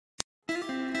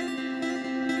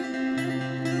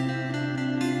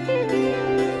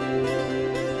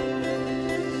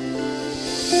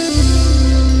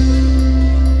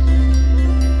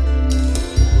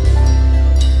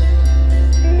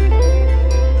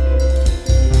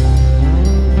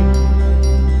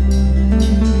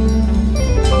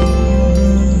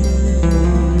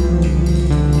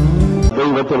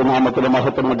നാമത്തിന്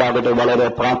മഹത്വം ഉണ്ടാകട്ടെ. വളരെ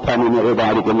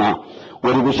പ്രാധാന്യമേറിയതായിരിക്കുന്ന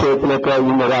ഒരു വിഷയത്തിലേക്ക്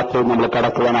ഇന്ന് രാത്രി നമ്മൾ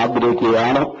കടക്കുവാൻ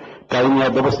ആഗ്രഹിക്കുകയാണ്. കഴിഞ്ഞ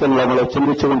ദിവസങ്ങൾ നമ്മൾ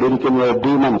ചിന്തിച്ചുകൊണ്ടിരിക്കുന്നത്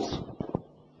ഡീമൺസ്,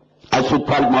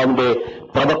 അശുദ്ധാത്മാവിന്റെ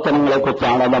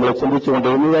പ്രവർത്തനങ്ങളെക്കുറിച്ചാണ് നമ്മൾ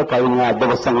ചിന്തിച്ചുകൊണ്ടിരുന്നത്. കഴിഞ്ഞ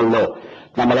ദിവസങ്ങളിൽ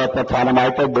നമ്മൾ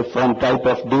പ്രധാനമായിട്ട് ഡിഫറെന്റ് ടൈപ്പ്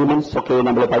ഓഫ് ഡീമൺസ് ഒക്കെ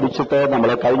നമ്മൾ പഠിച്ചിട്ട് നമ്മൾ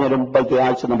കഴിഞ്ഞ മുമ്പത്തെ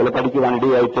ആഴ്ച നമ്മൾ പഠിക്കുവാൻ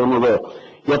ഇടയായിട്ടുള്ളത്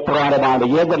എപ്രകാരമാണ്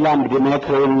ഏതെല്ലാം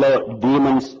മേഖലകളിൽ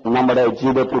ഡീമൺസ് നമ്മുടെ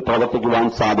ജീവിതത്തിൽ പ്രവർത്തിക്കുവാൻ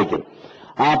സാധിക്കും.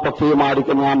 ആ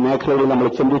പ്രത്യേകമായിരിക്കുന്ന മേഖലകളിൽ നമ്മൾ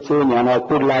ചിന്തിച്ചു. ഞാൻ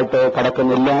കൂടുതലായിട്ട്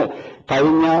കടക്കുന്നില്ല.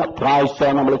 കഴിഞ്ഞ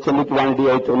പ്രാവശ്യം നമ്മൾ ചിന്തിക്കുവാൻ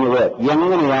ഇടയായിട്ടുള്ളത്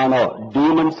എങ്ങനെയാണ്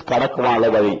ഡീമൺസ് കടക്കുവാനുള്ള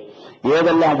വഴി,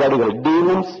 ഏതെല്ലാം വഴികൾ.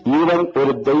 ഡീമൺസ് ഈവൻ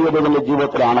ഒരു ദൈവത്തിന്റെ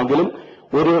ജീവിതത്തിലാണെങ്കിലും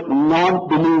ഒരു നോൺ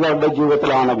ബിലീവറുടെ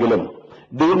ജീവിതത്തിലാണെങ്കിലും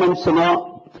ഡീമൺസിന്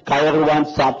കയറുവാൻ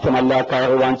സാധ്യമല്ല.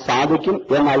 കയറുവാൻ സാധിക്കും,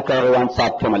 എന്നാൽ കയറുവാൻ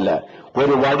സാധ്യമല്ല.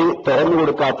 ഒരു വഴി തുറന്നു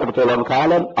കൊടുക്കാത്തിടത്തോളം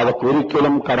കാലം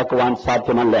അവർക്കൊരിക്കലും കടക്കുവാൻ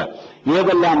സാധ്യമല്ല.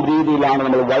 ഏതെല്ലാം രീതിയിലാണ്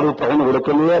നമ്മൾ വഴി തുറന്നു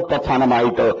കൊടുക്കുന്നത്?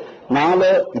 പ്രധാനമായിട്ട് 4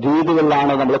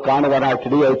 രീതികളിലാണ് നമ്മൾ കാണുവാനായിട്ട്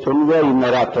ഇടയായിട്ടുള്ളത്. ഇന്ന്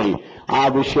രാത്രി ആ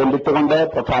വിഷയം വിട്ടുകൊണ്ട്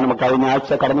പ്രധാന കഴിഞ്ഞ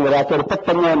ആഴ്ച കടന്നു വരാത്ത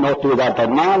പെട്ടെന്ന് നോട്ട് ചെയ്താട്ടെ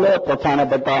 4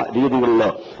 പ്രധാനപ്പെട്ട രീതികളിൽ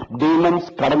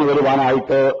ഡീമൺസ് കടന്നു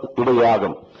വരുവാനായിട്ട്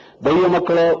ഇടയാകും.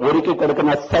 ദൈവമക്കള് ഒരുക്കി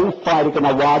കൊടുക്കുന്ന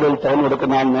സെൽഫായിരിക്കുന്ന വാതിൽ തുറന്നു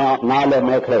കൊടുക്കുന്ന 4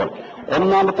 മേഖലകൾ.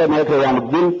 ഒന്നാമത്തെ മേഖലയാണ്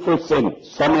വിൽഫുൾ സിൻ,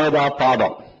 സ്വമേധാ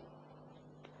പാപം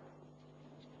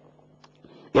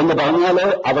എന്ന് പറഞ്ഞാൽ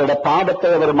അവരുടെ പാപത്തെ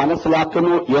അവർ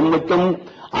മനസ്സിലാക്കുന്നു, എന്നിട്ടും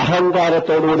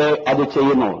അഹങ്കാരത്തോടുകൂടെ അത്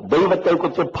ചെയ്യുന്നു.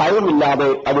 ദൈവത്തെക്കുറിച്ച് ഭയമില്ലാതെ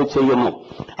അത് ചെയ്യുന്നു.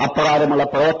 അപ്രകാരമുള്ള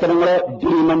പ്രവർത്തനങ്ങളെ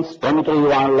ഡീമൺസ് എൻട്രി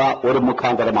ചെയ്യുവാനുള്ള ഒരു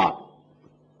മുഖാന്തരമാണ്.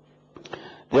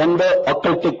 2,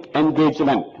 ഒക്കൾട്ടിക്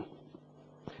എൻഗേജ്മെന്റ്,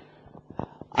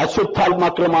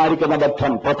 അശുദ്ധാത്മാക്കളുമായിരിക്കുന്ന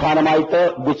ബന്ധം. പ്രധാനമായിട്ട്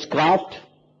which craft,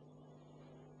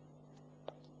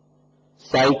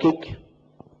 psychic,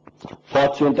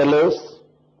 Fortune tellers,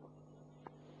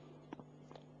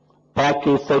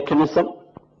 practice സൈക്കനിസം.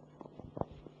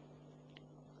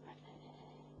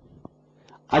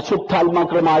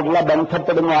 അശുദ്ധാത്മാക്കളുമായിട്ടുള്ള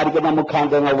ബന്ധപ്പെടുന്നതായിരിക്കുന്ന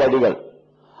മുഖാന്തരങ്ങൾ വഴികൾ.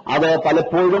 അത്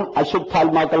പലപ്പോഴും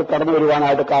അശുദ്ധാത്മാക്കൾ കടന്നു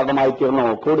വരുവാനായിട്ട് കാരണമായിത്തീർന്നു.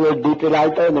 കൂടുതൽ ഡീറ്റെയിൽ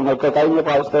ആയിട്ട് നിങ്ങൾക്ക് കഴിഞ്ഞ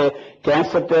പ്രാവശ്യത്തെ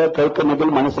കാസറ്റ് കേൾക്കുന്നെങ്കിൽ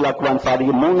മനസ്സിലാക്കുവാൻ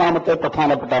സാധിക്കും. 3ാമത്തെ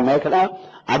പ്രധാനപ്പെട്ട മേഖല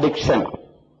അഡിക്ഷൻ.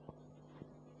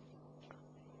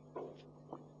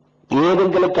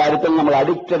 ഏതെങ്കിലും കാര്യത്തിൽ നമ്മൾ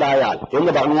അഡിക്റ്റഡ് ആയാൽ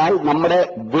എന്ന് പറഞ്ഞാൽ നമ്മുടെ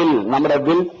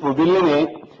വില്ലിനെ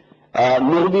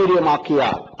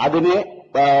നിർവീര്യമാക്കിയാൽ, അതിനെ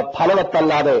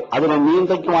ഫലവത്തല്ലാതെ അതിനെ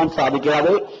നിയന്ത്രിക്കുവാൻ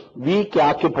സാധിക്കാതെ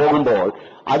വീക്കാക്കി പോകുമ്പോൾ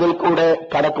അതിൽ കൂടെ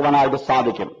കടക്കുവാനായിട്ട്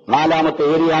സാധിക്കും. 4ാമത്തെ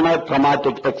ഏരിയയാണ്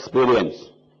ട്രോമാറ്റിക് എക്സ്പീരിയൻസ്.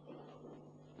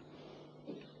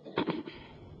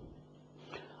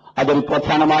 അതിൽ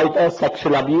പ്രധാനമായിട്ട്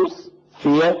സെക്ഷൽ അബ്യൂസ്,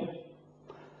 ഫിയർ,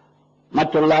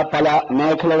 മറ്റുള്ള പല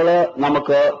മേഖലകള്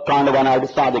നമുക്ക് കാണുവാനായിട്ട്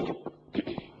സാധിക്കും.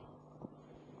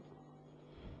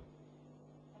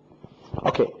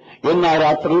 ഓക്കെ, ഇന്ന്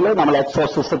രാത്രിയിൽ നമ്മൾ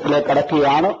എക്സോർസിസത്തിലേക്ക്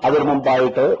കടക്കുകയാണ്. അതിനു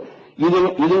മുമ്പായിട്ട്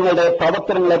ഇതിങ്ങളുടെ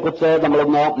പ്രവർത്തനങ്ങളെക്കുറിച്ച്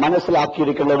നമ്മളൊന്ന്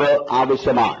മനസ്സിലാക്കിയിരിക്കുന്നത്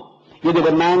ആവശ്യമാണ്.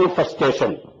 ഇതൊരു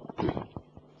മാനിഫെസ്റ്റേഷൻ,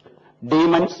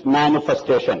 ഡീമൺസ്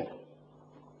മാനിഫെസ്റ്റേഷൻ.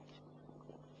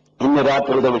 ഇന്ന്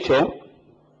രാത്രിയുടെ വിഷയം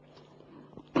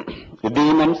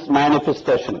ഡീമൺസ്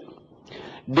മാനിഫെസ്റ്റേഷൻ.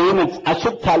 ഡീമൺസ്,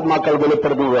 അശുദ്ധാത്മാക്കൾ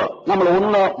വെളിപ്പെടുന്നത്. നമ്മൾ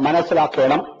ഒന്ന്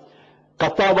മനസ്സിലാക്കണം.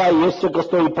 കർത്താവായ യേശു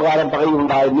ക്രിസ്തു ഇപ്രകാരം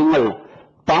പറയുകയുണ്ടായി, നിങ്ങൾ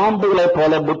പാമ്പുകളെ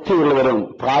പോലെ ബുദ്ധിയുള്ളവരും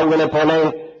പ്രാവുകളെ പോലെ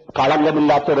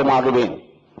കളങ്കമില്ലാത്തവരുമാകുകയും.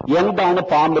 എന്താണ്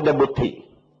പാമ്പിന്റെ ബുദ്ധി?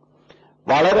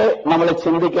 വളരെ നമ്മൾ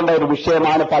ചിന്തിക്കേണ്ട ഒരു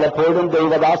വിഷയമാണ്. പലപ്പോഴും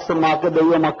ദൈവദാസന്മാർക്ക്,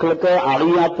 ദൈവമക്കൾക്ക്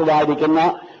അറിയാത്തതായിരിക്കുന്ന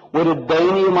ഒരു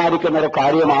ദയനീയമായിരിക്കുന്ന ഒരു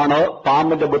കാര്യമാണ്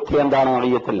പാമ്പിന്റെ ബുദ്ധി എന്താണെന്ന്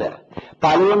അറിയത്തില്ല.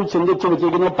 പലരും ചിന്തിച്ചു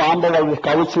വെച്ചിരിക്കുന്നു പാമ്പ്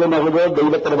കഴിച്ചു എന്നുള്ളത്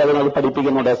ദൈവത്തിന്റെ വചനങ്ങൾ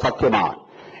പഠിപ്പിക്കുന്നുണ്ട്, സത്യമാണ്.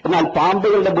 എന്നാൽ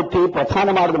പാമ്പുകളുടെ ബുദ്ധി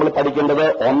പ്രധാനമായിട്ട് നമ്മൾ പഠിക്കേണ്ടത്,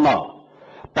 1,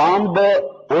 പാമ്പ്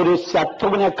ഒരു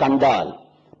ശത്രുവിനെ കണ്ടാൽ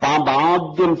പാമ്പ്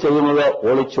ആദ്യം ചെയ്യുന്നത്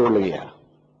ഒളിച്ചുകൊള്ളുകയാണ്.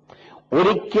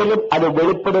 ഒരിക്കലും അത്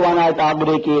വെളിപ്പെടുവാനായിട്ട്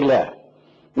ആഗ്രഹിക്കുകയില്ല.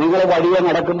 നിങ്ങൾ വഴിയെ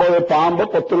നടക്കുമ്പോൾ പാമ്പ്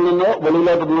പൊത്തിൽ നിന്ന്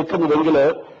വെളിയിലോട്ട് നിൽക്കുന്നുവെങ്കിൽ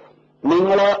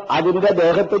നിങ്ങൾ അതിന്റെ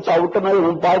ദേഹത്ത് ചവിട്ടുന്നതിന്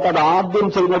മുമ്പായിട്ട് അത് ആദ്യം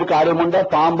ചെയ്യുന്ന ഒരു കാര്യമുണ്ട്.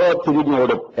 പാമ്പ്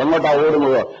തിരിഞ്ഞോടും. എങ്ങോട്ടാ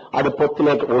ഓടുന്നത്? അത്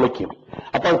പൊത്തിലേക്ക് ഒളിക്കും.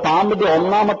 അപ്പോൾ പാമ്പിന്റെ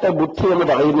 1ാമത്തെ ബുദ്ധി എന്ന്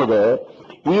പറയുന്നത്,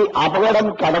 ഈ അപകടം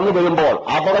കടന്നു വരുമ്പോൾ,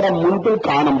 അപകടം മുൻപിൽ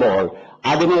കാണുമ്പോൾ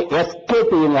അതിനെ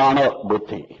എസ്കേപ്പ് ചെയ്യുന്നതാണ്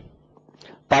ബുദ്ധി.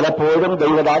 പലപ്പോഴും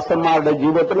ദൈവദാസന്മാരുടെ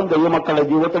ജീവിതത്തിലും ദൈവമക്കളുടെ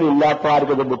ജീവിതത്തിലും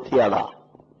ഇല്ലാത്തവർക്കത് ബുദ്ധിയാണ്.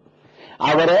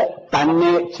 അവര്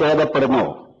തന്നെ ഛേദപ്പെടുന്നു.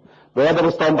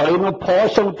 വേദപുസ്തകം പറയുന്നു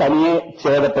ഭോഷൻ തനിയെ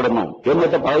ഛേദപ്പെടുന്നു.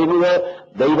 എന്നിട്ട് പറയുന്നത്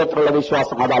ദൈവത്തിലുള്ള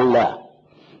വിശ്വാസം അതല്ല.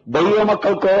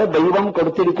 ദൈവമക്കൾക്ക് ദൈവം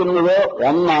കൊടുത്തിരിക്കുന്നത്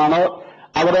ഒന്നാണ്.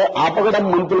 അവര് അപകടം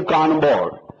മുൻപിൽ കാണുമ്പോൾ,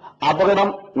 അപകടം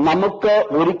നമുക്ക്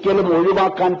ഒരിക്കലും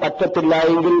ഒഴിവാക്കാൻ പറ്റത്തില്ല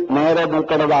എങ്കിൽ നേരെ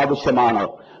നിൽക്കേണ്ടത് ആവശ്യമാണ്.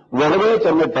 വെറുതെ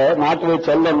ചെന്നിട്ട് നാട്ടിൽ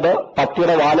ചെല്ലുണ്ട്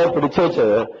പട്ടിയുടെ വാലെ പിടിച്ചേച്ച്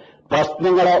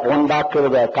പ്രശ്നങ്ങളെ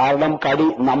ഉണ്ടാക്കരുത്. കാരണം കടി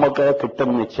നമുക്ക് കിട്ടും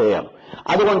നിശ്ചയം.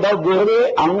 അതുകൊണ്ട് വെറുതെ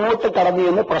അങ്ങോട്ട് കടന്നു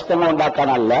എന്ന് പ്രശ്നങ്ങൾ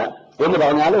ഉണ്ടാക്കാനല്ല. എന്ന്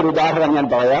പറഞ്ഞാൽ ഒരു ഉദാഹരണം ഞാൻ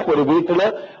പറയാം. ഒരു വീട്ടില്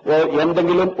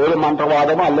എന്തെങ്കിലും ഒരു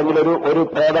മന്ത്രവാദമോ അല്ലെങ്കിൽ ഒരു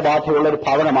പ്രേതബാധയുള്ള ഒരു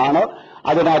ഭവനമാണ്.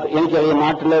 അതിനകത്ത് എനിക്കറിയാം,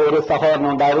 നാട്ടിലെ ഒരു സഹോദരൻ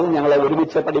ഉണ്ടായിരുന്നു. ഞങ്ങളെ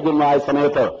ഒരുമിച്ച് പഠിക്കുന്ന ആ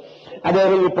സമയത്ത്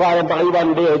അദ്ദേഹം ഇപ്രായം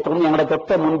പറയുവാനിടയായിട്ടും ഞങ്ങളുടെ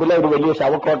തൊട്ട് മുൻപിലെ ഒരു വലിയ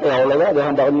ശവക്കോട്ടയുള്ളത്.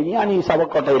 അദ്ദേഹം പറഞ്ഞു, ഞാൻ ഈ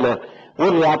ശവക്കോട്ടയിൽ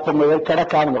ഒരു രാത്രി മുതൽ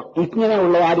കിടക്കാനും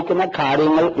ഇങ്ങനെയുള്ളതായിരിക്കുന്ന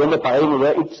കാര്യങ്ങൾ എന്ന് പറയുന്നത്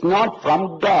ഇറ്റ്സ് നോട്ട് ഫ്രം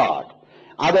ഗാഡ്.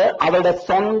 അത് അവരുടെ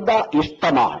സ്വന്തം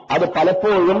ഇഷ്ടമാണ്. അത്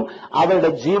പലപ്പോഴും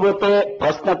അവരുടെ ജീവിതത്തെ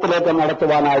പ്രശ്നത്തിലേക്ക്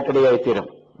നടത്തുവാനായിട്ടിടയായിത്തീരും.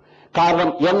 കാരണം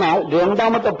എന്നാൽ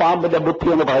രണ്ടാമത്തെ പാമ്പിന്റെ ബുദ്ധി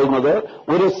എന്ന് പറയുന്നത്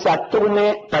ഒരു ശത്രുവിനെ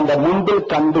തന്റെ മുമ്പിൽ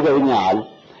കണ്ടുകഴിഞ്ഞാൽ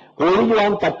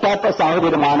ഒഴിയുവാൻ പറ്റാത്ത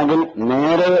സാഹചര്യമാണെങ്കിൽ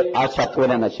നേരെ ആ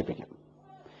ശത്രുവിനെ നശിപ്പിക്കും.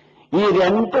 ഈ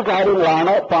രണ്ട്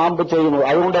കാര്യങ്ങളാണ് പാമ്പ് ചെയ്യുന്നത്.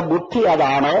 അതുകൊണ്ട് ബുദ്ധി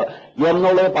അതാണ്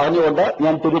എന്നുള്ളത് പറഞ്ഞുകൊണ്ട്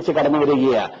ഞാൻ തിരിച്ചു കടന്നു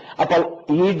വരികയാണ്. അപ്പോൾ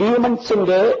ഈ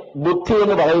ഡീമൺസിന്റെ ബുദ്ധി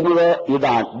എന്ന് പറയുന്നത്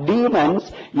ഇതാണ്. ഡീമൺസ്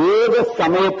ഏത്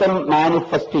സമയത്തും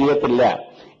മാനിഫെസ്റ്റ് ചെയ്യത്തില്ല,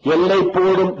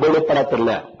 എല്ലായ്പ്പോഴും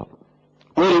വെളിപ്പെടത്തില്ല.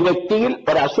 ഒരു വ്യക്തിയിൽ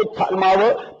ഒരു അശുദ്ധാത്മാവ്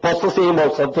പൊസസ് ചെയ്യുമ്പോൾ,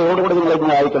 ശ്രദ്ധയോടുകൂടി നിങ്ങൾ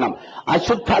ഇങ്ങനെ വായിക്കണം,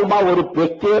 അശുദ്ധാത്മാവ് ഒരു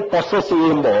വ്യക്തിയെ പൊസസ്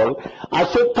ചെയ്യുമ്പോൾ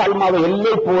അശുദ്ധാത്മാവ്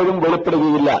എല്ലായ്പ്പോഴും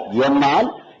വെളിപ്പെടുകയില്ല. എന്നാൽ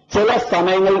ചില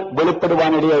സമയങ്ങൾ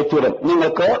വെളിപ്പെടുവാനിടയായിത്തീരും.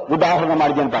 നിങ്ങൾക്ക്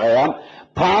ഉദാഹരണമായി ഞാൻ പറയാം.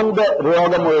 ഭ്രാന്ത്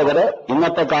രോഗമുള്ളവര്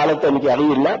ഇന്നത്തെ കാലത്ത്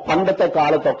എനിക്കറിയില്ല, പണ്ടത്തെ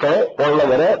കാലത്തൊക്കെ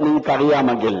ഉള്ളവര്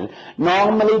നിങ്ങൾക്കറിയാമെങ്കിൽ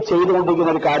നോർമലി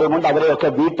ചെയ്തുകൊണ്ടിരിക്കുന്ന ഒരു കാര്യമുണ്ട്. അവരെയൊക്കെ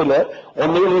വീട്ടില്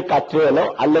ഒന്നുകിൽ ഒരു കറ്റയിലോ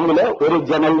അല്ലെങ്കിൽ ഒരു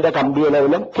ജനലിന്റെ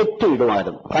കമ്പിയിലോ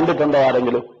കെട്ടിയിടുമായിരുന്നു. കണ്ടിട്ടുണ്ടോ?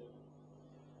 ആരെങ്കിലും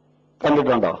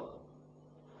കണ്ടിട്ടുണ്ടോ?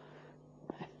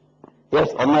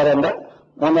 Yes, 1 2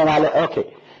 3 4 okay.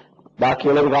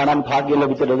 ബാക്കിയുള്ളവർ കാണാൻ ഭാഗ്യം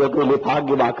ലഭിച്ചിട്ട് ഇതൊക്കെ വലിയ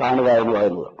ഭാഗ്യമാണ് കാണുക എന്ന്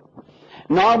പറയുന്നത്.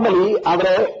 നോർമലി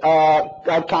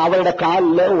അവരുടെ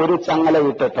കാലിൽ ഒരു ചങ്ങല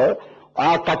ഇട്ടിട്ട് ആ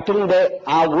കട്ടിലിന്റെ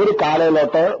ആ ഒരു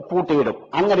കാലയിലോട്ട് പൂട്ടിയിടും.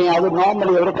 അങ്ങനെയാണ് അത്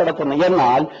നോർമലി അവർ കിടക്കുന്നത്.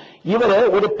 എന്നാൽ ഇവര്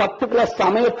ഒരു പർട്ടിക്കുലർ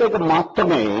സമയത്തേക്ക്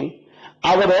മാത്രമേ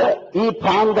അവര് ഈ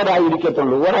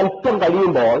ഭ്രാന്തരായിരിക്കത്തുള്ളൂ. ഒരല്പം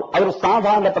കഴിയുമ്പോൾ അവർ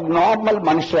സാധാരണ നോർമൽ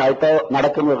മനുഷ്യരായിട്ട്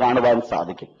നടക്കുന്നത് കാണുവാൻ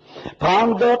സാധിക്കും.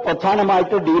 ഭ്രാന്ത്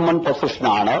പ്രധാനമായിട്ട് ഡീമൺ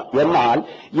പൊസഷനാണ്. എന്നാൽ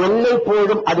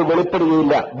എല്ലായ്പ്പോഴും അത്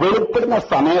വെളിപ്പെടുകയില്ല. വെളിപ്പെടുന്ന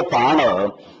സമയത്താണ്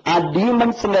ആ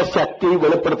ഡീമൺസിന്റെ ശക്തി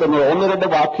വെളിപ്പെടുത്തുന്നത്. 1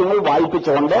 2 വാക്യങ്ങൾ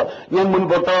വായിപ്പിച്ചുകൊണ്ട് ഞാൻ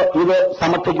മുൻപോട്ട് ഇത്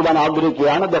സമർപ്പിക്കുവാൻ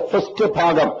ആഗ്രഹിക്കുകയാണ്. ദ ഫസ്റ്റ്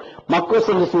ഭാഗം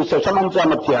മർക്കോസിന്റെ സുവിശേഷം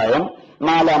 5-ാം അധ്യായം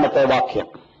 4-ാമത്തെ വാക്യം.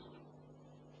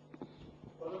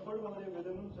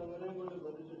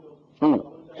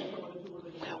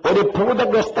 ഒരു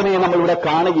ഭൂതഗ്രസ്തനെ നമ്മളിവിടെ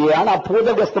കാണുകയാണ്. ആ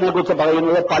ഭൂതഗ്രസ്തനെ കുറിച്ച്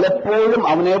പറയുന്നത് പലപ്പോഴും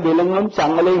അവനെ വിലങ്ങും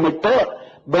ചങ്ങലയും ഇട്ട്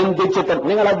ബന്ധിച്ചിട്ട്,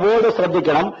 നിങ്ങൾ ആ വേർഡ്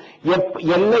ശ്രദ്ധിക്കണം,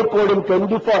 എല്ലായ്പ്പോഴും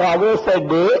 24 hours a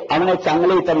day അവനെ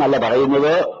ചങ്ങലയിട്ടെന്നല്ല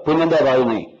പറയുന്നത്. പിന്നെന്താ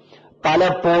പറയുന്നത്?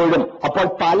 പലപ്പോഴും. അപ്പോൾ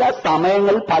പല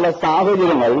സമയങ്ങൾ, പല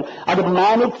സാഹചര്യങ്ങൾ അത്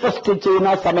മാനിഫെസ്റ്റ്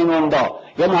ചെയ്യുന്ന സമയങ്ങളുണ്ടോ?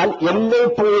 എന്നാൽ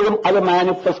എല്ലായ്പ്പോഴും അത്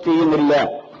മാനിഫെസ്റ്റ് ചെയ്യുന്നില്ല.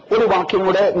 ഒരു വാക്യം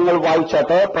കൂടെ നിങ്ങൾ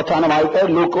വായിച്ചാട്ട്, പ്രധാനമായിട്ട്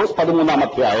ലൂക്കോസ് 13-ാം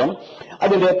അധ്യായം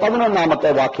അതിന്റെ 11-ാമത്തെ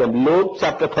വാക്യം. Luke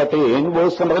chapter 13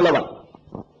 verse number 11.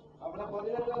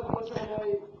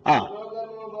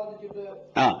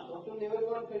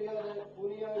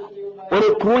 ഒരു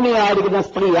കൂനിയായിരിക്കുന്ന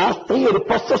സ്ത്രീ, ആ സ്ത്രീ ഒരു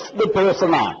പൊസസ്ഡ്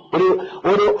പേഴ്സണാണ്.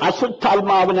 ഒരു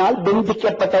അശുദ്ധാത്മാവിനാൽ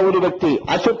ബന്ധിക്കപ്പെട്ട ഒരു വ്യക്തി,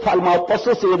 അശുദ്ധാത്മാവ്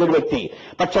പൊസസ് ചെയ്തൊരു വ്യക്തി.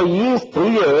 പക്ഷെ ഈ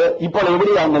സ്ത്രീ ഇപ്പോൾ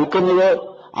എവിടെയാണ് നിൽക്കുന്നത്?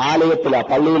 ആലയത്തിലാണ്,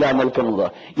 പള്ളിയിലാണ് നിൽക്കുന്നത്.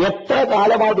 എത്ര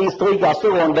കാലമായിട്ട് ഈ സ്ത്രീക്ക്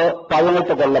അസുഖമുണ്ട്?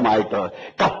 18 കൊല്ലമായിട്ട്.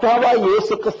 കർത്താവായ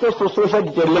യേശുക്രിസ്തു ശുശ്രൂഷ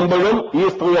ചെല്ലുമ്പോഴും ഈ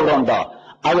സ്ത്രീ അവിടെ ഉണ്ട്,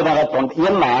 അതിനകത്തുണ്ട്.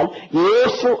 എന്നാൽ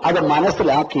യേശു അത്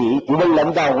മനസ്സിലാക്കി ഇവളിൽ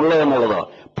എന്താ ഉള്ളതെന്നുള്ളത്,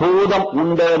 ഭൂതം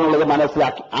ഉണ്ട് എന്നുള്ളത്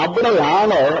മനസ്സിലാക്കി.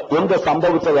 അവിടെയാണ് എന്ത്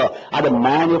സംഭവിച്ചത്? അത്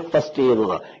മാനിഫെസ്റ്റ്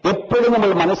ചെയ്തത്. എപ്പോഴും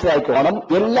നമ്മൾ മനസ്സിലാക്കണം,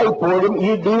 എല്ലായ്പ്പോഴും ഈ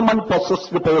ഡീമൺ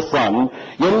പൊസസ്ഡ് പേഴ്സൺ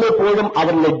എല്ലായ്പ്പോഴും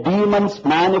അവരുടെ ഡീമൺസ്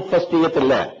മാനിഫെസ്റ്റ്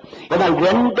ചെയ്യത്തില്ല. എന്നാൽ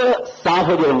 2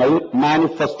 സാഹചര്യങ്ങൾ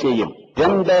മാനിഫെസ്റ്റ് ചെയ്യും,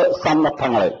 2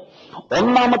 സന്ദർഭങ്ങളിൽ.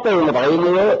 ഒന്നാമത്തെ എന്ന്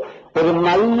പറയുന്നത് ഒരു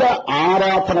നല്ല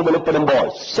ആരാധന വെളിപ്പെടുമ്പോൾ,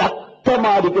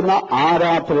 ശക്തമായിരിക്കുന്ന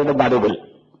ആരാധനയുടെ നടുവിൽ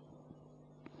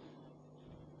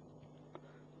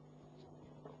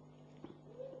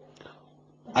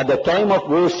at the time of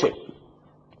worship.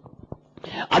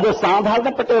 അത്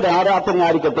സാധാരണപ്പെട്ട ഒരു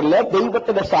ആരാധനയായിരിക്കത്തില്ല.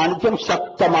 ദൈവത്തിന്റെ സാന്നിധ്യം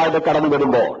ശക്തമായിട്ട് കടന്നു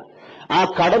വരുമ്പോൾ, ആ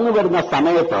കടന്നു വരുന്ന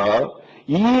സമയത്ത്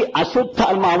ഈ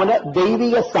അശുദ്ധാത്മാവിന്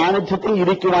ദൈവിക സാന്നിധ്യത്തിൽ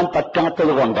ഇരിക്കുവാൻ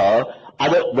പറ്റാത്തതുകൊണ്ട്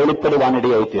അത്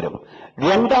വെളിപ്പെടുവാനിടയായിത്തീരും.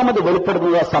 രണ്ടാമത്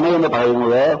വെളിപ്പെടുന്ന സമയം എന്ന്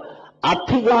പറയുന്നത്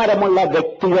അധികാരമുള്ള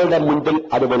വ്യക്തികളുടെ മുൻപിൽ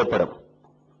അത് വെളിപ്പെടും.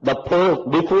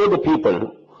 Before the people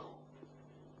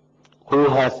who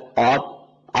has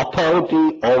authority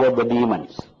over the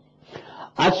demons.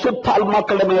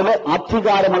 അശുദ്ധാത്മാക്കളുടെ മേലെ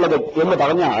അധികാരമുള്ള വ്യക്തി എന്ന്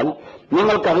പറഞ്ഞാൽ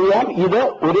നിങ്ങൾക്കറിയാം, ഇത്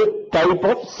ഒരു ടൈപ്പ്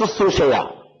ഓഫ്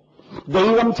ശുശ്രൂഷയാണ്.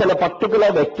 ദൈവം ചില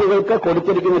പർട്ടിക്കുലർ വ്യക്തികൾക്ക്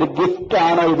കൊടുത്തിരിക്കുന്ന ഒരു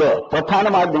ഗിഫ്റ്റാണ് ഇത്.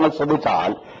 പ്രധാനമായും നിങ്ങൾ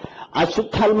ശ്രദ്ധിച്ചാൽ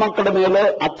അശുദ്ധാത്മാക്കളുടെ മേലെ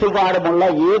അധികാരമുള്ള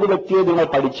ഏത് വ്യക്തിയെ നിങ്ങൾ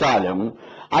പഠിച്ചാലും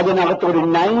അതിനകത്ത് ഒരു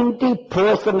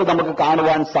 90% നമുക്ക്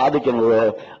കാണുവാൻ സാധിക്കുന്നത്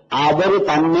അവർ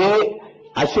തന്നെ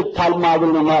അശുദ്ധാത്മാവിൽ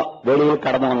നിന്ന് വെളിയിൽ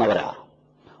കടന്നു വന്നവരാ.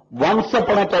 വൺസ്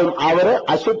അപ്പോൺ എ ടൈം അവര്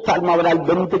അശുദ്ധാത്മാവിനാൽ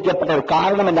ബന്ധിക്കപ്പെട്ടവർ.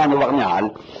 കാരണം എന്താണെന്ന് പറഞ്ഞാൽ,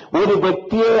 ഒരു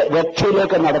വ്യക്തിയെ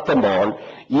രക്ഷയിലേക്ക് നടത്തുമ്പോൾ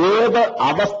ഏത്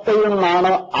അവസ്ഥയിൽ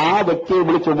നിന്നാണ് ആ വ്യക്തിയെ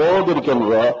വിളിച്ച്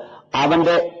ബോധിരിക്കുന്നത്,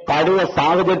 അവന്റെ പഴയ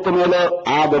സാഹചര്യത്തിനേല്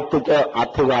ആ വ്യക്തിക്ക്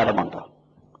അധികാരമുണ്ട്.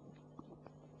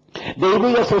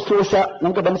 ദൈവിക ശുശ്രൂഷ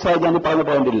നിങ്ങൾക്ക് മനസ്സിലായി? ഞാൻ പറഞ്ഞ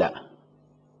പോയിന്റില്ല,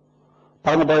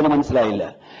 പറഞ്ഞ പോയിന്റ് മനസ്സിലായില്ല.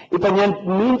 ഇപ്പൊ ഞാൻ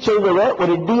മീൻ ചെയ്തത്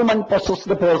ഒരു ഡീമൺ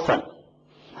പൊസസ്ഡ് പേഴ്സൺ,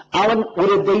 അവൻ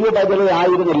ഒരു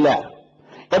ദൈവപൈതലായിരുന്നില്ല.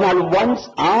 എന്നാൽ വൺസ്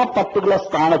ആ പർട്ടിക്കുലർ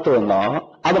സ്ഥാനത്ത് നിന്ന്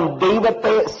അവൻ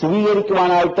ദൈവത്തെ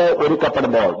സ്വീകരിക്കുവാനായിട്ട്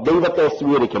ഒരുക്കപ്പെടുമ്പോൾ, ദൈവത്തെ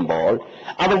സ്വീകരിക്കുമ്പോൾ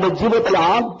അവരുടെ ജീവിതത്തിൽ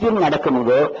ആദ്യം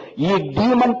നടക്കുന്നത് ഈ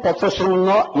ഡീമൺ പൊസഷനിൽ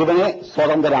നിന്ന് ഇവനെ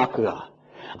സ്വതന്ത്രരാക്കുക.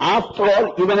 ആഫ്റ്റർ ഓൾ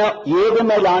ഇവന്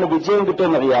ഏതുമേലാണ് വിജയം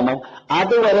കിട്ടുമെന്നറിയാമോ?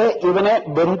 അതുവരെ ഇവനെ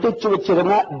ബന്ധിച്ചു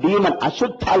വെച്ചിരുന്ന ഡീമൺ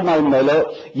അശുദ്ധാത്മാവിന്മേല്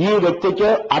ഈ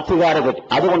വ്യക്തിക്ക് അധികാരം കിട്ടി.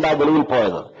 അതുകൊണ്ടാണ് വെളിയിൽ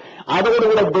പോയത്.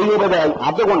 അതോടുകൂടെ ദൈവമായി.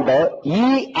 അതുകൊണ്ട് ഈ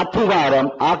അധികാരം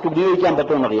ആർക്ക് ഉപയോഗിക്കാൻ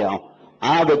പറ്റുമെന്നറിയാം?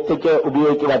 ആ വ്യക്തിക്ക്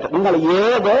ഉപയോഗിക്കുവാൻ. നിങ്ങൾ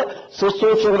ഏത്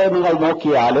ശുശ്രൂഷകളെ നിങ്ങൾ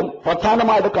നോക്കിയാലും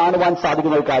പ്രധാനമായിട്ട് കാണുവാൻ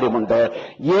സാധിക്കുന്ന ഒരു കാര്യമുണ്ട്.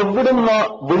 എവിടുന്ന്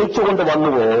വിളിച്ചുകൊണ്ട്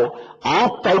വന്നുവോ ആ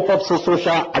ടൈപ്പ് ഓഫ് ശുശ്രൂഷ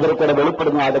അവർക്കൂടെ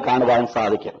വെളിപ്പെടുന്നതായിട്ട് കാണുവാൻ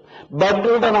സാധിക്കും.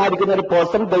 ബെഡ്രീഡനായിരിക്കുന്ന ഒരു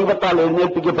പേഴ്സൺ ദൈവത്താൽ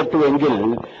എഴുന്നേൽപ്പിക്കപ്പെട്ടുവെങ്കിൽ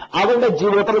അവരുടെ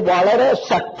ജീവിതത്തിൽ വളരെ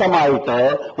ശക്തമായിട്ട്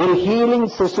ഒരു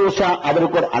ഹീലിംഗ് ശുശ്രൂഷ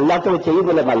അവർക്ക് അല്ലാത്തത്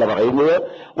ചെയ്യുന്നില്ലെന്നല്ല പറയുന്നത്.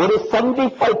 ഒരു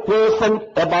 75%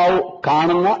 എബവ്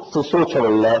കാണുന്ന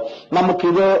ശുശ്രൂഷകളിൽ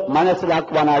നമുക്കിത്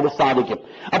മനസ്സിലാക്കുവാനായിട്ട് സാധിക്കും.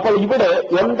 അപ്പോൾ ഇവിടെ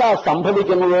എന്താ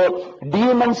സംഭവിക്കുന്നത്?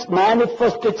 ഡീമൺസ്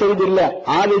മാനിഫെസ്റ്റ് ചെയ്തില്ല.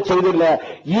 ആരും ചെയ്തില്ല.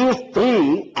 ഈ സ്ത്രീ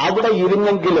അവിടെ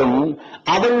ഇരുന്നെങ്കിലും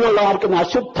അവരിലുള്ളവർക്ക്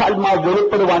അശുദ്ധാത്മാവ്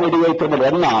വെളിപ്പെടുവാനിടയായിട്ടുണ്ട്.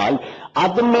 എന്നാൽ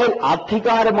അതിന്മേൽ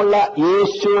അധികാരമുള്ള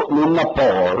യേശു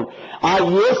നിന്നപ്പോൾ ആ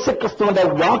യേശു ക്രിസ്തുവിന്റെ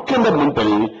വാക്കിന്റെ മുൻപിൽ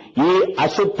ഈ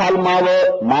അശുദ്ധാത്മാവ്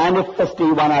മാനിഫെസ്റ്റ്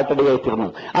ചെയ്യുവാനായിട്ടിടയായിത്തീർന്നു.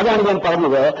 അതാണ് ഞാൻ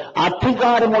പറഞ്ഞത്.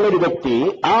 അധികാരമുള്ളൊരു വ്യക്തി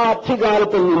ആ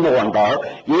അധികാരത്തിൽ നിന്നുകൊണ്ട്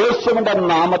യേശുവിന്റെ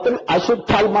നാമത്തിൽ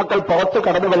അശുദ്ധാത്മാക്കൾ പുറത്ത്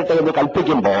കടന്നു വരട്ടെ എന്ന്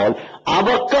കൽപ്പിക്കുമ്പോൾ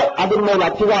അവർക്ക് അതിന്മേൽ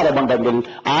അധികാരമുണ്ടെങ്കിൽ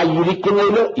ആ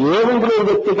ഇരിക്കുന്നതിൽ ഏതെങ്കിലും ഒരു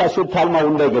വ്യക്തിക്ക് അശുദ്ധാത്മാവ്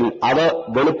ഉണ്ടെങ്കിൽ അത്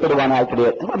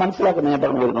വെളിപ്പെടുവാനായിട്ടിടയായി. നിങ്ങൾ മനസ്സിലാക്കുന്ന ഞാൻ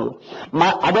പറഞ്ഞു വരുന്നത്,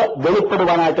 അത്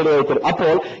വെളിപ്പെടുവാനായിട്ടിടയായിത്തീരും.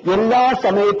 അപ്പോൾ എല്ലാ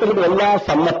സമയത്തിലും എല്ലാ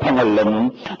സന്ദർഭങ്ങളിലും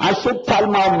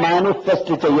അശുദ്ധാത്മാവ്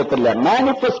മാനിഫെസ്റ്റ് ചെയ്യത്തില്ല.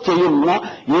 മാനിഫെസ്റ്റ് ചെയ്യുന്ന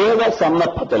ഏത്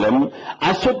സന്ദർഭത്തിലും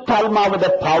അശുദ്ധാത്മാവിന്റെ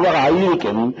പവർ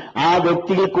ആയിരിക്കും ആ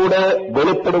വ്യക്തിയിൽ കൂടെ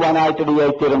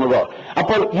വെളിപ്പെടുവാനായിട്ടിടയായിത്തീരുന്നത്.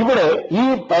 അപ്പോൾ ഇവിടെ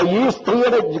ഈ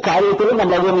സ്ത്രീയുടെ കാര്യത്തിൽ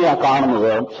നമ്മൾ അതുതന്നെയാണ്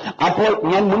കാണുന്നത്. അപ്പോൾ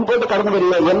ഞാൻ മുൻപോട്ട് കടന്നു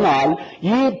വരിക. എന്നാൽ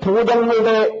ഈ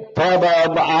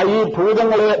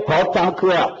ഭൂതങ്ങളെ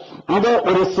പുറത്താക്കുക അത്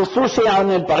ഒരു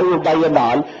ശുശ്രൂഷയാണെന്ന് ഞാൻ പറയുകയുണ്ടായി.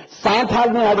 എന്നാൽ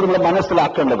സാധാരണയായിട്ട് നമ്മൾ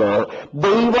മനസ്സിലാക്കേണ്ടത്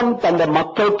ദൈവം തന്റെ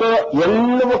മക്കൾക്ക്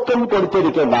എല്ലാവർക്കും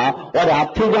കൊടുത്തിരിക്കുന്ന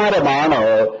ഒരധികാരമാണ്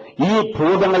ഈ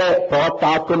ഭൂതങ്ങളെ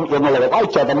പുറത്താക്കും എന്നുള്ളത്.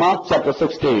 വായിച്ചാട്ടെ, mark chapter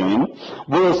 16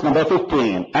 verse number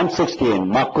 15 and 16.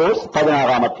 മർക്കോസ്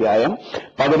 16-ാം അധ്യായം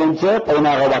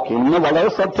 15-16 വാക്യം. ഇന്ന് വളരെ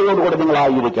ശ്രദ്ധയോടുകൂടി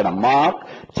നിങ്ങളായിരിക്കണം. മാർക്ക്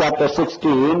ചാപ്റ്റർ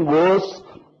 16 വേഴ്സ്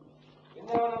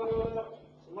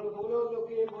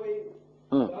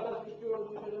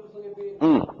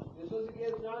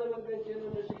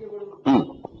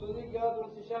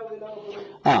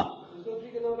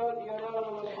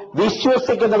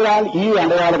വിശ്വസിക്കുന്നവരാൽ ഈ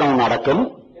അടയാളങ്ങൾ നടക്കും.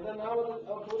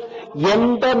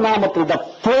 എന്റെ നാമത്തിൽ ദ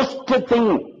ഫസ്റ്റ്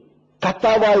തിങ്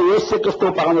കർത്താവായ യേശു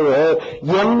ക്രിസ്തു പറഞ്ഞത്,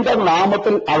 എന്റെ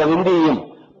നാമത്തിൽ അവർ എന്ത് ചെയ്യും?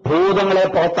 ഭൂതങ്ങളെ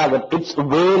പുറത്താകും. It's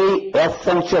very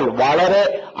essential. വളരെ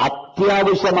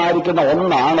അത്യാവശ്യമായിരിക്കുന്ന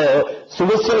ഒന്നാണ്.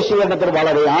 സുവിശേഷീകരണത്തിൽ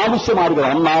വളരെ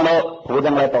ആവശ്യമായിരിക്കുന്ന ഒന്നാണ്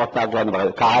ഭൂതങ്ങളെ പുറത്താക്കുക എന്ന്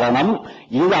പറയുന്നത്. കാരണം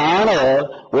ഇതാണ്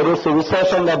ഒരു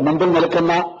സുവിശേഷന്റെ മുമ്പിൽ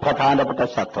നിൽക്കുന്ന പ്രധാനപ്പെട്ട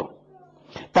ശത്രു.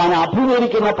 താൻ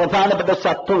അഭിമുഖീകരിക്കുന്ന പ്രധാനപ്പെട്ട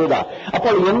ശത്രുത.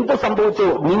 അപ്പോൾ എന്ത് സംഭവിച്ചു?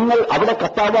 നിങ്ങൾ അവിടെ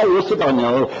കർത്താവായ യേശു പറഞ്ഞു,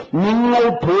 നിങ്ങൾ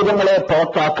ഭൂതങ്ങളെ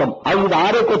പുറത്താക്കും. അത്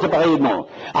ആരെക്കുറിച്ച് പറയുന്നു?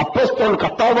 അപ്പോസ്തലൻ.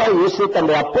 കർത്താവായ യേശു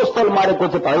തന്റെ അപ്പോസ്തലന്മാരെ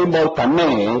കുറിച്ച് പറയുമ്പോൾ തന്നെ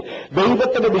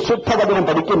ദൈവത്തിന്റെ വിശുദ്ധ വചനം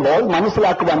പഠിക്കുമ്പോൾ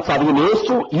മനസ്സിലാക്കുവാൻ സാധിക്കും.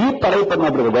 യേശു ഈ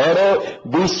പറയപ്പെടുന്നത് വേറെ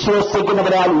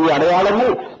വിശ്വസിക്കുന്നവരാൽ ഈ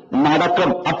അടയാളങ്ങൾ നടക്കും.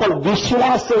 അപ്പോൾ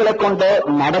വിശ്വാസികളെ കൊണ്ട്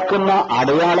നടക്കുന്ന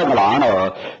അടയാളങ്ങളാണ്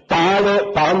താഴെ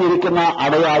പറഞ്ഞിരിക്കുന്ന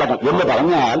അടയാളങ്ങൾ എന്ന്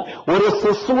പറഞ്ഞാൽ ഒരു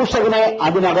ശുശ്രൂഷകനെ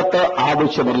അതിനകത്ത്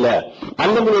ആവശ്യമില്ല,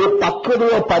 അല്ലെങ്കിൽ ഒരു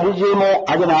പക്വതയോ പരിചയമോ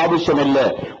അതിനാവശ്യമില്ല.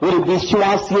 ഒരു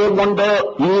വിശ്വാസിയെ കൊണ്ട്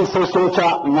ഈ ശുശ്രൂഷ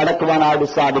നടക്കുവാനായിട്ട്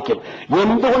സാധിക്കും.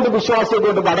 എന്തുകൊണ്ട് വിശ്വാസിയെ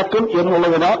കൊണ്ട് നടക്കും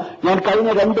എന്നുള്ളതിന് ഞാൻ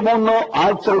കഴിഞ്ഞ 2-3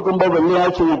 ആഴ്ചകൾക്ക് മുമ്പ്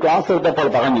വെള്ളിയാഴ്ച ഈ ക്ലാസ് എടുത്തപ്പോൾ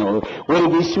പറഞ്ഞു. ഒരു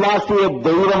വിശ്വാസിയെ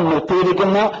ദൈവം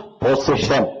നിർത്തിയിരിക്കുന്ന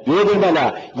പൊസിഷൻ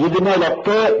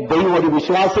ഇതിനൊക്കെ ദൈവം ഒരു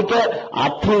വിശ്വാസിക്ക്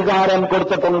അധികാരം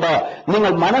കൊടുത്തിട്ടുണ്ട്.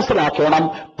 നിങ്ങൾ മനസ്സിലാക്കണം,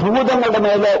 ഭൂതങ്ങളുടെ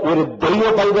മേലെ ഒരു ദൈവ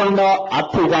പൈതലിന്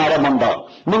അധികാരമുണ്ട്.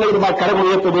 നിങ്ങൾ ഇതുമായി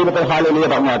കരമുയർത്തി ദൈവത്തെ ഹല്ലേലൂയ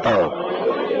പറഞ്ഞാട്ടോ.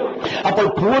 അപ്പോൾ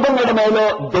ഭൂതങ്ങളുടെ മേലെ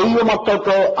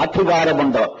ദൈവമക്കൾക്ക്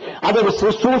അധികാരമുണ്ട്. അതൊരു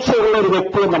ശുശ്രൂഷയുള്ള ഒരു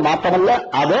വ്യക്തി എന്ന് മാത്രമല്ല,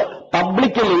 അത്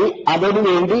പബ്ലിക്കലി അതിനു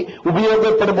വേണ്ടി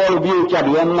ഉപയോഗപ്പെടുമ്പോൾ ഉപയോഗിക്കാം.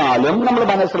 എന്നാലും നമ്മൾ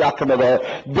മനസ്സിലാക്കേണ്ടത്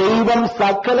ദൈവം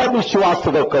സകല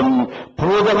വിശ്വാസികൾക്കും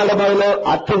ഭൂതങ്ങളുടെ മേലെ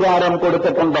അധികാരം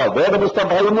കൊടുത്തിട്ടുണ്ട്. വേദപുസ്തകം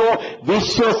പറയുന്നു,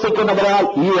 വിശ്വസിക്കുന്നവരാൽ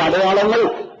ഈ അടയാളങ്ങൾ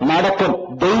നടക്കും.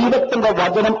 ദൈവത്തിന്റെ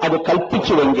വചനം അത്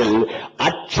കൽപ്പിച്ചുവെങ്കിൽ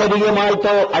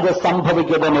അക്ഷരീയമായിട്ട് അത്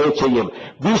സംഭവിക്കുകതന്നെ ചെയ്യും.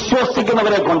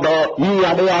 വിശ്വസിക്കുന്നവരെ കൊണ്ട് ഈ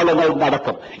അടയാളങ്ങൾ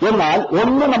നടക്കും. എന്നാൽ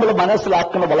ഒന്ന് നമ്മൾ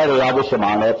മനസ്സിലാക്കുന്നത് വളരെ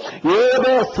ആവശ്യമാണ്.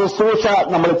 ഏത് ശുശ്രൂഷ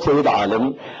നമ്മൾ ചെയ്താലും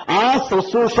ആ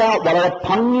ശുശ്രൂഷ വളരെ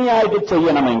ഭംഗിയായിട്ട്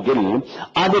ചെയ്യണമെങ്കിൽ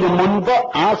അതിനു മുൻപ്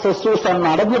ആ ശുശ്രൂഷ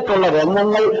നടന്നിട്ടുള്ള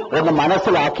രംഗങ്ങൾ ഒന്ന്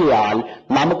മനസ്സിലാക്കിയാൽ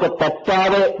നമുക്ക്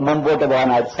തെറ്റാതെ മുമ്പോട്ട്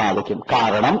പോകാനായിട്ട് സാധിക്കും.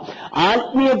 കാരണം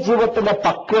ആത്മീയ ജീവിതത്തിന്റെ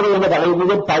പക്വത എന്ന്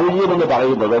പറയുന്നതും പരിചയം എന്ന്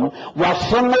പറയുന്നതും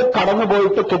വർഷങ്ങൾ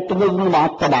കടന്നുപോയിട്ട് കിട്ടുന്നതെന്ന്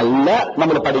മാത്രമല്ല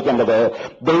നമ്മൾ പഠിക്കേണ്ടത്.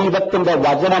 ദൈവത്തിന്റെ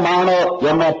വചനമാണ്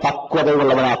എന്നെ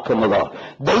പക്വതയുള്ളവനാക്കുന്നത്.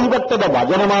 ദൈവത്തിന്റെ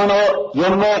വചനമാണ്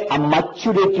എന്നെ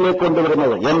മച്ചുരത്തിലേക്ക്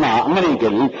കൊണ്ടുവരുന്നത്.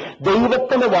 അങ്ങനെയെങ്കിൽ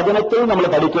ദൈവത്തിന്റെ വചനത്തിൽ നമ്മൾ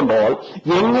പഠിക്കുമ്പോൾ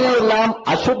എങ്ങനെയെല്ലാം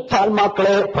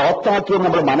അശുദ്ധാത്മാക്കളെ പുറത്താക്കി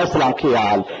നമ്മൾ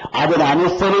മനസ്സിലാക്കിയാൽ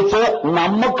അതിനനുസരിച്ച്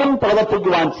നമുക്കും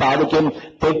പ്രവർത്തിക്കുവാൻ സാധിക്കും.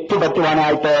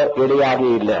 തെറ്റുപറ്റുവാനായിട്ട്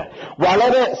ഇടയാകുകയില്ല.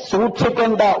 വളരെ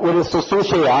സൂക്ഷിക്കേണ്ട ഒരു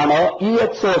ശുശ്രൂഷയാണ് ഈ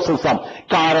എക്സോർസിസം.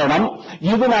 കാരണം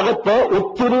ഇതിനകത്ത്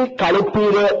ഒത്തിരി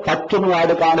കളിപ്പീര്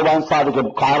പറ്റുന്നതായിട്ട് കാണുവാൻ സാധിക്കും.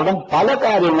 കാരണം പല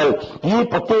കാര്യങ്ങൾ ഈ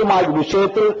പ്രത്യേകമായ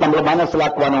വിഷയത്തിൽ നമ്മൾ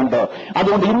മനസ്സിലാക്കുവാനുണ്ട്.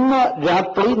 അതുകൊണ്ട് ഇന്ന്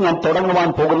രാത്രി ഞാൻ തുടങ്ങുവാൻ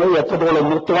പോകുന്നത്, എത്രത്തോളം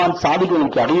നിർത്തുവാൻ സാധിക്കും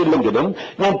എനിക്ക് അറിയില്ലെങ്കിലും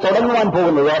ഞാൻ തുടങ്ങുവാൻ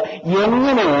പോകുന്നത്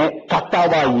എങ്ങനെ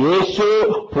കർത്താവായ യേശു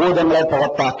ഭൂതങ്ങളെ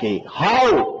പുറത്താക്കി, how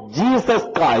Jesus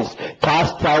Christ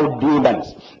cast out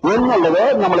demons എന്നുള്ളത്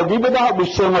നമ്മൾ വിവിധ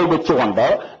വിഷയങ്ങൾ വെച്ചുകൊണ്ട്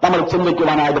നമ്മൾ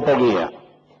ചിന്തിക്കുവാനായിട്ട് പോകുകയാണ്.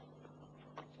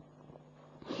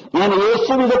 ഞാൻ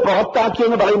യേശു ഇത് പുറത്താക്കി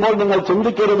എന്ന് പറയുമ്പോൾ നിങ്ങൾ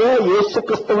ചിന്തിക്കരുത് യേശു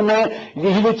ക്രിസ്തുവിനെ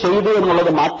ഇത് ചെയ്തു എന്നുള്ളത്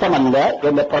മാത്രമല്ല.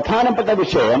 എന്റെ പ്രധാനപ്പെട്ട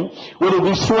വിഷയം, ഒരു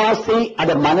വിശ്വാസി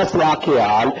അത്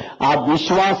മനസ്സിലാക്കിയാൽ ആ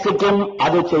വിശ്വാസിക്കും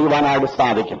അത് ചെയ്യുവാനായിട്ട്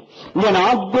സാധിക്കും. ഞാൻ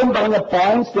ആദ്യം പറഞ്ഞ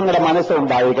പോയിന്റ്സ് നിങ്ങളുടെ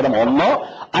മനസ്സിലുണ്ടായിരിക്കണം. ഒന്ന്,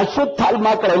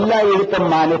 അശുദ്ധാത്മാക്കൾ എല്ലായിടത്തും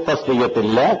മാനിഫെസ്റ്റ്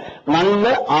ചെയ്യത്തില്ല. നല്ല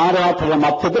ആരാധന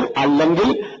മധ്യത്തിൽ അല്ലെങ്കിൽ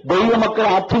ദൈവമക്കൾ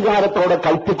അധികാരത്തോടെ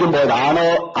കൽപ്പിക്കുമ്പോഴാണ്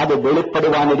അത്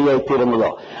വെളിപ്പെടുവാനിടയായിത്തീരുന്നത്.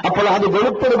 അപ്പോൾ അത്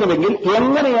വെളിപ്പെടുന്നുവെങ്കിൽ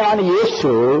എങ്ങനെയാണ്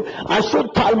യേശു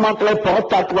അശുദ്ധാത്മാക്കളെ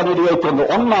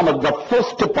പുറത്താക്കുവാനിടയായിത്തീരുന്നത്? ഒന്നാമത്തെ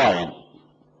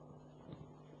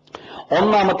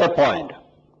point,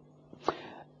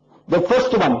 the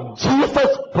first one,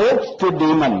 Jesus spoke to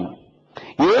demon.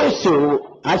 യേശു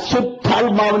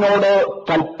അശുദ്ധാത്മാവിനോട്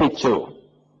കൽപ്പിച്ചു.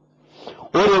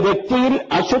 ഒരു വ്യക്തിയിൽ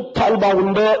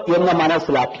അശുദ്ധാത്മാവുണ്ട് എന്ന്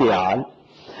മനസ്സിലാക്കിയാൽ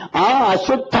ആ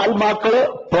അശുദ്ധാത്മാക്കളെ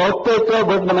പുറത്തേക്ക്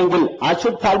വിടണമെങ്കിൽ,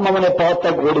 അശുദ്ധാത്മാവിനെ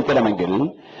പുറത്തേക്ക് ഓടിക്കണമെങ്കിൽ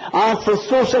ആ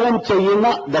ശുശ്രൂഷകൻ ചെയ്യുന്ന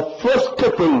ദ ഫസ്റ്റ്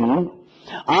തിങ്,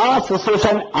 ആ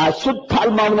ശുശ്രൂഷൻ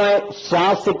അശുദ്ധാത്മാവിനെ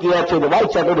ശാസിക്കുക ചെയ്തു.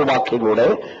 വായിച്ചൊരു വാക്യത്തിലൂടെ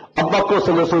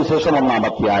മർക്കോസിന്റെ സുവിശേഷം 1-ാം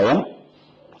അധ്യായം,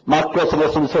 മർക്കോസിന്റെ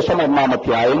സുവിശേഷം 1-ാം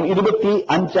അധ്യായം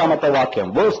 25-ാമത്തെ വാക്യം,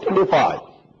 വേഴ്സ് 25.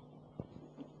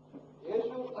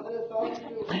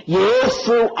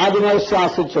 യേശു അതിനെ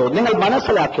ശാസിച്ചു. നിങ്ങൾ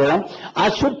മനസ്സിലാക്കണം,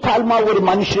 അശുദ്ധാത്മാവ് ഒരു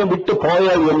മനുഷ്യനെ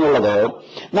വിട്ടുപോയോ എന്നുള്ളത്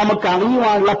നമുക്ക്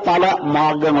അറിയുവാനുള്ള പല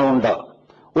മാർഗങ്ങളുണ്ട്.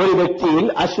 ഒരു വ്യക്തിയിൽ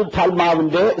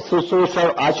അശുദ്ധാത്മാവിന്റെ ശുശ്രൂഷ,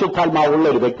 അശുദ്ധാത്മാവുള്ള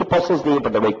ഒരു വ്യക്തി, പ്രൊസസ്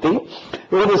ചെയ്യപ്പെട്ട വ്യക്തി,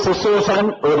 ഒരു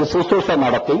ശുശ്രൂഷ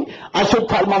നടത്തി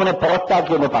അശുദ്ധാത്മാവിനെ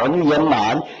പുറത്താക്കി എന്ന് പറഞ്ഞു.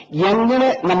 എന്നാൽ എങ്ങനെ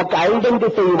നമുക്ക്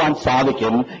ഐഡന്റിഫൈ ചെയ്യുവാൻ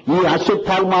സാധിക്കും ഈ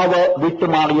അശുദ്ധാത്മാവ്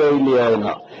വിട്ടുമാറിയോ ഇല്ലയോ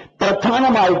എന്ന്?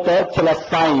 പ്രധാനമായിട്ട് ചില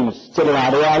സൈൻസ്, ചില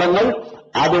അടയാളങ്ങൾ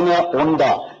അതിന്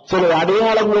ഉണ്ട്. ചില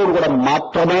അടയാളങ്ങളോടുകൂടെ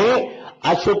മാത്രമേ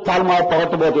അശുദ്ധാത്മാവ്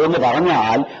പുറത്തു പോകൂ എന്ന്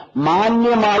പറഞ്ഞാൽ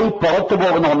മാന്യമായി പുറത്തു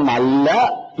പോകുന്ന ഒന്നല്ല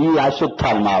ഈ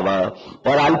അശുദ്ധാത്മാവ്.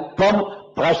 ഒരൽപ്പം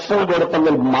പ്രഷർ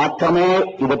കൊടുത്തെങ്കിൽ മാത്രമേ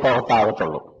ഇത്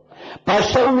പുറത്താകത്തുള്ളൂ.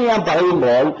 പ്രഷർ എന്ന് ഞാൻ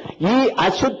പറയുമ്പോൾ ഈ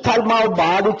അശുദ്ധാത്മാവ്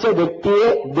ബാധിച്ച വ്യക്തിയെ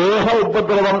ദേഹ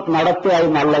ഉപദ്രവം നടത്തുക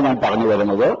എന്നല്ല ഞാൻ പറഞ്ഞു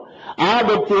വരുന്നത്. ആ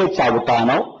വ്യക്തിയെ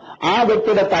ചവിട്ടാനോ ആ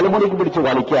വ്യക്തിയുടെ തലമുടിക്ക് പിടിച്ച്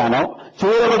വലിക്കാനോ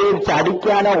ചൂരവടിയിൽ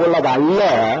ചടിക്കാനോ ഉള്ളതല്ല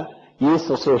ഈ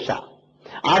ശുശ്രൂഷ.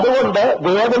 അതുകൊണ്ട്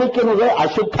വേദനിക്കുന്നത്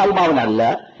അശുദ്ധാത്മാവിനല്ല,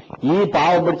 ഈ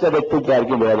പാവം പിടിച്ച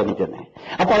വ്യക്തിക്കായിരിക്കും വേദനിക്കുന്നത്.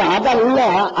 അപ്പോൾ അതല്ല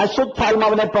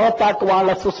അശുദ്ധാത്മാവിനെ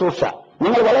പുറത്താക്കുവാനുള്ള ശുശ്രൂഷ.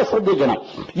 നിങ്ങൾ വളരെ ശ്രദ്ധിക്കണം.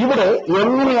 ഇവിടെ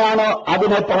എങ്ങനെയാണ്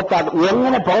അതിനെ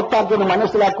എങ്ങനെ പുറത്താക്കിയെന്ന്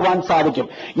മനസ്സിലാക്കുവാൻ സാധിക്കും.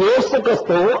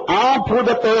 യേശുക്രിസ്തു ആ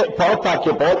ഭൂതത്തെ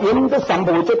പുറത്താക്കിയപ്പോൾ എന്ത്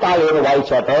സംഭവിച്ചു? താഴെ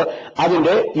വായിച്ചാട്ട്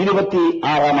അതിന്റെ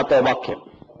 26-ാമത്തെ വാക്യം.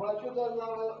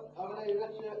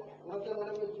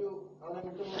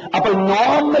 അപ്പോൾ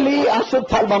നോർമലി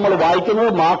അശുദ്ധാത്മ നമ്മൾ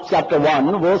വായിക്കുന്നത് മാർക്ക് ചാപ്റ്റർ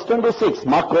 1 വേഴ്സ് 26,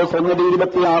 മാർക്കോസ്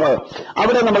 1:26.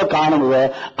 അവിടെ നമ്മൾ കാണുന്നത്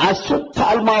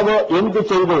അശുദ്ധാത്മാവ് എന്ത്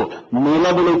ചെയ്തു?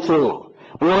 നിലവിളിച്ചു,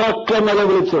 ഉറക്കെ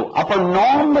നിലവിളിച്ചു. അപ്പോൾ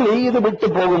നോർമലി ഇത്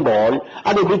വിട്ടുപോകുമ്പോൾ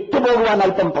അത് വിട്ടുപോകുവാൻ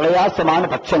അല്പം പ്രയാസമാണ്.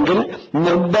 പക്ഷെങ്കിൽ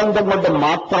നിർബന്ധം കൊണ്ട്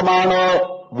മാത്രമാണ്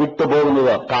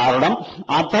വിട്ടുപോകുന്നത്. കാരണം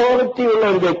അതോറിറ്റിയുള്ള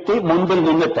ഒരു വ്യക്തി മുൻപിൽ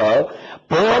നിന്നിട്ട്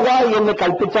പോക എന്ന്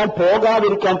കൽപ്പിച്ചാൽ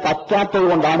പോകാതിരിക്കാൻ പറ്റാത്തത്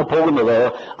കൊണ്ടാണ് പോകുന്നത്.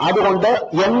 അതുകൊണ്ട്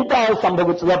എന്താണ്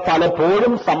സംഭവിച്ചത്?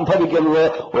 പലപ്പോഴും സംഭവിക്കുന്നത്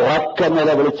ഉറക്കെ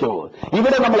നിലവിളിച്ചു.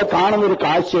 ഇവിടെ നമ്മൾ കാണുന്നൊരു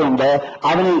കാഴ്ചയുണ്ട്.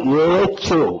 അവന്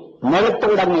ഏച്ചു,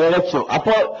 നിലത്തോടങ്ങ് ഇഴച്ചു.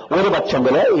 അപ്പോൾ ഒരു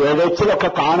പക്ഷെങ്കില് ഇഴച്ചിലൊക്കെ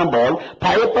കാണുമ്പോൾ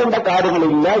ഭയപ്പെടേണ്ട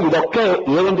കാര്യങ്ങളില്ല. ഇതൊക്കെ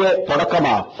ഏതിന്റെ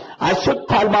തുടക്കമാണ്?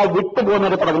 അശുദ്ധാത്മാവ്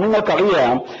വിട്ടുപോകുന്നതിന്റെ തുടക്കം.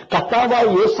 നിങ്ങൾക്കറിയാം, കർത്താവായ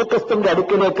യേശുക്രിസ്തുവിന്റെ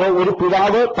അടുക്കിലേക്ക് ഒരു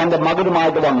പിതാവ് തന്റെ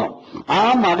മകനുമായിട്ട് വന്നു. ആ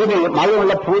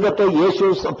മകനുള്ള ഭൂതത്തെ യേശു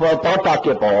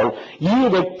പുറത്താക്കിയപ്പോൾ ഈ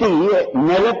വ്യക്തി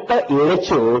നിലത്ത്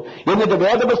ഇഴച്ചു. എന്നിട്ട്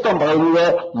വേദപുസ്തകം പറയുന്നത്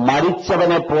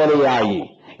മരിച്ചവനെ പോലെയായി.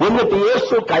 എന്നിട്ട്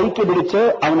യേശു കൈക്ക് പിടിച്ച്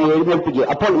അവനെ എഴുന്നേൽപ്പിക്കുക.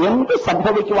 അപ്പോൾ എന്ത്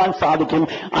സംഭവിക്കുവാൻ സാധിക്കും?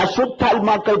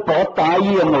 അശുദ്ധാത്മാക്കൾ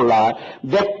പുറത്തായി എന്നുള്ള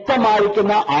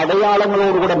വ്യക്തമായിരിക്കുന്ന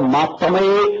അടയാളങ്ങളോടുകൂടെ മാത്രമേ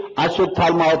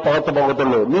അശുദ്ധാത്മാവ് പുറത്തു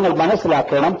പോകത്തുള്ളൂ. നിങ്ങൾ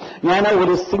മനസ്സിലാക്കണം, ഞാൻ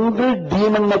ഒരു സിംഗിൾ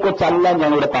ഡീമണിനെ കുറിച്ചല്ല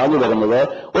ഞാനിവിടെ പറഞ്ഞു വരുന്നത്.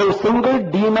 ഒരു സിംഗിൾ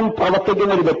ഡീമൺ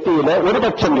പ്രവർത്തിക്കുന്ന ഒരു വ്യക്തിയിൽ ഒരു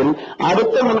പക്ഷെങ്കിൽ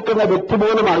അടുത്ത് നിൽക്കുന്ന വ്യക്തി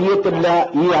പോലും അറിയത്തില്ല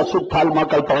ഈ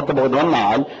അശുദ്ധാത്മാക്കൾ പുറത്തു പോകുന്നു.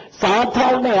 എന്നാൽ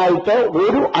സാധാരണയായിട്ട്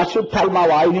ഒരു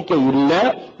അശുദ്ധാത്മാവായിരിക്കില്ല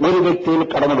ഒരു വ്യക്തിയിൽ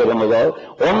കടന്നു വരുന്നത്.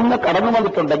 ഒന്ന് കടന്നു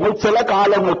വന്നിട്ടുണ്ടെങ്കിൽ ചില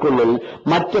കാലങ്ങൾക്കുള്ളിൽ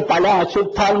മറ്റ് പല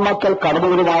അശുദ്ധാത്മാക്കൾ കടന്നു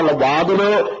വരുവാനുള്ള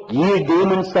വാതില് ഈ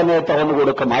ഡീമൺസ് തന്നെ തുറന്നു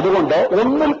കൊടുക്കും. അതുകൊണ്ട്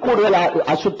ഒന്നിൽ കൂടുതൽ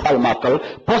അശുദ്ധാത്മാക്കൾ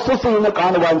പൊസസ് ചെയ്യുന്ന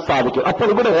കാണുവാൻ സാധിക്കും. അപ്പോൾ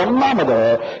ഇവിടെ ഒന്നാമത്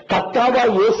കർത്താവായ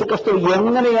യേശുക്രിസ്തു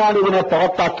എങ്ങനെയാണ് ഇതിനെ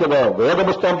പുറത്താക്കിയത്?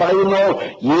 വേദപുസ്തകം പറയുന്നു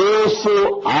യേശു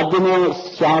അതിനെ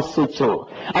ശാസിച്ചു.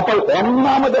 അപ്പോൾ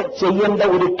ഒന്നാമത് ചെയ്യേണ്ട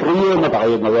ഒരു ക്രിയ എന്ന്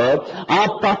പറയുന്നത് ആ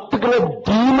പർട്ടിക്കുലർ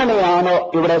ഡീമനെയാണ്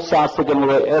ഇവിടെ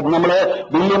ശാസിക്കുന്നത്. നമ്മൾ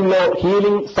വില്യംലോ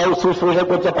ഹീലിംഗ് ശുശ്രൂഷയെ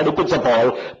കുറിച്ച്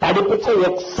പഠിപ്പിച്ച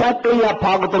എക്സാക്ട്ലി ആ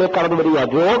ഭാഗത്തിലേക്ക് കടന്നു വരിക.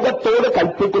 രോഗത്തോട്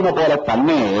കൽപ്പിക്കുന്ന പോലെ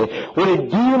തന്നെ ഒരു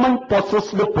ഡീമൺ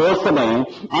പൊസസ്ഡ് പേഴ്സണെ,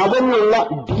 അതിനുള്ള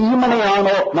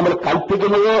ഡീമനെയാണ് നമ്മൾ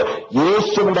കൽപ്പിക്കുന്നത്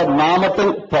യേശുവിന്റെ നാമത്തിൽ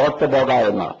പുറത്തു പോക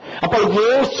എന്ന്. അപ്പോൾ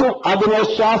യേശു അതിനെ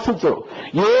ശാസിച്ചു.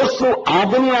 യേശു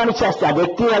അതിനെയാണ് ശാസിച്ചത്. ആ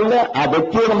വ്യക്തിയല്ല, ആ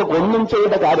വ്യക്തിയെ നമുക്ക് ഒന്നും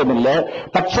ചെയ്യേണ്ട കാര്യമില്ല.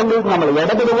 പക്ഷെങ്കിൽ നമ്മൾ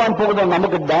ഇടപെടുവാൻ പോകുന്നത്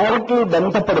നമുക്ക് ഡയറക്റ്റ്ലി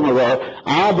ബന്ധപ്പെടുന്നത്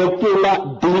ആ വ്യക്തിയുള്ള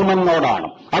ഡീമനോടാണ്.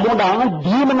 അതുകൊണ്ട് ആ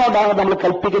ഡീമനോടാണ് നമ്മൾ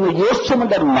കൽപ്പിക്കുന്നത്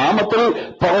യേശുവിന്റെ നാമത്തിൽ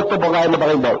പുറത്തു പോക എന്ന്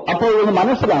പറയുമ്പോൾ. അപ്പോൾ ഇത്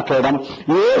മനസ്സിലാക്കണം,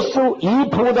 യേശു ഈ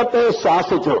ഭൂതത്തെ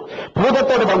ശാസിച്ചു.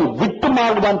 ഭൂതത്തോട് പറഞ്ഞു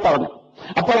വിട്ടുമാറുവാൻ പറഞ്ഞു.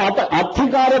 അപ്പോൾ അത്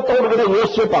അധികാരത്തോടുകൂടെ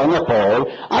യേശു പറഞ്ഞപ്പോൾ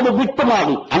അത്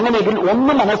വിട്ടുമാറി. അങ്ങനെയെങ്കിൽ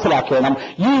ഒന്ന് മനസ്സിലാക്കണം,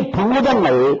 ഈ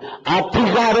ഭൂതങ്ങൾ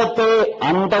അധികാരത്തെ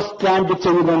അണ്ടർസ്റ്റാൻഡ്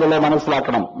ചെയ്യുന്നതെന്നുള്ളത്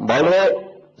മനസ്സിലാക്കണം. വളരെ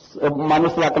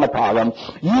മനസ്സിലാക്കുന്ന ഭാഗം,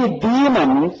 ഈ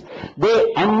demons they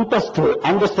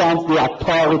understand the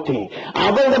authority.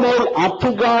 അവരുടെ മേൽ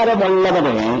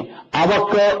അധികാരമുള്ളവനെ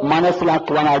അവർക്ക്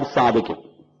മനസ്സിലാക്കുവാനായിട്ട് സാധിക്കും.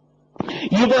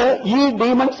 ഈ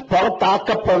ഡീമൺസ്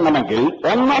പുറത്താക്കപ്പെടണമെങ്കിൽ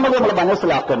ഒന്നാമത് നമ്മൾ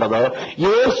മനസ്സിലാക്കേണ്ടത്,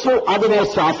 യേശു അതിനെ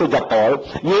ശാസിച്ചപ്പോൾ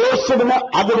യേശുവിന്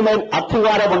അതിന്മേൽ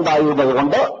അധികാരമുണ്ടായിരുന്നത്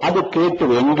കൊണ്ട് അത്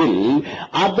കേട്ടുവെങ്കിൽ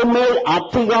അതിന്മേൽ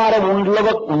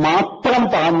അധികാരമുള്ളവർ മാത്രം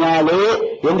പറഞ്ഞാലേ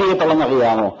എന്ത്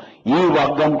ചെയ്യത്തുള്ളെന്നറിയാമോ? ഈ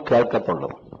വർഗം കേൾക്കത്തുള്ളൂ.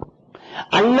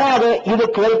 അല്ലാതെ ഇത്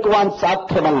കേൾക്കുവാൻ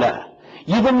സാധ്യമല്ല.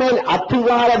 ഇതിന്മേൽ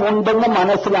അധികാരമുണ്ടെന്ന്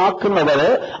മനസ്സിലാക്കുന്നവർ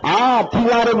ആ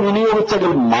അധികാരം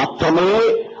വിനിയോഗിച്ചെങ്കിൽ മാത്രമേ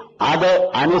അത്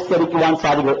അനുസരിക്കുവാൻ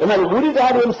സാധിക്കൂ. എന്നാൽ ഒരു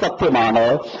കാര്യം സത്യമാണ്,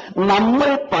 നമ്മൾ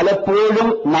പലപ്പോഴും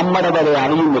നമ്മുടെ വില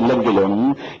അറിയുന്നില്ലെങ്കിലും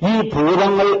ഈ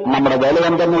ഭൂതങ്ങൾ നമ്മുടെ വില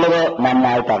എന്തെന്നുള്ളത്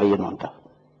നന്നായിട്ട് അറിയുന്നുണ്ട്.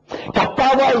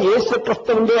 കർത്താവായ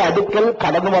യേശുക്രിസ്തുവിന്റെ അടുക്കൽ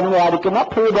കടന്നു വന്നതായിരിക്കുന്ന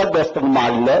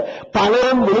ഭൂതഗ്രസ്തന്മാരിൽ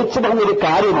പലരും വിളിച്ചു പറഞ്ഞൊരു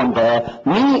കാര്യമുണ്ട്,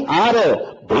 നീ ആര്?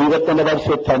 ദൈവത്തിന്റെ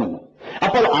പരിശുദ്ധൻ.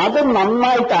 അപ്പോൾ അത്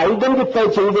നന്നായിട്ട് ഐഡന്റിഫൈ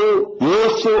ചെയ്തു.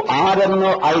 യേശു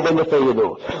ആരെന്ന് ഐഡന്റിഫൈ ചെയ്തു.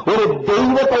 ഒരു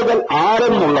ദൈവപൈതൽ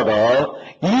ആരെന്നുള്ളത്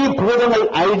ഈ ഭൂതങ്ങൾ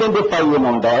ഐഡന്റിഫൈ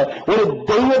ചെയ്യുന്നുണ്ട്. ഒരു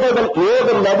ദൈവപൈതൽ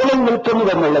ഏത് ലെവലിൽ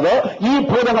നിൽക്കുന്നുവെന്നുള്ളത് ഈ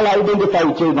ഭൂതങ്ങൾ ഐഡന്റിഫൈ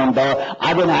ചെയ്യുന്നുണ്ട്.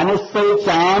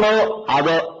 അതിനനുസരിച്ചാണ്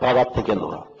അത്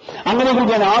പ്രവർത്തിക്കുന്നത്. അങ്ങനെയെങ്കിൽ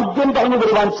ഞാൻ ആദ്യം പറഞ്ഞു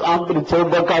വരുവാൻ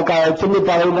ചിന്തി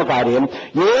പറയുന്ന കാര്യം,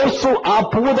 യേശു ആ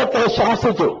ഭൂതത്തെ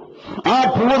ശാസിച്ചു. ആ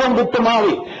ഭൂതം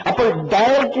വിട്ടുമാറി. അപ്പോൾ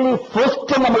ഡയറക്ട്ലി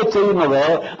ഫസ്റ്റ് നമ്മൾ ചെയ്യുന്നത്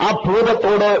ആ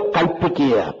ഭൂതത്തോട്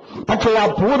കൽപ്പിക്കുക. പക്ഷേ ആ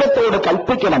ഭൂതത്തോട്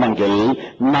കൽപ്പിക്കണമെങ്കിൽ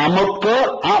നമുക്ക്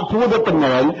ആ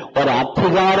ഭൂതത്തിന്മേൽ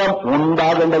ഒരധികാരം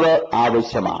ഉണ്ടാകേണ്ടത്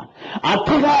ആവശ്യമാണ്.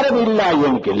 അധികാരമില്ല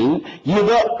എങ്കിൽ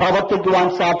ഇത് പ്രവർത്തിക്കുവാൻ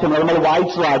സാധ്യമല്ല. നമ്മൾ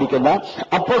വായിച്ചു വായിക്കുന്ന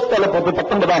അപ്പോസ്തലപ്രവൃത്തി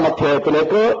 19-ാം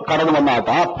അധ്യായത്തിലേക്ക് കടന്നു വന്നാട്ട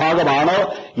ആ ഭാഗമാണ്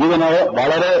ഇതിന്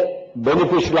വളരെ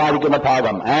ബെനിഫിഷ്യൽ ആയിരിക്കുന്ന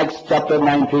ഭാഗം. ആക്ട്സ് ചാപ്റ്റർ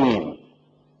 19,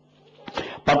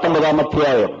 19-ാം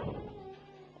അധ്യായം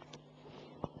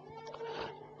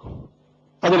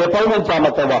അതിലെ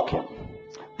 15-ാമത്തെ വാക്യം,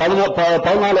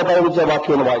 14-15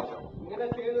 വാക്യം എന്ന് വായിക്കും.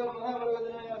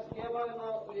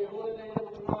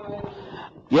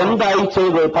 എന്തായി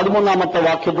ചെയ്ത് 13-ാമത്തെ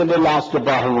വാക്യത്തിന്റെ ലാസ്റ്റ്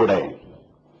ഭാഗം കൂടെ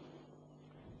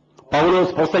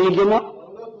പൗലോസ് പ്രസംഗിക്കുന്നു.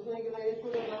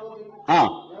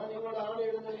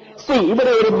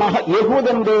 ഇവിടെ ഒരു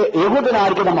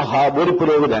യഹൂദനായിരിക്കുന്ന ഒരു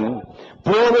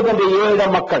പുരോഹിതന്റെ 7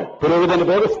 മക്കൾ, പുരോഹിതന്റെ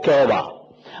പേര് സ്കേവ.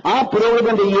 ആ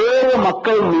പുരോഹിതന്റെ 7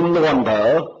 മക്കൾ നിന്നുകൊണ്ട്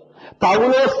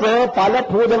പൗലോസ് പല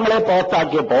ഭൂതങ്ങളെ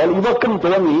പുറത്താക്കിയപ്പോൾ ഇവർക്കും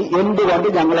തോന്നി, എന്തുകൊണ്ട്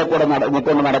ഞങ്ങളെ കൂടെ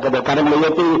നിൽക്കൊണ്ട് നടക്കുന്നത്? കരങ്ങൾ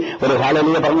ഉയർത്തി ഒരു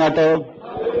ഹല്ലേലൂയ പറഞ്ഞാട്ട്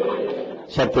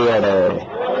ശക്തിയോടെ.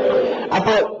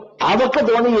 അപ്പോൾ അവർക്ക്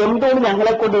തോന്നി, എന്തുകൊണ്ട്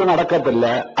ഞങ്ങളെ കൊണ്ട് നടക്കത്തില്ല?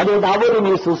 അതുകൊണ്ട് അവരും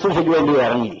ഈ ശുശ്രൂഷയ്ക്ക് വേണ്ടി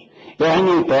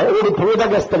ഇറങ്ങിയിട്ട് ഒരു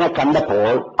ഭൂതഗ്രസ്തനെ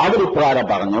കണ്ടപ്പോൾ അവരിപ്രകാരം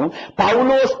പറഞ്ഞു,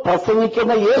 പൗലോസ്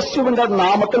പ്രസംഗിക്കുന്ന യേശുവിന്റെ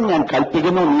നാമത്തിൽ ഞാൻ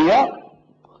കൽപ്പിക്കുന്നു, നീ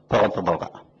പുറത്തു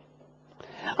പോകാം.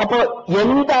 അപ്പോൾ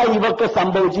എന്താ ഇവർക്ക്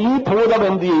സംഭവിച്ചു? ഈ ഭൂതം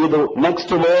എന്ത് ചെയ്തു?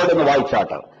 നെക്സ്റ്റ് വേർഡ് എന്ന്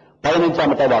വായിച്ചാട്ട്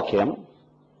 15-ാമത്തെ വാക്യം.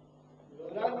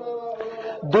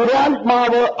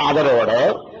 ദുരാത്മാവ് അവരോട്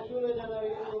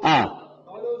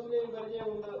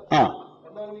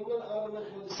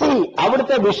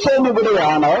അവിടുത്തെ വിഷയം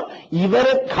ഇവിടെയാണ്.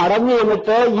 ഇവരെ കടന്നു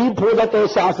എന്നിട്ട് ഈ ഭൂതത്തെ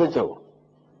ശാസിച്ചു.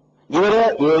 ഇവര്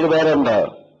 7 പേരുണ്ട്.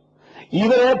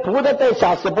 ഇവരെ ഭൂതത്തെ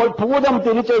ശാസിച്ചപ്പോൾ ഭൂതം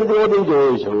തിരിച്ചെഴുതിയോടും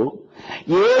ചോദിച്ചു,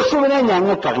 യേശുവിനെ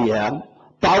ഞങ്ങൾക്കറിയാം,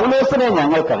 പൗലോസിനെ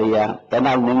ഞങ്ങൾക്കറിയാം,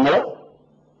 എന്നാൽ നിങ്ങൾ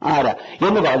ആരാ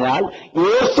എന്ന് പറഞ്ഞാൽ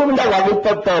യേശുവിന്റെ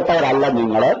വകുപ്പിൽപ്പെട്ടവരല്ല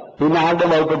നിങ്ങൾ. പിന്നെ ആരുടെ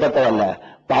വകുപ്പിൽപ്പെട്ടവരല്ല?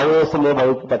 പൗലോസിന്റെ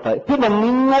വകുപ്പിൽപ്പെട്ട. പിന്നെ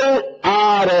നിങ്ങൾ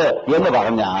ആര് എന്ന്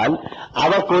പറഞ്ഞാൽ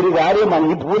അവർക്കൊരു കാര്യം,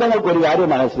 ഈ ഭൂതങ്ങൾക്കൊരു കാര്യം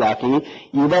മനസ്സിലാക്കി,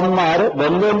 ഇവന്മാര്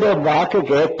വെല്ലുവിന്റെ വാക്ക്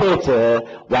കേട്ടേച്ച്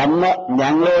വന്ന്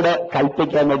ഞങ്ങളോട്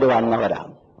കൽപ്പിക്കാൻ വേണ്ടി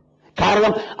വന്നവരാണ്.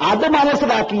 കാരണം അത്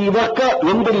മനസ്സിലാക്കി ഇവർക്ക്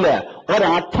എന്തില്ല,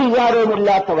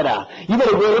 ഒരധികാരവുമില്ലാത്തവരാ. ഇവർ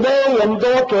വെറുതെ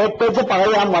എന്തോ കേട്ടേച്ച്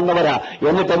പറയാൻ വന്നവരാ.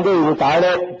 എന്നിട്ട് എന്ത് ചെയ്തു?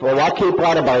 താഴെ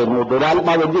വാക്യപ്രകാരം പറയുന്നു,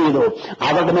 ദുരാത്മാവ് എന്ത് ചെയ്തു?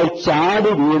 അവരുടെ മേൽ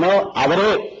ചാടി വീണ്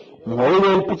അവരെ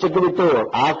മുറിവേൽപ്പിച്ചിട്ട് വിട്ടു.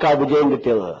 ആർക്കാ വിജയം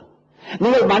കിട്ടിയത്?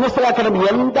 നിങ്ങൾ മനസ്സിലാക്കണം,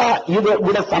 എന്താ ഇത്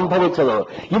ഇവിടെ സംഭവിച്ചത്?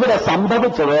 ഇവിടെ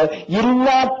സംഭവിച്ചത്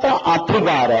ഇല്ലാത്ത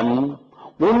അധികാരം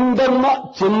ഉണ്ടെന്ന്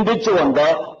ചിന്തിച്ചുകൊണ്ട്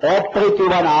ഓപ്പറേറ്റ്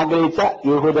ചെയ്യാൻ ആഗ്രഹിച്ച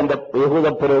യഹൂദ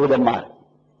പുരോഹിതന്മാർ.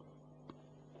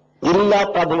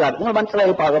 ഇല്ലാത്ത അധികാരം, നിങ്ങൾ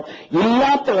മനസ്സിലായ ഭാഗം,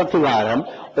 ഇല്ലാത്ത അധികാരം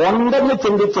ഉണ്ടെന്ന്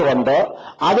ചിന്തിച്ചുകൊണ്ട്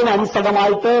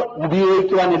അതിനനുസൃതമായിട്ട്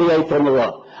ഉപയോഗിക്കുവാൻ ഇടയായി തീർന്നത്.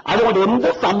 അതുകൊണ്ട് എന്ത്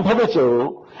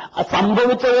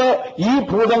സംഭവിച്ചത് ഈ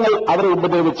ഭൂതങ്ങൾ അവരെ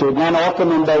ഉപദ്രവിച്ചു. ഞാൻ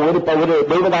ഓർക്കുന്നുണ്ട്, ഒരു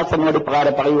ദൈവദാസനോട്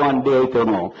പ്രകാരം പറയുവാൻ ഇടയായി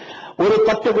തീർന്നു. ഒരു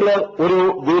പർട്ടിക്കുലർ ഒരു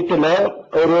വീട്ടില്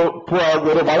ഒരു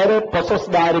വളരെ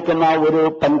പ്രശസ്തമായിരിക്കുന്ന ഒരു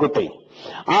പെൺകുട്ടി,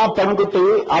 ആ പെൺകുട്ടി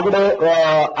അവിടെ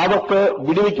അവർക്ക്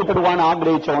വിടുവിക്കപ്പെടുവാൻ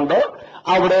ആഗ്രഹിച്ചുകൊണ്ട്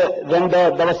അവിടെ 2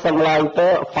 ദിവസങ്ങളായിട്ട്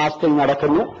ഫാസ്റ്റിംഗ്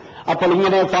നടക്കുന്നു. അപ്പോൾ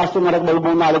ഇങ്ങനെ ഫാസ്റ്റിംഗ് നടക്കുമ്പോൾ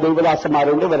 3-4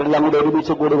 ദൈവദാസന്മാരുണ്ട്. ഇവരെല്ലാം കൂടി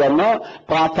ഒരുമിച്ച് കൂടി വന്ന്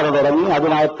പ്രാർത്ഥന തുടങ്ങി.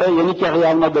 അതിനകത്ത്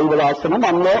എനിക്കറിയാവുന്ന ദൈവദാസനും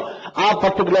അന്ന് ആ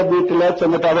പർട്ടിക്കുലർ വീട്ടിൽ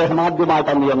ചെന്നിട്ട് അദ്ദേഹം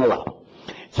ആദ്യമായിട്ടാണ് ചെന്നതാണ്.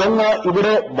 ചെന്ന്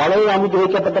ഇവിടെ വളരെ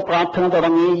അനുഗ്രഹിക്കപ്പെട്ട പ്രാർത്ഥന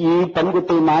തുടങ്ങി. ഈ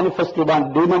പെൺകുട്ടി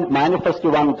ഡീമൺ മാനിഫെസ്റ്റ്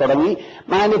ചെയ്യാൻ തുടങ്ങി.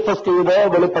 മാനിഫെസ്റ്റ് ചെയ്ത്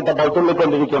വെളിപ്പെട്ടപ്പോൾ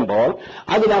തുള്ളിക്കൊണ്ടിരിക്കുമ്പോൾ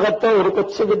അതിനകത്ത് ഒരു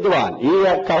കൊച്ചു വിദ്വാൻ, ഈ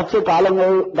കുറച്ച്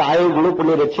കാലങ്ങളായുള്ള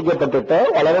പുള്ളി രക്ഷിക്കപ്പെട്ടിട്ട്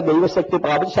വളരെ ദൈവശക്തി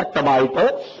പ്രാപിച്ച് ശക്തമായിട്ട്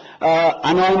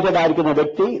അനോയിന്റഡ് ആയിരിക്കുന്ന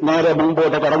വ്യക്തി നേരെ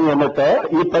മുമ്പോട്ട് കടന്നു വന്നിട്ട്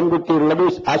ഈ പെൺകുട്ടിയുള്ളത്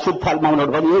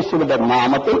അശുദ്ധാത്മാവിനോട് പറഞ്ഞു, യേശുവിന്റെ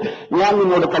നാമത്തിൽ ഞാൻ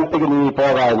നിന്നോട് കൽപ്പിക്കുന്നു, നീ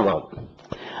പോകാ എന്ന് പറഞ്ഞു.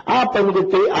 ആ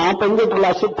പെൺകുട്ടിയുള്ള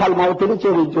അശുദ്ധാത്മാവ്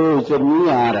തിരിച്ചൊരു ചോദിച്ചു, നീ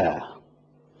ആരാ?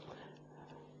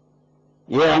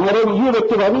 അങ്ങനെ ഈ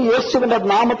വ്യക്തി പറഞ്ഞു, യേശുവിന്റെ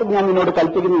നാമത്തിൽ ഞാൻ നിന്നോട്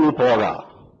കൽപ്പിക്കുന്നു, നീ പോകാം.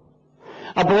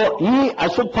 അപ്പോ ഈ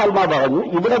അശുദ്ധാത്മാവ് പറഞ്ഞു,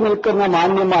 ഇവിടെ നിൽക്കുന്ന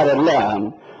മാന്യന്മാരെല്ലാം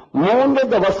 3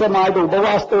 ദിവസമായിട്ട്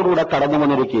ഉപവാസത്തോടുകൂടെ കടന്നു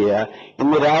വന്നിരിക്കുക.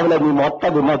 ഇന്ന് രാവിലെ നീ മൊട്ട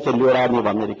തിന്ന ചെല്ലുവരാ നീ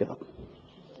വന്നിരിക്കുന്നത്.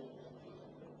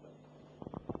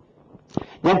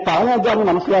 ഞാൻ പറഞ്ഞാൽ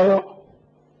മനസ്സിലായോ?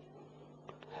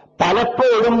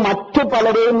 പലപ്പോഴും മറ്റു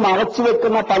പലരെയും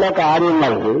മറച്ചുവെക്കുന്ന പല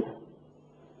കാര്യങ്ങൾ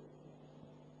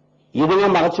ഇതിനെ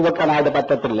മറച്ചുവെക്കാനായിട്ട്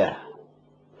പറ്റത്തില്ല.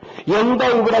 എന്താ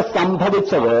ഇവിടെ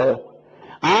സംഭവിച്ചത്?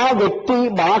 ആ വ്യക്തി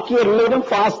ബാക്കി എല്ലാവരും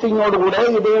ഫാസ്റ്റിങ്ങോടുകൂടെ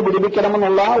ഇതേ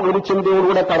വിടുവിക്കണമെന്നുള്ള ഒരു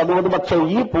ചിന്തയോടുകൂടെ കടന്നുവന്നു. പക്ഷെ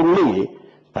ഈ പുള്ളി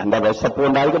തന്റെ വിശപ്പ്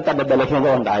കൊണ്ടായിരിക്കും, തന്റെ ബലഹീനത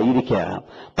കൊണ്ടായിരിക്കാം.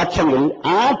 പക്ഷെങ്കിൽ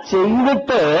ആ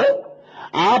ചെയ്തിട്ട്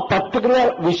ആ പർട്ടിക്കുലർ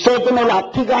വിഷയത്തിനുള്ള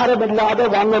അധികാരമില്ലാതെ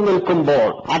വന്നു നിൽക്കുമ്പോൾ,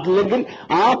 അല്ലെങ്കിൽ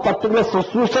ആ പർട്ടിക്കുലർ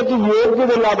ശുശ്രൂഷയ്ക്ക്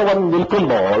യോഗ്യതയില്ലാതെ വന്ന്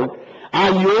നിൽക്കുമ്പോൾ, ആ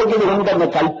യോഗ്യത ഉണ്ടെന്ന്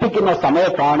കൽപ്പിക്കുന്ന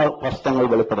സമയത്താണ് പ്രശ്നങ്ങൾ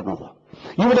വെളിപ്പെടുന്നത്.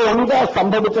 ഇവിടെ എന്താ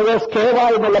സംഭവിച്ചത്? സ്കേവ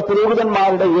എന്നുള്ള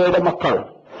പുരോഹിതന്മാരുടെ 7 മക്കൾ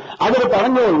അവർ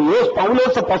പറഞ്ഞു,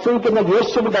 പൗലോസ് പ്രസംഗിക്കുന്ന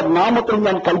യേശുവിന്റെ നാമത്തിൽ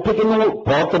ഞാൻ കൽപ്പിക്കുന്നു,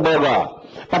 പുറത്തു പോക.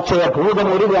 പക്ഷേ ഭൂതം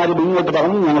ഒരു കാര്യം ഇങ്ങോട്ട്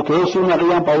പറഞ്ഞു, ഞങ്ങൾക്ക്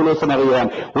യേശുവിനറിയാം, പൗലോസിനറിയാം.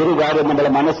 ഒരു കാര്യം നമ്മൾ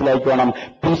മനസ്സിലാക്കണം,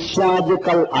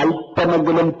 പിശാചുക്കൾ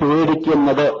അല്പമെങ്കിലും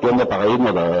പേടിക്കുന്നത് എന്ന്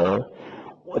പറയുന്നത്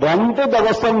 2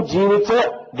 ദിവസം ജീവിച്ച്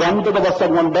 2 ദിവസം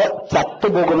കൊണ്ട്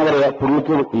ചത്തുപോകുന്നവരെ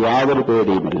പുള്ളിക്ക് യാതൊരു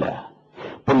പേടിയുമില്ല.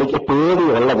 പുള്ളിക്ക്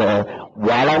പേടിയുള്ളത്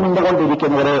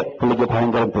വളർന്നുകൊണ്ടിരിക്കുന്നവരെ പുള്ളിക്ക്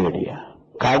ഭയങ്കര പേടിയാണ്.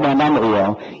 കാരണം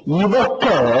എന്നാണെന്നറിയാം,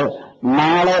 ഇവർക്ക്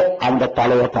നാളെ അവന്റെ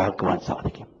തലയെ തകർക്കുവാൻ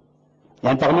സാധിക്കും.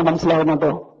 ഞാൻ പറഞ്ഞ്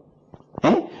മനസ്സിലാകുന്നുണ്ടോ?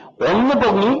 ഒന്ന്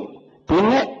പൊങ്ങി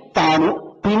പിന്നെ താണു,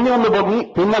 പിന്നെ ഒന്ന് പൊങ്ങി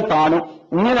പിന്നെ താണു.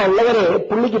 ഇങ്ങനെയുള്ളവരെ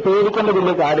പുള്ളിക്ക് പേടിക്കേണ്ട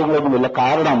വലിയ കാര്യങ്ങളൊന്നുമില്ല.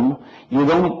 കാരണം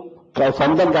ഇതും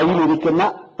സ്വന്തം കയ്യിലിരിക്കുന്ന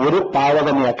ഒരു താഴ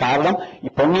തന്നെയാണ്. കാരണം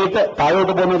പൊങ്ങിയിട്ട്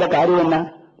താഴോട്ട് പോകുന്നതിന്റെ കാര്യം എന്നാ?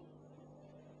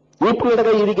 ഈ പുള്ളിയുടെ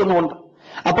കയ്യിരിക്കുന്നുണ്ട്.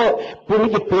 അപ്പോ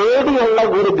പുള്ളിക്ക് പേടിയുള്ള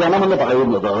ഒരു ഗണമെന്ന്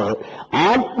പറയുന്നത്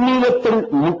ആത്മീയത്തിൽ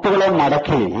മുട്ടുകളെ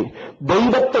മടക്കി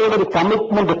ദൈവത്തോടൊരു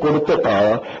കമ്മിറ്റ്മെന്റ് കൊടുത്തിട്ട്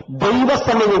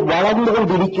ദൈവസന്നിധി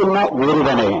വളർന്നുകൊണ്ടിരിക്കുന്ന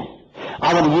ഒരുവനെ,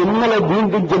 അവൻ ഇന്നലെ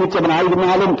വീണ്ടും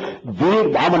ജനിച്ചവനായിരുന്നാലും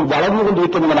അവൻ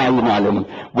വളർന്നുകൊണ്ടിരിക്കുന്നവനായിരുന്നാലും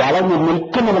വളർന്നു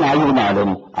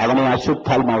നിൽക്കുന്നവനായിരുന്നാലും അവനെ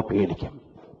അശുദ്ധാത്മാവ് പേടിക്കും.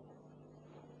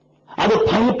 അത്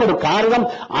ഭയപ്പെടും. കാരണം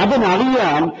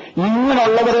അതിനറിയാൻ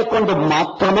ഇങ്ങനെയുള്ളവരെ കൊണ്ട്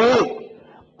മാത്രമേ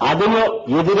അതിന്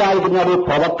എതിരായിരുന്ന ഒരു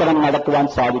പ്രവർത്തനം നടത്തുവാൻ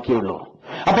സാധിക്കുകയുള്ളൂ.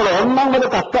 അപ്പോൾ ഒന്നാമത്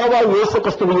കർത്താവായ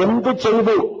യേശുക്രിസ്തു എന്ത്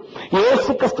ചെയ്തു?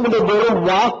 യേശുക്രിസ്തുവിന്റെ വെറും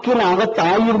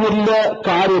വാക്കിനകത്തായിരുന്നില്ല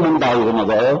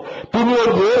കാര്യമുണ്ടായിരുന്നത്.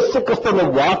 പിന്നീട് യേശുക്രിസ്തുവിന്റെ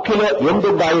വാക്കില്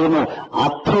എന്തുണ്ടായിരുന്നു?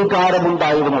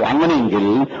 അധികാരമുണ്ടായിരുന്നു. അങ്ങനെയെങ്കിൽ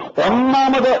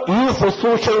ഒന്നാമത് ഈ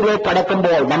ശുശ്രൂഷയിലേക്ക്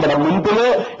കടക്കുമ്പോൾ, നമ്മുടെ മുൻപില്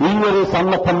ഈ ഒരു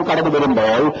സന്ദർഭം കടന്നു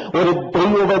വരുമ്പോൾ ഒരു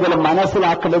ദൈവവേദന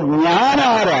മനസ്സിലാക്കേണ്ടത്,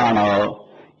 ഞാനാരാണ്?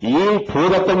 ഈ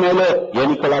ഭൂതത്തിന്മേല്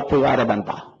എനിക്കുള്ള അധികാരം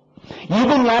എന്താ?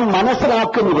 ഇത് ഞാൻ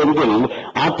മനസ്സിലാക്കുന്നുവെങ്കിൽ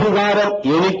അധികാരം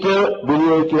എനിക്ക്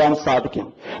വിനിയോഗിക്കുവാൻ സാധിക്കും.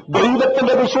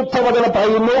 ദൈവത്തിന്റെ വിശുദ്ധ വചനം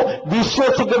പറയുന്നു,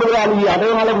 വിശ്വസിക്കുന്നവരാൽ ഈ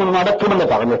അടയാളങ്ങൾ നടക്കുമെന്ന്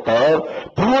പറഞ്ഞിട്ട്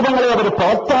ഭൂതങ്ങളെ അവർ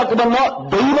പുറത്താക്കുമെന്ന്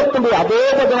ദൈവത്തിന്റെ അതേ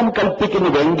വചനം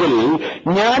കൽപ്പിക്കുന്നുവെങ്കിൽ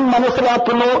ഞാൻ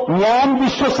മനസ്സിലാക്കുന്നു, ഞാൻ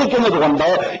വിശ്വസിക്കുന്നത് കൊണ്ട്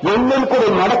എന്നിൽ കൂടെ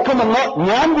നടക്കുമെന്ന്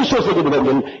ഞാൻ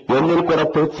വിശ്വസിക്കുന്നുവെങ്കിൽ എന്നിൽ കൂടെ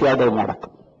തീർച്ചയായിട്ടും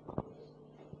നടക്കും.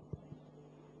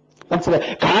 മനസ്സിലായി?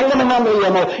 കാരണം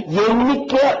എന്താണെന്നറിയാമോ?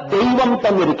 എനിക്ക് ദൈവം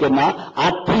തന്നിരിക്കുന്ന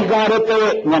അധികാരത്തെ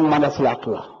ഞാൻ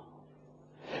മനസ്സിലാക്കുക.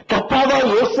 കർത്താവായ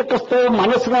യേശുക്രിസ്തു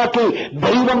മനസ്സിലാക്കി,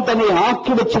 ദൈവം തന്നെ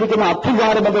ആക്കി വെച്ചിരിക്കുന്ന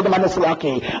അധികാരം എന്തെന്ന്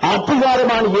മനസ്സിലാക്കി.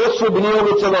 അധികാരമാണ് യേശു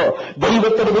വിനിയോഗിച്ചത്.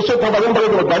 ദൈവത്തിന്റെ വിശുദ്ധ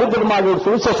വചനത്തിലൂടെ ദരിദ്രന്മാരുടെ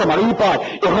സുവിശേഷം അറിയിപ്പാൻ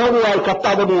യഹോവയായ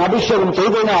കർത്താവിനെ അഭിഷേകം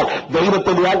ചെയ്തതിനാൽ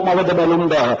ദൈവത്തിന്റെ ആത്മാവിന്റെ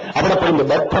മേലുണ്ട്. അവിടെ പറയുന്നത്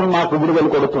ബദ്ധന്മാർക്ക് വിടുതൽ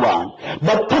കൊടുക്കുവാൻ,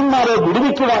 ബദ്ധന്മാരെ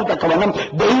വിടുവിക്കുവാൻ തക്കവണ്ണം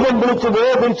ദൈവം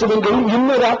വിളിച്ചുവെങ്കിൽ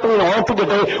ഇന്ന് രാത്രി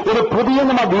ഓർപ്പിക്കട്ടെ, ഒരു പുതിയ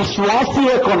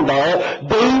വിശ്വാസിയെ കൊണ്ട്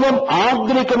ദൈവം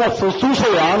ആഗ്രഹിക്കുന്ന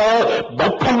ശുശ്രൂഷയാണ്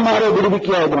ബദ്ധന്മാരെ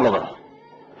വിടുവിക്കുക എന്നുള്ളത്.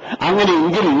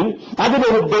 അങ്ങനെയെങ്കിൽ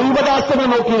അതിനൊരു ദൈവദാസനെ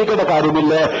നോക്കിയിരിക്കേണ്ട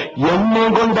കാര്യമില്ല. എന്നെ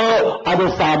കൊണ്ട് അത്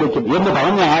സാധിക്കും എന്ന്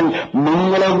പറഞ്ഞാൽ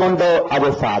നിങ്ങളെ കൊണ്ട് അത്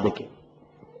സാധിക്കും.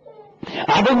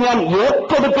 അത് ഞാൻ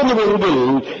ഏറ്റെടുക്കുന്നുവെങ്കിൽ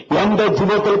എന്റെ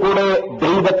ജീവിതത്തിൽ കൂടെ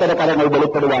ദൈവത്തിന്റെ കരങ്ങൾ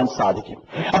വെളിപ്പെടുവാൻ സാധിക്കും.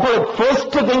 അപ്പോൾ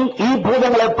ഫസ്റ്റ് തിങ്, ഈ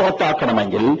ഭൂതങ്ങളെ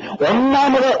പുറത്താക്കണമെങ്കിൽ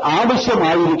ഒന്നാമത്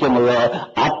ആവശ്യമായിരിക്കുന്നത്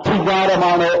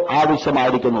അധികാരമാണ്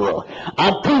ആവശ്യമായിരിക്കുന്നത്.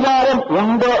 അധികാരം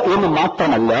ഉണ്ട് എന്ന്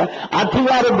മാത്രമല്ല,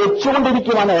 അധികാരം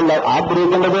വെച്ചുകൊണ്ടിരിക്കുവാനല്ല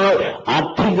ആഗ്രഹിക്കേണ്ടത്,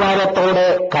 അധികാരത്തോടെ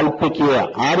കൽപ്പിക്കുക.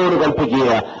 ആരോട് കൽപ്പിക്കുക?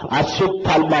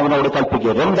 അശുദ്ധാത്മാവിനോട്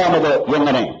കൽപ്പിക്കുക. രണ്ടാമത്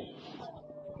എങ്ങനെ?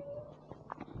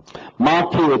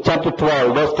 Mathew chapter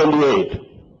 12 verse 28.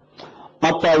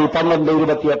 Mathai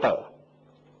 12:28.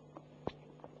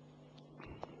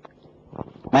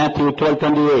 Mathew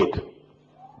 12:28.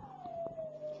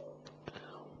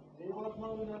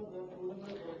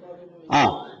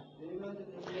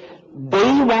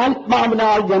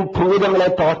 ദൈവാത്മാവിനാൽ ഞാൻ ഭൂതങ്ങളെ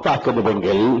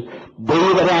പുറത്താക്കുന്നുവെങ്കിൽ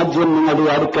ദൈവരാജ്യം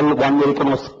നിങ്ങളുടെ അടുക്കൽ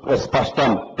വന്നിരിക്കുന്ന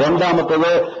സ്പഷ്ടം.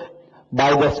 രണ്ടാമത്തേത്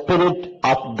by the spirit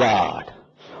of God,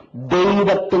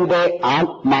 ദൈവത്തിന്റെ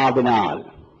ആത്മാവിനാൽ.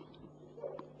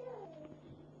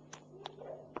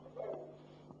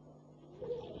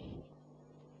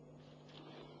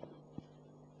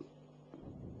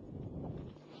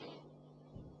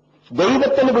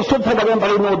 ദൈവത്തിന്റെ വിശുദ്ധ വചനം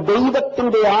പറയുന്നു,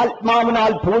 ദൈവത്തിന്റെ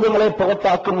ആത്മാവിനാൽ ഭൂതങ്ങളെ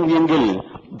പുറത്താക്കുന്നു എങ്കിൽ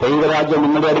ദൈവരാജ്യം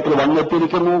നിങ്ങളുടെ അടുക്കൽ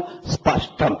വന്നെത്തിയിരിക്കുന്നു.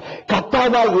 സ്പഷ്ടം.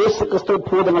 കർത്താവായ യേശുക്രിസ്തു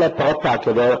ഭൂതങ്ങളെ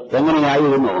പുറത്താക്കിയത്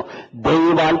എങ്ങനെയായിരുന്നു?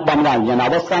 ദൈവാത്മാവിനാൽ. ഞാൻ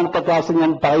അവസാനത്തെ ക്ലാസ്സിൽ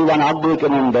ഞാൻ പറയുവാൻ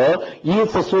ആഗ്രഹിക്കുന്നുണ്ട് ഈ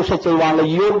ശുശ്രൂഷ ചെയ്യുവാനുള്ള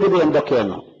യോഗ്യത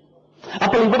എന്തൊക്കെയാണ്.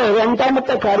 അപ്പോൾ ഇവിടെ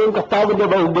രണ്ടാമത്തെ കാര്യം കർത്താവിന്റെ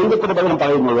ദൈവത്തിന്റെ വചനം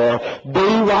പറയുന്നത്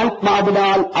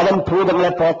ദൈവാത്മാവിനാൽ അവൻ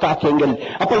ഭൂതങ്ങളെ പുറത്താക്കിയെങ്കിൽ.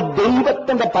 അപ്പോൾ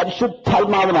ദൈവത്തിന്റെ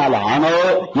പരിശുദ്ധാത്മാവിനാലാണ്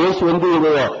യേശു എന്ത്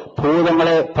ചെയ്തത്?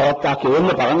 ഭൂതങ്ങളെ പുറത്താക്കി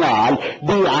എന്ന് പറഞ്ഞാൽ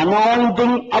the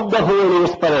anointing of the holy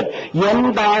spirit.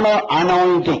 എന്താണ്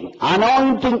അനോയിന്റിംഗ്?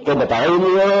 അനോയിന്റിംഗ് എന്ന്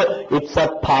പറയുന്നത് ഇറ്റ്സ് എ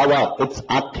പവർ, ഇറ്റ്സ്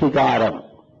അധികാരം.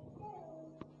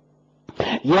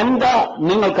 എന്താ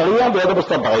നിങ്ങൾക്കറിയാം?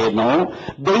 വേദപുസ്തകം പറയുന്നു,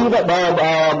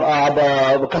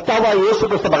 കർത്താവായ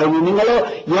യേശുക്രിസ്തു പറയുന്നു, നിങ്ങൾ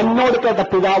എന്നോട് കേട്ട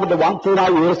പിതാവിന്റെ വാഗ്ദത്തമായ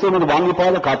യേശുവിനോട്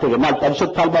വാങ്ങിപ്പോയത് കാത്തുക. എന്നാൽ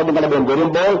പരിശുദ്ധാത്മാവ് നിങ്ങളുടെ മേൽ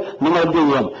വരുമ്പോൾ നിങ്ങൾ എന്ത്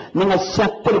ചെയ്യും? നിങ്ങൾ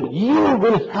ശക്തരും. You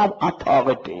will have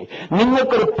authority.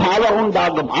 നിങ്ങൾക്കൊരു പവർ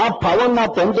ഉണ്ടാകും. ആ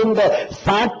പവറിനകത്ത് എന്തുണ്ട്?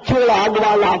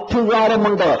 സാക്ഷികളാകുവാനുള്ള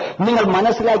അധികാരമുണ്ട്. നിങ്ങൾ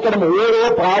മനസ്സിലാക്കണം, ഓരോ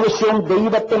പ്രാവശ്യവും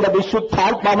ദൈവത്തിന്റെ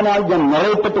വിശുദ്ധാത്മാവിനാൽ ഞാൻ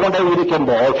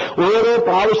നിറയപ്പെട്ടുകൊണ്ടേയിരിക്കുമ്പോൾ, ഓരോ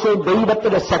പ്രാവശ്യവും ദൈവത്തിന്റെ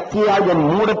ശക്തിയാൽ ഞാൻ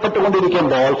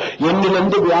മൂടപ്പെട്ടുകൊണ്ടിരിക്കുമ്പോൾ എന്നിൽ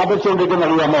എന്ത് വ്യാപിച്ചുകൊണ്ടിരിക്കുന്ന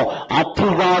അറിയാമോ?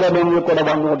 അധികാരം എന്നിൽ കൂടെ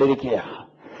വന്നുകൊണ്ടിരിക്കുക.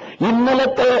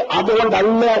 ഇന്നലത്തെ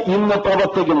അതുകൊണ്ടല്ല ഇന്ന്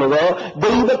പ്രവർത്തിക്കുന്നത്.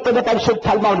 ദൈവത്തിന്റെ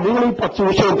പരിശുദ്ധാത്മാവ്. നിങ്ങൾ ഈ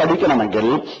വിഷയം പഠിക്കണമെങ്കിൽ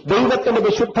ദൈവത്തിന്റെ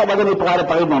വിശുദ്ധ വചനം ഇപ്രകാരം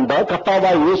പറയുന്നുണ്ട്.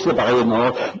 കർത്താവായ യേശു പറയുന്നു,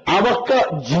 അവർക്ക്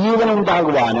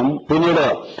ജീവനുണ്ടാകുവാനും പിന്നീട്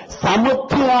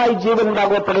സമൃദ്ധിയായി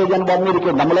ജീവനുണ്ടാകപ്പെടെ ഞാൻ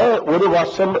വന്നിരിക്കും. നമ്മൾ ഒരു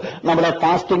വർഷം നമ്മുടെ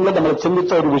ഫാസ്റ്റിംഗിൽ നമ്മൾ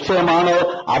ചിന്തിച്ച ഒരു വിഷയമാണ്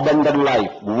abundant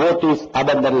life. What is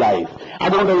abundant life?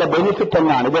 അതുകൊണ്ടുള്ള ബെനിഫിറ്റ്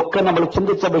എന്നാണ്. ഇതൊക്കെ നമ്മൾ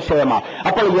ചിന്തിച്ച വിഷയമാണ്.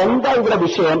 അപ്പോൾ എന്താ ഇവിടെ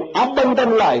വിഷയം?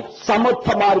 അബൻഡന്റ് ലൈഫ്,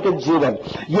 സമൃദ്ധമായ ജീവൻ.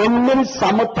 എന്നിൽ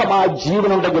സമൃദ്ധമായ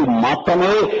ജീവനുണ്ടെങ്കിൽ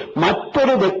മാത്രമേ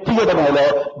മറ്റൊരു വ്യക്തിയുടെ മേല്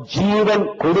ജീവൻ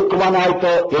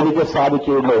കൊടുക്കുവാനായിട്ട് എനിക്ക്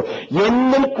സാധിക്കുകയുള്ളൂ.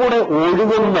 എന്നിൽ കൂടെ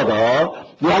ഒഴുകുന്നത്,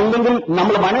 അല്ലെങ്കിൽ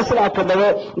നമ്മൾ മനസ്സിലാക്കേണ്ടത്,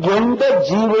 എന്റെ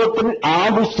ജീവിതത്തിൽ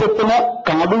ആവശ്യത്തിന്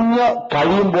കവിഞ്ഞ്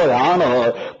കഴിയുമ്പോഴാണ്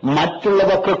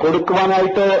മറ്റുള്ളവർക്ക്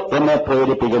കൊടുക്കുവാനായിട്ട് എന്നെ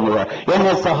പ്രേരിപ്പിക്കുന്നത്,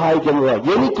 എന്നെ സഹായിക്കുന്നത്.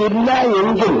 എനിക്കില്ല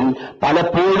എങ്കിൽ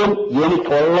പലപ്പോഴും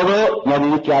എനിക്കുള്ളത് ഞാൻ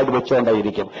എനിക്കായിട്ട്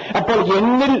വെച്ചുകൊണ്ടേയിരിക്കും. അപ്പോൾ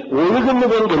എന്നിൽ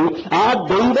ഒഴുകുന്നുവെങ്കിൽ, ആ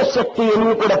ദൈവശക്തി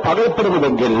എന്നിൽ കൂടെ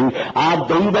പകരപ്പെടുന്നുവെങ്കിൽ, ആ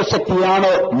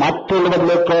ദൈവശക്തിയാണ്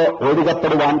മറ്റുള്ളവരിലേക്ക്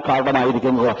ഒഴുകപ്പെടുവാൻ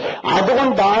കാരണമായിരിക്കുന്നത്.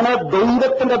 അതുകൊണ്ടാണ്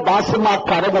ദൈവത്തിന്റെ ദാസന്മാർ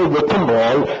കരകൾ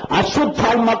വെക്കുമ്പോൾ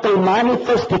അശുദ്ധാത്മാക്കൾ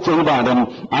മാനിഫെസ്റ്റ് ചെയ്യുവാനും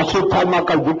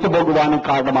അശുദ്ധാത്മാക്കൾ വിട്ടുപോകുവാനും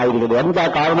കാരണമായിരിക്കുന്നത്. എന്താ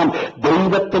കാരണം?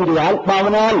 ദൈവത്തിന്റെ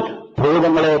ആത്മാവിനാൽ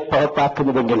ഭൂതങ്ങളെ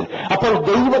പുറത്താക്കുന്നുവെങ്കിൽ. അപ്പോൾ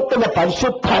ദൈവത്തിന്റെ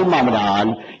പരിശുദ്ധാത്മാവിനാൽ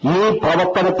ഈ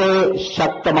പ്രവർത്തനത്തെ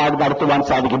ശക്തമായി നടത്തുവാൻ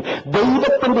സാധിക്കും.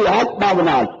 ദൈവത്തിന്റെ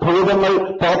ആത്മാവിനാൽ ഭൂതങ്ങൾ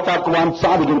പുറത്താക്കുവാൻ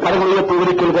സാധിക്കും. കരങ്ങളിലെ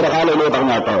പൂരിക്കൽ കരകാലയിലെ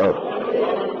പറഞ്ഞാട്ടോ.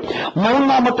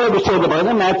 മൂന്നാമത്തെ വിഷയം എന്ന്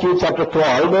പറയുന്നത് മാത്യു ചാപ്റ്റർ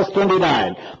 12 വേഴ്സ്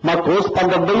 29. മർക്കോസ്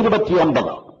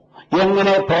 12:29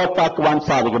 എങ്ങനെ പുറത്താക്കുവാൻ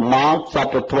സാധിക്കും? Matthew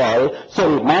chapter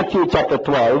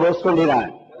 12 verse 29.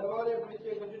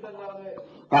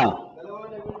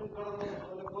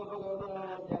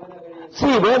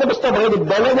 വേദപുസ്തകം പറയുന്നത്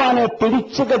ബലവാനെ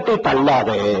പിടിച്ചു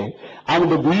കെട്ടിയിട്ടല്ലാതെ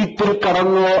അവന്റെ വീട്ടിൽ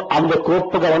കടന്നോ അവന്റെ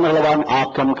കോപ്പ് കടന്നുകളവാൻ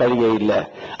ആക്കാൻ കഴിയുകയില്ല.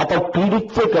 അപ്പോൾ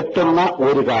പിടിച്ചു കെട്ടുന്ന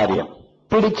ഒരു കാര്യം,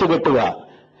 പിടിച്ചു കെട്ടുക.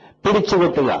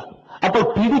 അപ്പോൾ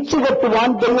പിടിച്ചു കെട്ടുവാൻ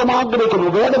ദൈവം ആഗ്രഹിക്കുന്നു.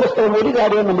 വേദപുസ്തകം ഒരു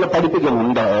കാര്യം നമ്മൾ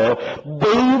പഠിപ്പിക്കുന്നുണ്ട്.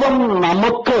 ദൈവം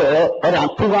നമുക്ക് ഒരു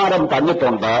അധികാരം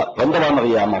തന്നിട്ടുണ്ട്.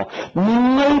 എന്താണെന്നറിയാമോ?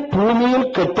 നിങ്ങൾ ഭൂമിയിൽ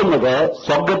കെട്ടുന്നത്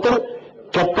സ്വർഗത്തിൽ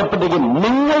കെട്ടപ്പെട്ടിരിക്കും.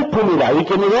 നിങ്ങൾ ഭൂമിയിൽ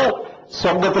അഴിക്കുന്നത്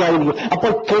സ്വർഗത്തിലായിരിക്കും.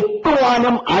 അപ്പോൾ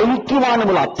കെട്ടുവാനും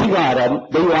അഴിക്കുവാനുമുള്ള അധികാരം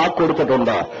ദൈവം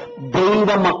കൊടുത്തിട്ടുണ്ട്,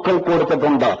 ദൈവമക്കൾ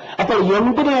കൊടുത്തിട്ടുണ്ട്. അപ്പോൾ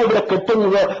എന്തിനാ ഇവിടെ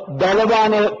കെട്ടുന്നത്?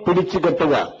 ബലവാനെ പിടിച്ചു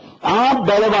കെട്ടുക. ആ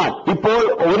ബലവാൻ, ഇപ്പോൾ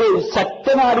ഒരു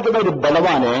ശക്തനായിരിക്കുന്ന ഒരു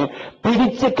ബലവാനെ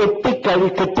പിടിച്ച്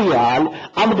കെട്ടിയാൽ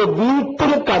അവന്റെ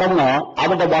വീട്ടിൽ കടന്ന്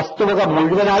അവന്റെ വസ്തുവക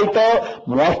മുഴുവനായിട്ട്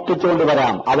മോഷ്ടിച്ചുകൊണ്ട്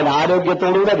വരാം. അവൻ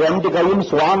ആരോഗ്യത്തോടുകൂടെ 2 കൈയും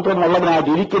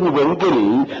സ്വാതന്ത്ര്യമുള്ളവനായിട്ട് ഇരിക്കുന്നുവെങ്കിൽ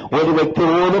ഒരു വ്യക്തി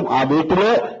പോലും ആ വീട്ടില്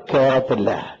കയറത്തില്ല.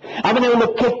 അവനെ ഒന്ന്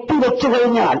കെട്ടിവെച്ചു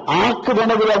കഴിഞ്ഞാൽ ആർക്ക്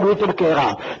വേണമെങ്കിലും ആ വീട്ടിൽ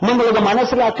കയറാം. നിങ്ങളിത്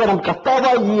മനസ്സിലാക്കണം.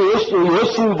 കർത്താവായ ഈ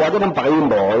യേശു വചനം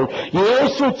പറയുമ്പോൾ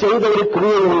യേശു ചെയ്ത ഒരു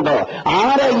ക്രിയയുണ്ട്.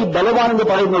 ആരാ ഈ ബലവാനെന്ന്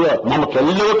പറയുന്നത്?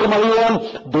 നമുക്കെല്ലാവർക്കും അറിയാം,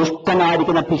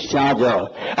 ദുഷ്ടനായിരിക്കുന്ന പിശാച് പിശാച്.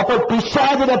 അപ്പോൾ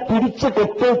പിശാചിനെ പിടിച്ച്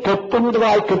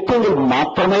കെട്ടുന്നതായി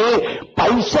മാത്രമേ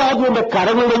പൈശാചിന്റെ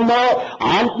കരങ്ങളിൽ നിന്ന്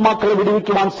ആത്മാക്കളെ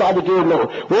വിടുവിക്കുവാൻ സാധിക്കുകയുള്ളൂ.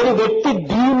 ഒരു വ്യക്തി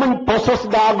ഡീമൺ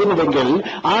പൊസസ്ഡ് ആകുന്നുവെങ്കിൽ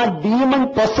ആ ഡീമൺ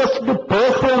പൊസസ്ഡ്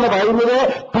പേഴ്സൺ എന്ന് പറയുന്നത്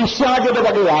പിശാചിന്റെ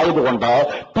വകയായതുകൊണ്ട്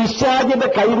പിശാചിന്റെ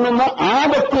കയ്യിൽ നിന്ന് ആ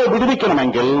വ്യക്തിയെ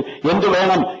വിടുവിക്കണമെങ്കിൽ എന്ത്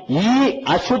വേണം? ഈ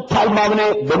അശുദ്ധാത്മാവിനെ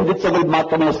ബന്ധിച്ചെങ്കിൽ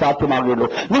മാത്രമേ സാധ്യമാകുകയുള്ളൂ.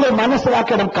 നിങ്ങൾ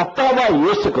മനസ്സിലാക്കണം, കർത്താവായ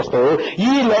യേശുക്രിസ്തു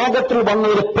ഈ ലോകത്തിൽ വന്ന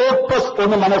ഒരു പേർപ്പസ്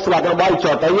ഒന്ന് മനസ്സിലാക്കണം.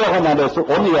 വായിച്ചോട്ടെ, യോഹന്നാന്റെ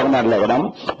 1 യോഹന്നാൻ ലേഖനം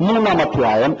 3-ാം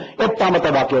അധ്യായം 8-ാമത്തെ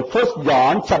വാക്യം. 1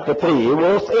 John chapter 3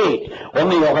 verse 8.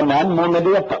 1 യോഹന്നാൻ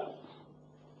 3:8.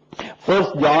 1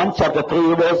 John chapter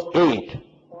 3 verse 8.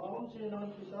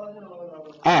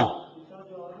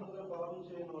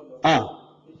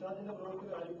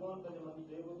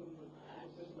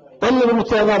 എല്ലാവരും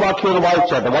ചേർന്ന വാക്യം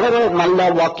വായിച്ചോട്ടെ. വളരെ നല്ല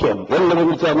വാക്യം.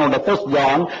 എല്ലാവരും ചേർന്നുണ്ട്. 1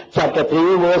 John chapter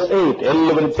 3 verse 8.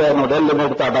 എല്ലാവരും ചേർന്നുണ്ട്. എല്ലാവരും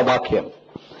എടുത്താട്ടെ വാക്യം.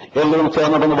 എല്ലാവരും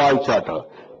ചേർന്നിട്ടൊന്ന് വായിച്ചാട്ട്.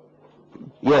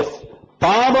 യെസ്.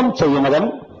 പാപം ചെയ്യുന്നവൻ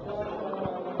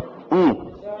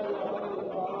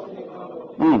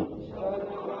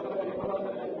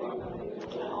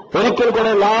ഒരിക്കൽ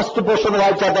കൂടെ ലാസ്റ്റ് പോർഷൻ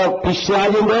വായിച്ചാട്ട്.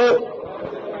 പിശാചിന്റെ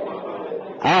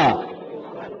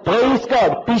പ്രൈസ്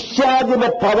ഗോഡ്, പിശാചിന്റെ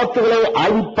പ്രവൃത്തികളെ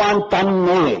അഴിപ്പാൻ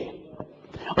തന്നെ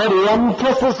ഒരു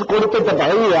എംഫസിസ് കൊടുത്തിട്ട്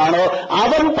പറയുകയാണ്.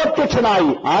 അവൻ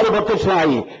പ്രത്യക്ഷനായി. ആര്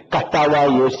പ്രത്യക്ഷനായി? കർത്താവായ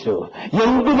യേശു.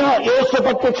 എന്തിന് യേശു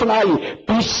പ്രത്യക്ഷനായി?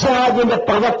 പിശാചിന്റെ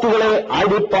പ്രവൃത്തികളെ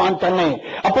അഴിപ്പാൻ തന്നെ.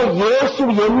 അപ്പോൾ യേശു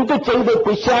എന്ത് ചെയ്ത്?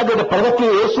 പിശാചിന്റെ പ്രവൃത്തി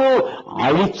യേശു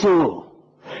അഴിച്ചു.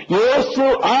 യേശു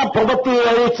ആ പ്രവൃത്തിയെ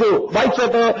അഴിച്ചു.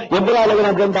 വായിച്ചോട്ടെ,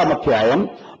 എബ്രായലേഖനം 2-ാം അധ്യായം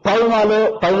 14,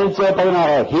 15,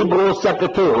 16. Hebrews chapter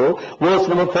 2 verse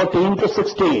number 14 to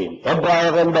 16.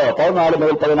 എബ്രായർ 2 14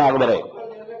 മുതൽ 16 വരെ.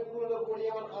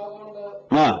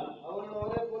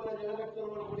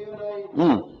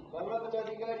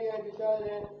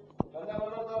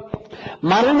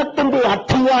 മരണത്തിന്റെ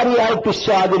അധികാരിയായ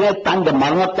പിശാചിനെ തന്റെ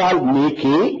മരണത്താൽ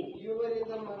നീക്കി.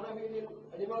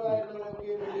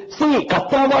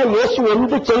 കർത്താവായ യേശു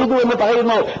എന്ത് ചെയ്തു എന്ന്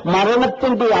പറയുന്നു?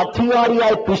 മരണത്തിന്റെ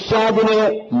അധികാരിയായ പിശാചിനെ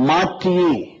മാറ്റി,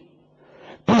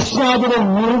 പിശാചിനെ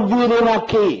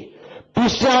നിർവീര്യനാക്കി,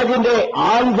 പിശാചിന്റെ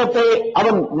ആയുധത്തെ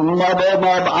അവൻ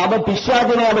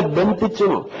പിശാചിനെ അവൻ ബന്ധിച്ചു,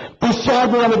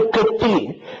 പിശാചിനെ അവൻ കെട്ടി.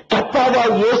 കർത്താവായ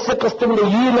യേശുക്രിസ്തുവിന്റെ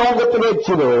ഈ ലോകത്തിലെ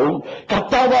ജീവിതവും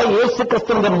കർത്താവായ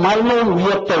യേശുക്രിസ്തുവിന്റെ മരണവും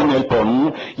ഉയർത്തെഴുന്നേൽപ്പും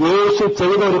യേശു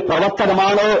ചെയ്ത ഒരു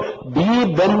പ്രവർത്തനമാണ്. ഈ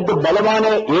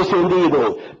ബലവാനെ യേശു എന്ത് ചെയ്തു?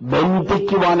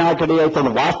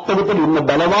 ബന്ധിക്കുവാനായിട്ടിടയായിട്ടുണ്ട്. വാസ്തവത്തിൽ ഇന്ന്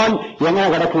ബലവാൻ എങ്ങനെ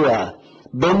കിടക്കുക?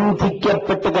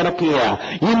 ബന്ധിക്കപ്പെട്ട് കിടക്കുക.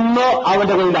 ഇന്ന്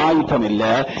അവന്റെ കയ്യിൽ ആയുധമില്ല,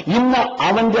 ഇന്ന്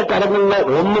അവന്റെ കരങ്ങളിൽ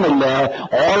ഒന്നുമില്ല.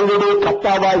 ഓൾറെഡി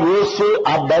കർത്താവായ യേശു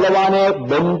ആ ബലവാനെ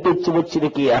ബന്ധിച്ചു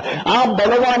വച്ചിരിക്കുക. ആ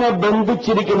ബലവാനെ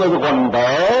ബന്ധിച്ചിരിക്കുന്നത് കൊണ്ട്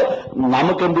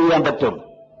നമുക്കെന്ത് ചെയ്യാൻ പറ്റും?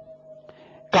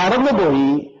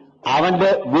 കടന്നുപോയി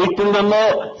അവന്റെ വീട്ടിൽ നിന്ന്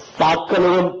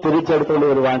സകലവും തിരിച്ചെടുത്തുകൊണ്ട്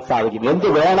വരുവാൻ സാധിക്കും. എന്ത്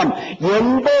വേണം?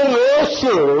 എന്റെ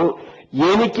യേശു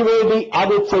എനിക്ക് വേണ്ടി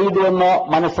അത് ചെയ്തുവെന്ന്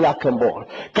മനസ്സിലാക്കുമ്പോൾ,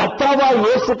 കർത്താവായ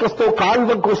യേശു ക്രിസ്തു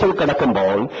കാൽവക്രൂശിൽ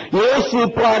കിടക്കുമ്പോൾ യേശു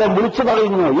ഇപ്രകാരം വിളിച്ചു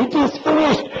പറയുന്നു, ഇറ്റ് ഈസ്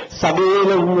ഫിനിഷ്ഡ്.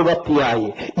 സകലവും നിവൃത്തിയായി.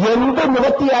 എന്ത്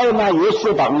നിവൃത്തിയായെന്നാണ് യേശു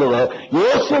പറഞ്ഞത്?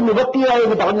 യേശു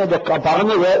നിവൃത്തിയായെന്ന് പറഞ്ഞത്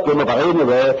എന്ന്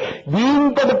പറയുന്നത്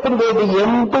വീണ്ടെടുപ്പിന് വേണ്ടി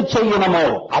എന്ത് ചെയ്യണമോ,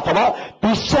 അഥവാ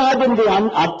പിശാചിന്റെ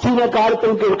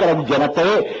അധീനകാലത്തിൽ കേൾക്കണം ജനത്തെ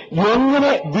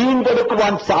എങ്ങനെ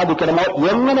വീണ്ടെടുക്കുവാൻ സാധിക്കണമോ,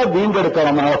 എങ്ങനെ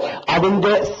വീണ്ടെടുക്കണമോ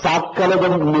അതിന്റെ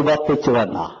സകലതും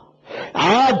നിവർത്തിച്ചുവെന്ന,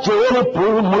 ആ ജോലി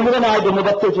മുഴുവനായിട്ട്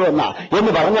നിവർത്തിച്ചുവെന്ന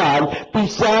എന്ന് പറഞ്ഞാൽ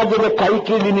പിശാചിന്റെ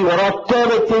കൈക്കീഴിൽ ഇനി ഒരൊറ്റ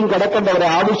വ്യക്തിയും കിടക്കേണ്ട ഒരു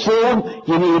ആവശ്യവും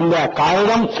ഇനിയില്ല.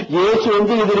 കാരണം യേശു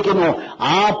എന്ത് ചെയ്തിരിക്കുന്നു?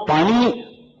 ആ പണി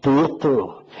തീർത്തു.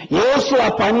 യേശു ആ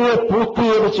പണിയെ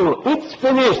പൂർത്തീകരിച്ചു. It's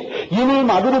finished. ഇനിയും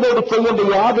അതിനുവേണ്ടി ചെയ്യേണ്ട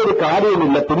യാതൊരു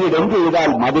കാര്യവുമില്ല. പിന്നീട് എന്ത്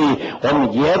ചെയ്താൽ മതി? ഒന്ന്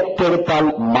ഏറ്റെടുത്താൽ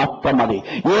മാത്രം മതി.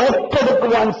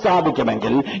 ഏറ്റെടുക്കുവാൻ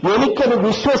സാധിക്കുമെങ്കിൽ, എനിക്കത്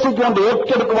വിശ്വസിച്ചുകൊണ്ട്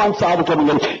ഏറ്റെടുക്കുവാൻ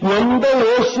സാധിക്കുമെങ്കിൽ, എന്റെ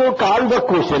യേശു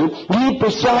കാൽവക്രൂശിൽ ഈ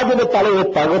പിശാചിന്റെ തലയെ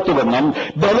തകർത്തുവെന്നും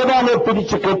ബലവാനെ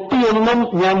പിടിച്ച് കെട്ടിയെന്നും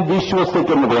ഞാൻ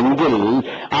വിശ്വസിക്കുന്നുവെങ്കിൽ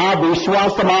ആ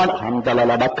വിശ്വാസമാണ്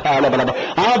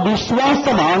ആ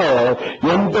വിശ്വാസമാണ്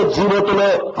എന്റെ ജീവിതത്തില്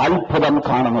അത്ഭുതം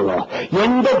കാണുന്നത്,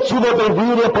 എന്റെ ജീവിതത്തിൽ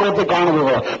വീര്യപ്രവൃത്തി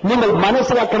കാണുന്നത്. നിങ്ങൾ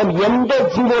മനസ്സിലാക്കണം, എന്റെ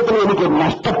ജീവിതത്തിൽ എനിക്ക്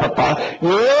നഷ്ടപ്പെട്ട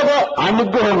ഏത്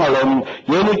അനുഗ്രഹങ്ങളും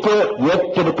എനിക്ക്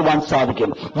ഏറ്റെടുക്കുവാൻ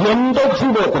സാധിക്കും. എന്റെ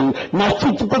ജീവിതത്തിൽ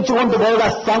നശിപ്പിച്ചുകൊണ്ട് പോയ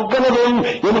സകലവും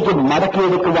എനിക്ക്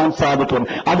മടക്കിയെടുക്കുവാൻ സാധിക്കും.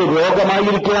 അത്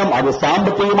രോഗമായിരിക്കാം, അത്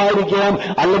സാമ്പത്തികമായിരിക്കാം,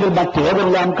 അല്ലെങ്കിൽ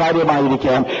മറ്റേതെല്ലാം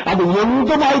കാര്യമായിരിക്കാം. അത്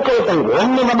എന്തുമായിക്കോട്ടെ,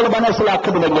 ഒന്ന് നമ്മൾ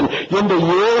മനസ്സിലാക്കുന്നുണ്ടെങ്കിൽ എന്റെ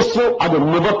യേശു അത്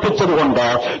നിവർത്തിച്ചതുകൊണ്ട്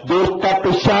ദുഷ്ട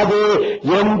പിശാചേ,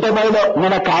 എന്റെ മേല്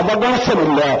നിനക്ക്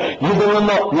അവകാശമില്ല, ഇതിൽ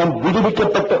നിന്ന് ഞാൻ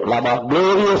വിടുവിക്കപ്പെട്ടു.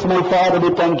 Glorious my father,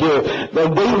 thank you.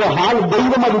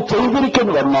 ദൈവം അത്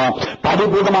ചെയ്തിരിക്കുന്നുവെന്ന്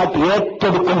പരിപൂർണമായിട്ട്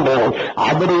ഏറ്റെടുക്കുമ്പോൾ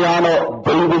അവിടെയാണ്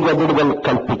ദൈവിക വിടുതൽ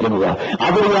കൽപ്പിക്കുന്നത്.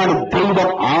 അവിടെയാണ് ദൈവം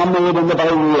ആമേൻ എന്ന്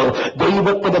പറയുന്നത്.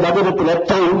 ദൈവത്തിന്റെ വചനത്തിൽ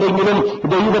എത്ര ഉണ്ടെങ്കിലും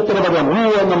ദൈവത്തിന്റെ വചനം നീ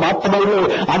എന്ന് മാത്രമേ ഉള്ളൂ.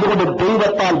 അതുകൊണ്ട്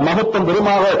ദൈവത്താൽ മഹത്വം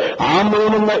പെരുമാറ്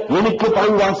ആമേനെന്ന് എനിക്ക്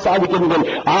പറയുവാൻ സാധിക്കുമെങ്കിൽ,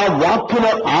 ആ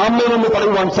വാക്കിന് ആമേനെന്ന്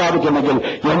പറയുവാൻ സാധിക്കുമെങ്കിൽ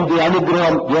എന്റെ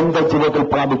അനുഗ്രഹം എന്റെ ജീവിതത്തിൽ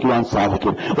പ്രാപിക്കുവാൻ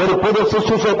സാധിക്കും. ഒരു പൊതു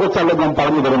ശുശ്രൂഷയെക്കുറിച്ചല്ല ഞാൻ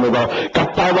പറഞ്ഞു വരുന്നത്.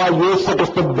 കർത്താവായ യേശു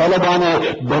ക്രിസ്തു ബലവാനെ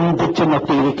ബന്ധിച്ചു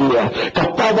നിർത്തിയിരിക്കുക.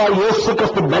 കർത്താവായ യേശു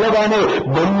ക്രിസ്തു ബലവാനെ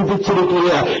ബന്ധിച്ചിരിക്കുക.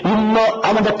 ഇന്ന്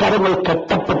അവന്റെ കരങ്ങൾ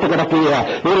കെട്ടപ്പെട്ട് കിടക്കുക.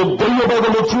 ഒരു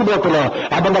ദൈവത്തിന്റെ ജീവിതത്തില്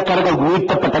അവന്റെ കരങ്ങൾ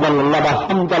നീട്ടപ്പെട്ടതല്ല.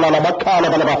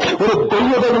 ഒരു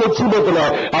ദൈവത്തിന്റെ ജീവിതത്തില്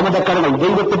അവന്റെ കരങ്ങൾ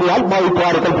ദൈവത്തിന്റെ ആത്മാവിൽ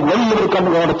കൽപ്പിക്കും. എല്ലാവരും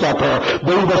കണ്ണു കാണിച്ചാട്ട്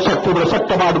ദൈവശക്തിയുടെ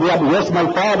ശക്തമായിട്ട്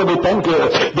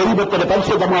ദൈവത്തിന്റെ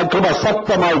പരിശുദ്ധമായ കൃപ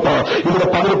ശക്തമായിട്ട് ഇവിടെ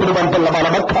പകരപ്പെടുവാൻ എല്ലാ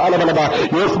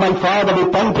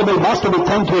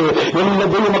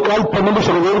ദൈവമക്കൾ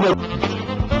അല്പനിമിഷം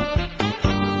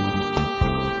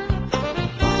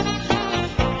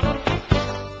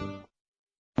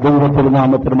ദൈവത്തിന്റെ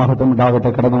നാമത്തിന് മഹത്വം ഉണ്ടാകട്ടെ.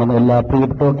 കടന്നു വന്ന എല്ലാ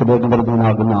പ്രിയപ്പെട്ടവർക്ക് വേഗം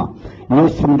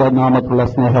യേശുവിന്റെ നാമത്തിലുള്ള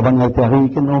സ്നേഹവന്യത്തെ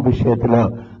അറിയിക്കുന്നു. വിഷയത്തിൽ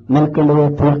നിൽക്കേണ്ടത്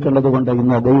തീർക്കേണ്ടത് കൊണ്ട്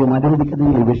ഇന്ന് ദൈവം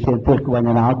അനുവദിക്കുന്ന ഈ വിഷയം തീർക്കുവാൻ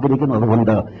ഞാൻ ആഗ്രഹിക്കുന്നു.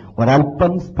 അതുകൊണ്ട്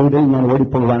ഒരല്പം സ്പീഡിൽ ഞാൻ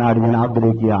ഓടിപ്പോകാനാണ് ഞാൻ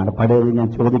ആഗ്രഹിക്കുകയാണ്. പഴയത് ഞാൻ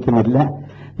ചോദിക്കുന്നില്ല,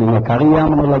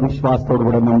 നിങ്ങൾക്കറിയാമെന്നുള്ള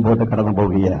വിശ്വാസത്തോടുകൂടെ മുൻപോട്ട് കടന്നു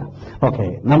പോവുകയാണ്. ഓക്കെ,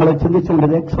 നമ്മൾ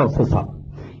ചിന്തിച്ചുകൊണ്ടത് എക്സോർസിസം,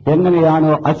 എങ്ങനെയാണ്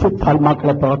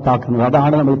അശുദ്ധാത്മാക്കളെ പുറത്താക്കുന്നത്,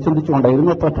 അതാണ് നമ്മൾ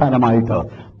ചിന്തിച്ചുകൊണ്ടിരുന്നത്. പ്രധാനമായിട്ട്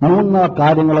 3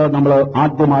 കാര്യങ്ങൾ നമ്മൾ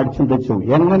ആദ്യമായിട്ട് ചിന്തിച്ചു.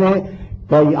 എങ്ങനെ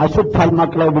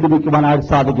അശുദ്ധാത്മാക്കളെ വിടുവിക്കുവാനായിട്ട്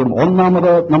സാധിക്കും.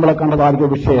 ഒന്നാമത് നമ്മൾ കണ്ടതായ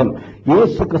വിഷയം,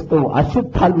 യേശു ക്രിസ്തു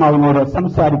അശുദ്ധാത്മാവിനോട്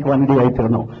സംസാരിക്കുവാൻ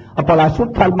ഇടയായിത്തീർന്നു. അപ്പോൾ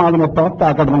അശുദ്ധാത്മാവിനെ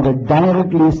പുറത്താക്കണമെങ്കിൽ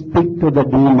directly speak to the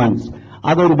demons.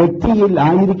 അതൊരു വ്യക്തിയിൽ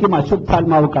ആയിരിക്കും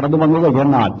അശുദ്ധാത്മാവ് കടന്നു വന്നത്,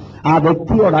 എന്നാൽ ആ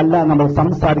വ്യക്തിയോടല്ല നമ്മൾ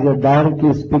സംസാരിക്കുക.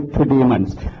 Directly speak to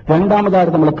demons.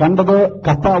 രണ്ടാമതായിട്ട് നമ്മൾ കണ്ടത്,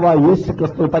 കർത്താവായ യേശു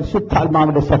ക്രിസ്തു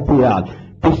പരിശുദ്ധാത്മാവിന്റെ ശക്തിയാൽ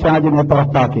പിശാചിനെ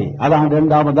പുറത്താക്കി. അതാണ്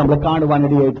രണ്ടാമത് നമ്മൾ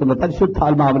കാണുവാനിടയായിട്ടുള്ളത്.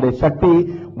 പരിശുദ്ധാത്മാവിന്റെ ശക്തി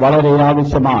വളരെ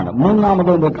ആവശ്യമാണ്. മൂന്നാമത്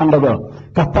നമ്മൾ കണ്ടത്,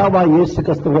 കർത്താവായ യേശു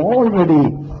ക്രിസ്തു ഓൾറെഡി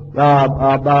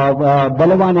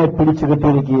ബലവാനെ പിടിച്ചു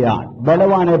കെട്ടിയിരിക്കുകയാണ്.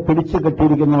 ബലവാനെ പിടിച്ചു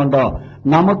കെട്ടിയിരിക്കുന്നതുകൊണ്ട്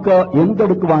നമുക്ക്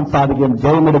എന്തെടുക്കുവാൻ സാധിക്കും?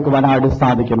 ജയമെടുക്കുവാനായിട്ട്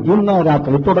സാധിക്കും. ഇന്ന്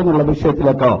രാത്രി തുടങ്ങിയുള്ള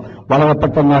വിഷയത്തിലേക്ക് വളരെ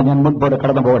പെട്ടെന്ന് ഞാൻ മുൻപോട്ട്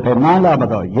കടന്നു പോകട്ടെ.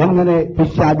 നാലാമത്, എങ്ങനെ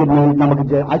പിശാചിന്മേൽ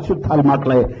നമുക്ക്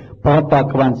അശുദ്ധാത്മാക്കളെ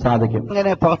പുറത്താക്കുവാൻ സാധിക്കും.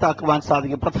 എങ്ങനെ പുറത്താക്കുവാൻ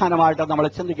സാധിക്കും? പ്രധാനമായിട്ട് നമ്മൾ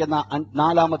ചിന്തിക്കുന്ന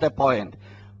 4ാമത്തെ പോയിന്റ്,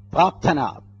 പ്രാർത്ഥന.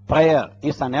 Prayer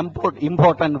is an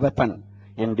important weapon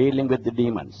in dealing with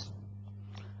demons.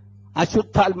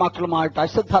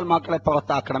 അശുദ്ധാത്മാക്കളെ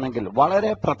പുറത്താക്കണമെങ്കിൽ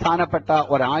വളരെ പ്രധാനപ്പെട്ട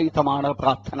ഒരായുധമാണ്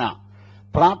പ്രാർത്ഥന.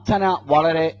 പ്രാർത്ഥന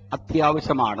വളരെ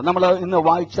അത്യാവശ്യമാണ്. നമ്മൾ ഇന്ന്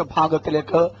വായിച്ച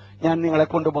ഭാഗത്തിലേക്ക് ഞാൻ നിങ്ങളെ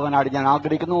കൊണ്ടുപോകാനായിട്ട് ഞാൻ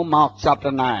ആഗ്രഹിക്കുന്നു. മാർക്ക്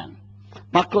ചാപ്റ്റർ 9,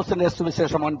 മർക്കോസിന്റെ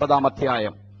സുവിശേഷം 9ാം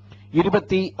അധ്യായം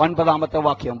 29ാമത്തെ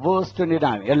വാക്യം, വേഴ്സ്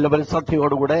 29. എല്ലാവരും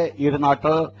ശ്രദ്ധയോടുകൂടെ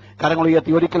ഇരുന്നാട്ട് കരങ്ങൾ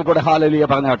ഉയർത്തി ഒരിക്കൽ കൂടെ ഹല്ലേലൂയ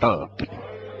പറഞ്ഞാട്ട്.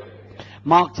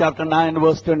 Mark chapter 9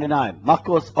 verse 29.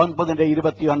 മർക്കോസ്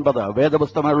 9:29.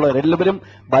 വേദപുസ്തകമുള്ളവർ എല്ലാവരും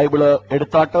ബൈബിള്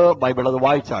എടുത്താട്ട് ബൈബിൾ അത്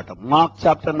വായിച്ചാട്ട്. Mark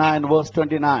chapter 9 verse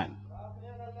 29.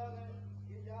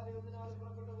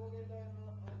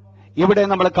 ഇവിടെ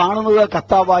നമ്മൾ കാണുന്നത്,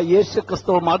 കർത്താവായ യേശു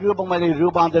ക്രിസ്തു മറുരൂപമായി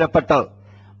രൂപാന്തരപ്പെട്ട്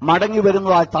മടങ്ങി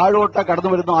വരുന്നതായി താഴോട്ട് കടന്നു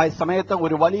വരുന്നതായ സമയത്ത്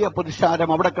ഒരു വലിയ പുരുഷാരം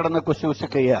അവിടെ കിടന്ന്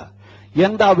കുശൂഷിക്കുക.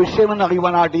 എന്താ വിഷയമെന്ന്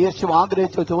അറിയുവാനായിട്ട് യേശു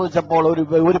ആഗ്രഹിച്ചു ചോദിച്ചപ്പോൾ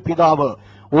ഒരു പിതാവ്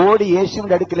ഓടി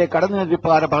യേശുവിന്റെ അടുക്കിലേക്ക് കടന്നു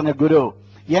നിൽപ്പാരെ പറഞ്ഞ, ഗുരു,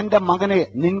 എന്റെ മകനെ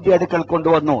നിന്റെ അടുക്കൽ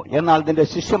കൊണ്ടുവന്നു. എന്നാൽ നിന്റെ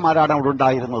ശിഷ്യന്മാരാണ് അവിടെ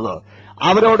ഉണ്ടായിരുന്നത്.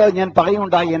 അവരോട് ഞാൻ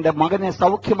പറയുണ്ടായി, എന്റെ മകനെ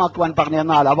സൗഖ്യമാക്കുവാൻ പറഞ്ഞു.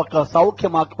 എന്നാൽ അവർക്ക്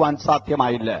സൗഖ്യമാക്കുവാൻ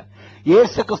സാധ്യമായില്ല.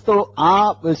 യേശുക്രിസ്തു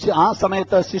ആ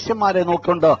സമയത്ത് ശിഷ്യന്മാരെ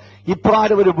നോക്കിക്കൊണ്ട്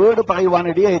ഇപ്രകാരം ഒരു വേർഡ് പറയുവാൻ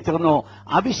ഇടയായിത്തീർന്നു.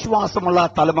 അവിശ്വാസമുള്ള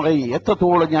തലമുറയിൽ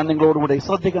എത്രത്തോളം ഞാൻ നിങ്ങളോടുകൂടി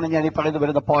ശ്രദ്ധിക്കണം. ഞാൻ ഈ പറയുന്ന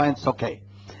വരുന്ന പോയിന്റ്സ് ഒക്കെ.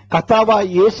 കർത്താവായ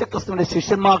യേശുക്രിസ്തുവിന്റെ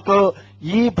ശിഷ്യന്മാർക്ക്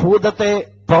ഈ ഭൂതത്തെ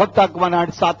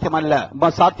പുറത്താക്കുവാനായിട്ട്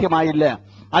സാധ്യമായില്ല.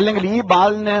 അല്ലെങ്കിൽ ഈ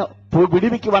ബാലിന്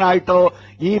വിടുവിക്കുവാനായിട്ടോ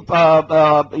ഈ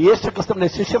യേശുക്രിസ്തുവിന്റെ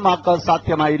ശിഷ്യന്മാർക്ക്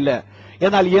സാധ്യമായില്ല.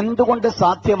 എന്നാൽ എന്തുകൊണ്ട്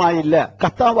സാധ്യമായില്ല?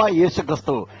 കർത്താവായ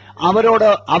യേശുക്രിസ്തു അവരോട്,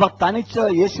 അവർ തനിച്ച്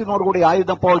യേശുവിനോടുകൂടി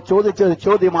ആയിരുന്നപ്പോൾ ചോദിച്ചത്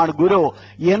ചോദ്യമാണ്, ഗുരു,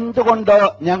 എന്തുകൊണ്ട്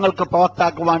ഞങ്ങൾക്ക്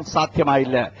പുറത്താക്കുവാൻ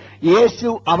സാധ്യമായില്ല? യേശു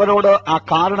അവരോട് ആ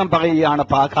കാരണം പറയുകയാണ്.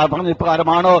 പറഞ്ഞ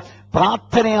ഇപ്രകാരമാണ്,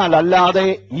 പ്രാർത്ഥനയാലല്ലാതെ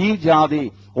ഈ ജാതി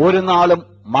ഒരു നാളും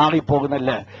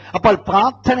മാറിപ്പോകുന്നില്ല. അപ്പോൾ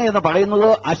പ്രാർത്ഥന എന്ന് പറയുന്നത്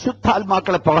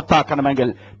അശുദ്ധാത്മാക്കളെ പുറത്താക്കണമെങ്കിൽ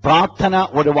പ്രാർത്ഥന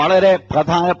ഒരു വളരെ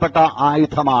പ്രധാനപ്പെട്ട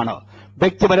ആയുധമാണ്.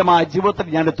 വ്യക്തിപരമായ ജീവിതത്തിൽ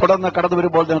ഞാൻ തുടർന്ന് കടന്നു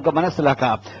വരുമ്പോൾ നിങ്ങൾക്ക്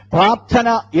മനസ്സിലാക്കാം, പ്രാർത്ഥന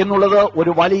എന്നുള്ളത്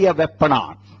ഒരു വലിയ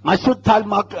വെപ്പണാണ്.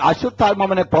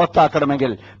 അശുദ്ധാത്മാവിനെ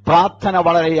പുറത്താക്കണമെങ്കിൽ പ്രാർത്ഥന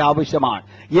വളരെ ആവശ്യമാണ്.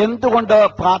 എന്തുകൊണ്ട്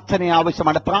പ്രാർത്ഥന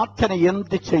ആവശ്യമാണ്? പ്രാർത്ഥന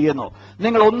എന്ത് ചെയ്യുന്നു?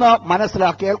 നിങ്ങൾ ഒന്ന്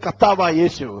മനസ്സിലാക്കിയാൽ, കർത്താവായ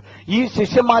യേശു ഈ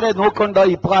ശിഷ്യന്മാരെ നോക്കൊണ്ട്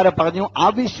ഇപ്രകാരം പറഞ്ഞു,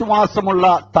 അവിശ്വാസമുള്ള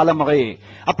തലമുറയെ.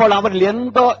 അപ്പോൾ അവരിൽ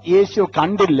എന്തോ യേശു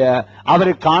കണ്ടില്ല, അവർ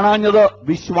കാണാഞ്ഞത്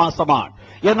വിശ്വാസമാണ്.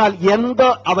 എന്നാൽ എന്ത്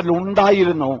അവരിൽ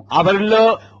ഉണ്ടായിരുന്നു? അവരിൽ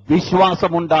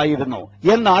വിശ്വാസമുണ്ടായിരുന്നു.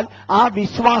 എന്നാൽ ആ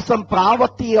വിശ്വാസം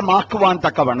പ്രാവർത്തികമാക്കുവാൻ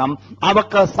തക്കവണ്ണം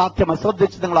അവർക്ക് സാധ്യമാണ്.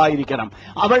 ശ്രദ്ധിച്ച് നിങ്ങളായിരിക്കണം.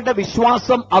 അവരുടെ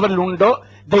വിശ്വാസം അവരിലുണ്ടോ?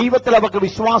 ദൈവത്തിൽ അവർക്ക്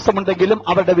വിശ്വാസമുണ്ടെങ്കിലും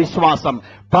അവരുടെ വിശ്വാസം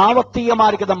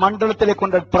പ്രാവർത്തികമായിരിക്കുന്ന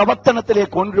മണ്ഡലത്തിലേക്ക്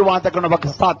പ്രവർത്തനത്തിലേക്ക് കൊണ്ടുവരുവാൻ തക്കൊണ്ട്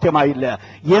അവർക്ക് സാധ്യമായില്ല.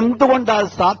 എന്തുകൊണ്ടാണ്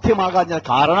സാധ്യമാകാഞ്ഞ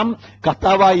കാരണം?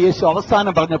 കർത്താവായ യേശു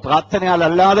അവസാനം പറഞ്ഞു,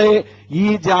 പ്രാർത്ഥനയാലല്ലാതെ ഈ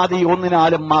ജാതി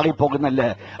ഒന്നിനാലും മാറിപ്പോകുന്നില്ല.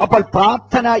 അപ്പോൾ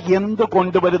പ്രാർത്ഥന എന്ത്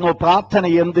കൊണ്ടുവരുന്നു? പ്രാർത്ഥന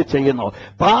എന്ത് ചെയ്യുന്നു?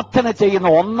 പ്രാർത്ഥന ചെയ്യുന്ന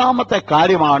ഒന്നാമത്തെ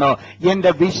കാര്യമാണ്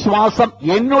എന്റെ വിശ്വാസം,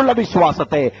 എന്നുള്ള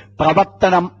വിശ്വാസത്തെ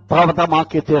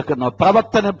പ്രവർത്തനമാക്കി തീർക്കുന്നു.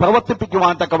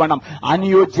 പ്രവർത്തിപ്പിക്കുവാൻ തക്കവണ്ണം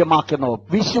അനുയോജ്യമാക്കുന്നു.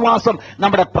 വിശ്വാസം,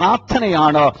 നമ്മുടെ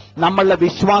പ്രാർത്ഥനയാണ് നമ്മളുടെ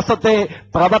വിശ്വാസത്തെ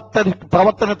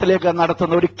പ്രവർത്തനത്തിലേക്ക്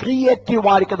നടത്തുന്ന ഒരു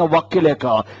ക്രിയേറ്റീവായിരിക്കുന്ന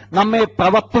വക്കിലേക്ക് നമ്മെ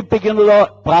പ്രവർത്തിപ്പിക്കുന്നത്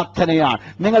പ്രാർത്ഥനയാണ്.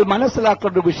 നിങ്ങൾ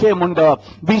മനസ്സിലാക്കേണ്ട ഒരു വിഷയമുണ്ട്.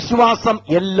 വിശ്വാസം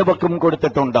എല്ലാവർക്കും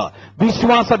കൊടുത്തിട്ടുണ്ട്.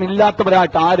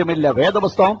 വിശ്വാസമില്ലാത്തവരായിട്ട് ആരുമില്ല.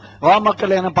 വേദപുസ്തകം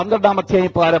റോമക്കലേഖനം 12-ാം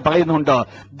അധ്യായം പറയുന്നുണ്ട്,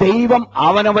 ദൈവം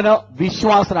അവനവന്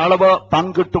വിശ്വാസ അളവ്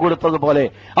പങ്കിട്ടുകൊടുത്തതുപോലെ.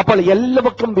 അപ്പോൾ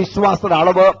എല്ലാവർക്കും വിശ്വാസ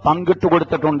അളവ്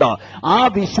പങ്കിട്ടുകൊടുത്തിട്ടുണ്ട്. ആ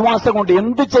വിശ്വാസം കൊണ്ട്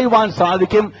എന്ത് ചെയ്യുവാൻ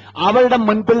സാധിക്കും? അവരുടെ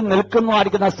മുൻപിൽ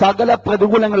നിൽക്കുന്നതായിരിക്കുന്ന സകല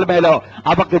പ്രതികൂലങ്ങളുടെ മേലോ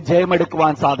അവർക്ക്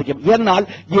ജയമെടുക്കുവാൻ സാധിക്കും. എന്നാൽ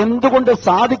എന്തുകൊണ്ട്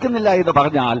സാധിക്കുന്നില്ല എന്ന്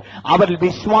പറഞ്ഞാൽ, അവരിൽ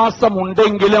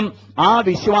വിശ്വാസമുണ്ടെങ്കിലും ആ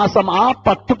വിശ്വാസം ആ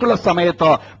പർട്ടിക്കുലർ സമയത്ത്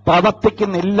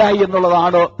പ്രവർത്തിക്കുന്നില്ല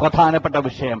എന്നുള്ളതാണ് പ്രധാനപ്പെട്ട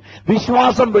വിഷയം.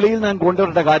 വിശ്വാസം വെളിയിൽ നിന്ന്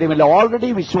കൊണ്ടുവരേണ്ട കാര്യമില്ല. ഓൾറെഡി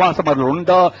വിശ്വാസം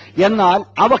അതിലുണ്ട്. എന്നാൽ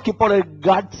അവർക്കിപ്പോൾ ഒരു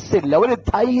ഗട്ട്സ് ഇല്ല, ഒരു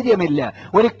ധൈര്യമില്ല,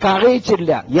 ഒരു കറേജ്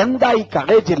ഇല്ല. എന്താ ഈ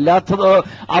കറേജ് ഇല്ലാത്തത്?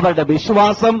 അവരുടെ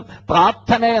വിശ്വാസം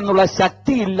പ്രാർത്ഥന എന്നുള്ള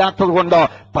ശക്തി ഇല്ലാത്തത് കൊണ്ട്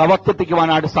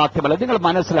പ്രവർത്തിപ്പിക്കുവാനായിട്ട് സാധ്യമല്ല. നിങ്ങൾ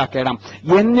മനസ്സിലാക്കണം,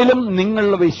 എന്നിലും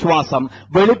നിങ്ങളുടെ വിശ്വാസം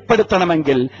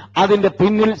വെളിപ്പെടുത്തണമെങ്കിൽ അതിന്റെ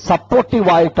പിന്നിൽ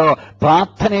സപ്പോർട്ടീവായിട്ട്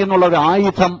പ്രാർത്ഥന എന്നുള്ള ഒരു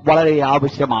ആയുധം വളരെ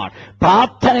ആവശ്യമാണ്.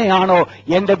 പ്രാർത്ഥനയാണോ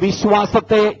എന്റെ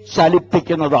വിശ്വാസത്തെ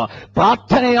ചലിപ്പിക്കുന്നത്?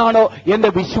 പ്രാർത്ഥനയാണോ എന്റെ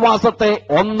വിശ്വാസത്തെ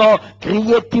ഒന്ന്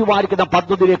ക്രിയേറ്റീവായിരിക്കുന്ന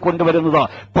പദ്ധതിയിലേക്ക് കൊണ്ടുവരുന്നത്?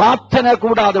 പ്രാർത്ഥന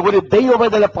കൂടാതെ ഒരു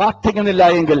ദൈവവേദന പ്രാർത്ഥിക്കുന്നില്ല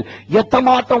എങ്കിൽ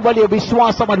എത്രമാത്രം വലിയ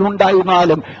വിശ്വാസം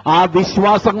അതിലുണ്ടായിരുന്നാലും ആ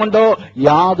വിശ്വാസം കൊണ്ട്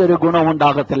യാതൊരു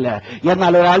ഗുണമുണ്ടാകത്തില്ല.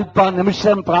 എന്നാൽ ഒരല്പ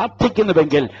നിമിഷം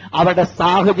പ്രാർത്ഥിക്കുന്നുവെങ്കിൽ അവരുടെ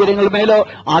സാഹചര്യങ്ങളുമേലോ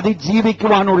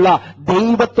അതിജീവിക്കുവാനുള്ള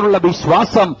ദൈവത്തിലുള്ള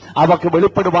വിശ്വാസം അവർക്ക്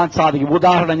വെളിപ്പെടുവാൻ സാധിക്കും.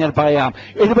 ഉദാഹരണം ഞാൻ പറയാം.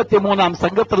 73-ാം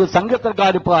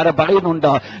സംഘത്തിൽക്കാർ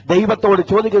പറയുന്നുണ്ട്, ദൈവത്തോട്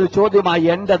ചോദിക്കുന്ന ചോദ്യമായി,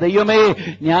 എന്റെ ദൈവമേ,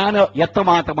 ഞാൻ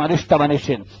എത്രമാത്രം അനിഷ്ട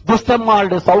മനുഷ്യൻ,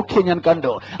 ദുഷ്ടന്മാരുടെ സൗഖ്യം ഞാൻ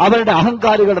കണ്ടു, അവരുടെ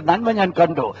അഹങ്കാരികളുടെ നന്മ ഞാൻ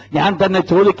കണ്ടു. ഞാൻ തന്നെ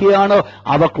ചോദിക്കുകയാണ്,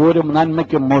 അവർക്കൊരു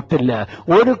നന്മയ്ക്കും മുട്ടില്ല,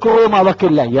 ഒരു കുറവും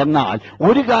അവർക്കില്ല. എന്നാൽ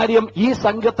ഒരു കാര്യം ഈ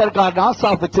സംഘത്തിൽക്കാരൻ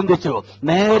ആസാഫ് ചിന്തിച്ചു.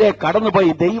 നേരെ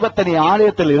കടന്നുപോയി ദൈവത്തിന്റെ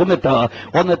ആലയത്തിൽ ഇരുന്നിട്ട്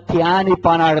ഒന്ന്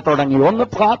ധ്യാനിപ്പാനായിട്ട് തുടങ്ങി, ഒന്ന്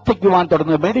പ്രാർത്ഥിക്കുവാൻ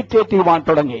തുടങ്ങി, മെഡിറ്റേറ്റ് ചെയ്യുവാൻ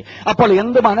തുടങ്ങി. അപ്പോൾ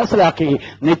എന്ത് മനസ്സിലാക്കി?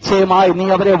 നിശ്ചയമായി നീ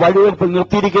അവരെ വഴിവെപ്പിൽ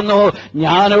നിർത്തിയിരിക്കുന്നു,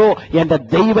 ഞാനോ എന്റെ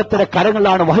ദൈവത്തിന്റെ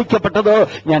കരങ്ങളിലാണ് വഹിക്കപ്പെട്ടത്.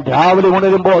 ഞാൻ രാവിലെ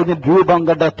ഉണരുമ്പോൾ ഞാൻ രൂപം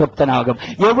കണ്ട് തൃപ്തനാകും.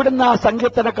 എവിടുന്ന് ആ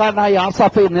സംഗീതക്കാരനായ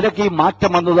ആസാഫെ നിനക്ക് ഈ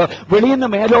മാറ്റം വന്നത്? വെളിയിൽ നിന്ന്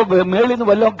മേളിൽ നിന്ന്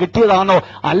വല്ലതും കിട്ടിയതാണോ?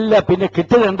 അല്ല. പിന്നെ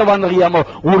കിട്ടിയത് എന്താണെന്നറിയാമോ?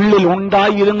 ഉള്ളിൽ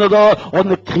ഉണ്ടായിരുന്നത്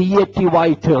ഒന്ന്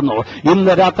ക്രിയേറ്റീവായി തീർന്നു.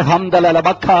 ഇന്ന് രാത്രി ഹംദലല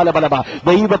ബക്കാല ബലബ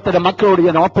ദൈവത്തിന്റെ മക്കളോട്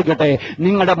ഞാൻ ഓർപ്പിക്കട്ടെ,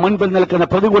 നിങ്ങളുടെ മുൻപിൽ നിൽക്കുന്ന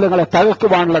പ്രതികൂലങ്ങളെ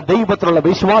തകർക്കുവാനുള്ള ദൈവത്തിലുള്ള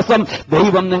വിശ്വാസം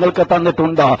ദൈവം നിങ്ങൾക്ക്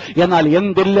തന്നിട്ടുണ്ട്. എന്നാൽ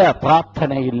എന്തില്ല?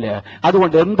 പ്രാർത്ഥനയില്ല.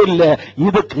 അതുകൊണ്ട് എന്തില്ല?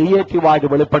 ഇത് ക്രിയേറ്റീവായിട്ട്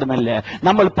വെളിപ്പെടുന്നില്ല.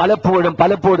 നമ്മൾ പലപ്പോഴും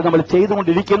നമ്മൾ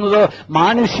ചെയ്തുകൊണ്ടിരിക്കുന്നത്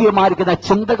മാനുഷികമായിരിക്കുന്ന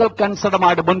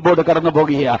ചിന്തകൾക്കനുസൃതമായിട്ട് മുൻപോട്ട് കടന്നു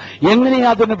പോകുക. എങ്ങനെയാ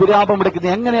അതിന് വിരാപം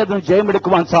എടുക്കുന്നത്? എങ്ങനെ അതിന്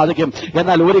ജയമെടുക്കുവാൻ സാധിക്കും?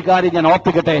 എന്നാൽ ഒരു കാര്യം ഞാൻ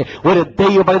ഓർപ്പിക്കട്ടെ, ഒരു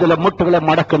ദൈവ പൈതൽ മുട്ടുകളെ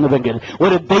മടക്കുന്നുവെങ്കിൽ,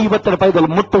 ഒരു ദൈവത്തിന്റെ പൈതൽ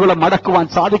മുട്ടുകളെ മടക്കുവാൻ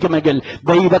സാധിക്കുമെങ്കിൽ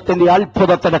ദൈവത്തിന്റെ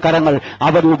അത്ഭുതത്തിന്റെ കരങ്ങൾ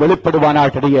അവരിൽ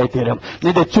വെളിപ്പെടുവാനായിട്ട് ഇടയായിത്തീരും.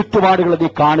 നിന്റെ ചുറ്റുപാടുകൾ നീ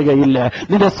കാണുകയില്ല,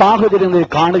 നിന്റെ സാഹചര്യം നീ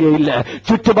കാണുകയില്ല.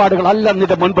 ചുറ്റുപാടുകളല്ല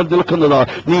നിന്റെ മുൻപിൽ നിൽക്കുന്നത്.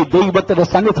 നീ ദൈവത്തിന്റെ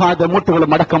സന്നിധാനത്തെ മുട്ടുകൾ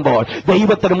മടക്കുമ്പോൾ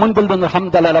ദൈവത്തിന് മുൻപിൽ നിന്ന്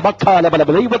ഹംദലല ബക്കാല ബല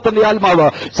ദൈവത്തിന്റെ ആത്മാവ്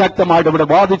ശക്തമായിട്ട് ഇവിടെ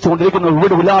വാദിച്ചുകൊണ്ടിരിക്കുന്നു,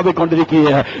 ഇവിടെ ഉലാവിക്കൊണ്ടിരിക്കുക.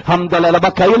 ഹംദലല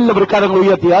ബക്ക എല്ലാവരും കരങ്ങൾ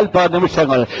ഉയർത്തി അല്പ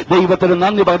നിമിഷങ്ങൾ ദൈവത്തിന്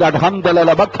നന്ദി പറഞ്ഞാൽ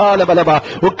ഹംദലല ബക്കാല ബലബ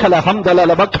ഉഖല ഹംദ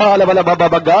ഹംദല ബഖാല ബല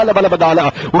ബബഗാല ബല ബദാല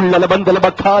ഉള്ളല ബന്ദല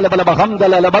ബഖാല ബല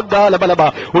ഹംദല ബഖാല ബല ബ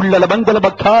ഉള്ളല ബന്ദല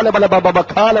ബഖാല ബല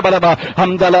ബബഖാല ബല ബ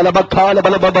ഹംദല ബഖാല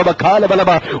ബല ബബഖാല ബല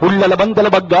ബ ഉള്ളല ബന്ദല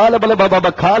ബഖാല ബല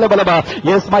ബബഖാല ബല ബ.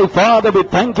 Yes, my Father, we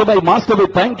thank you, my Master, we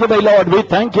thank you, my Lord, we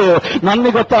thank you. നന്ദി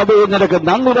കർത്താവേ, നിനക്ക്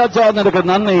നന്ദി രാജാ, നിനക്ക്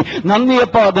നന്ദി,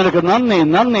 നന്ദിയപ്പാ, നിനക്ക് നന്ദി,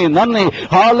 നന്ദി, നന്ദി.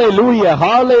 Hallelujah,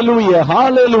 hallelujah,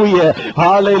 hallelujah,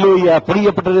 hallelujah.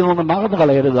 പ്രിയപ്പെട്ടവരൊന്നും മറന്നു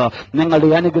കളയരുത്. നിങ്ങളുടെ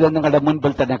അനുഗ്രഹം നിങ്ങളുടെ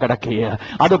മുൻപിൽ തന്നെ കിടക്കുക.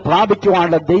 അത്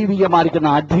പ്രാപിക്കുവാനുള്ള ദൈവികമായിരിക്കുന്ന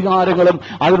അധികാരങ്ങളും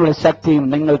അതിനുള്ള ശക്തിയും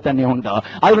നിങ്ങൾ തന്നെയുണ്ട്.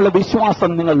 അതിനുള്ള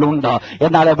വിശ്വാസം നിങ്ങളിലുണ്ട്.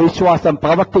 എന്നാൽ ആ വിശ്വാസം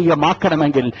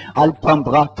പ്രവർത്തികമാക്കണമെങ്കിൽ അല്പം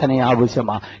പ്രാർത്ഥന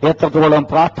ആവശ്യമാണ്. എത്രത്തോളം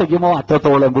പ്രാർത്ഥിക്കുമോ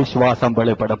അത്രത്തോളം വിശ്വാസം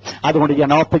വെളിപ്പെടും. അതുകൊണ്ട്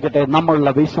ഞാൻ ഓർപ്പിക്കട്ടെ,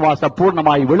 നമ്മളുടെ വിശ്വാസം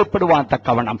പൂർണ്ണമായി വെളിപ്പെടുവാൻ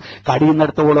തക്കവണ്ണം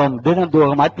കഴിയുന്നിടത്തോളം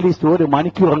ദിനംതോറും അറ്റ്ലീസ്റ്റ് 1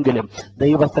 മണിക്കൂറെങ്കിലും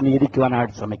ദൈവസ്ഥനെ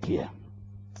ഇരിക്കുവാനായിട്ട് ശ്രമിക്കുക.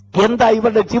 എന്താ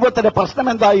ഇവരുടെ ജീവിതത്തിന്റെ പ്രശ്നം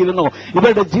എന്തായിരുന്നു?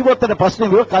 ഇവരുടെ ജീവിതത്തിന്റെ പ്രശ്നം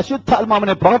ഇവർക്ക്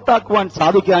അശുദ്ധാത്മാവിനെ പുറത്താക്കുവാൻ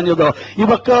സാധിക്കാഞ്ഞത്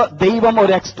ഇവർക്ക് ദൈവം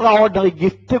ഒരു എക്സ്ട്രാ ഓർഡിനറി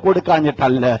ഗിഫ്റ്റ്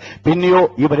കൊടുക്കാഞ്ഞിട്ടല്ല, പിന്നെയോ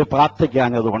ഇവർ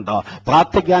പ്രാർത്ഥിക്കാഞ്ഞതുകൊണ്ട്.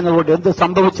 പ്രാർത്ഥിക്കാഞ്ഞതുകൊണ്ട് എന്ത്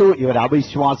സംഭവിച്ചു? ഇവർ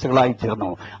അവിശ്വാസികളായി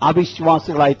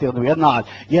തീർന്നു. എന്നാൽ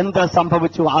എന്ത്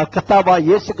സംഭവിച്ചു? ആ കർത്താവായ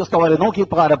യേശുക്രിസ്തു അവരെ നോക്കി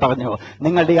പറഞ്ഞു,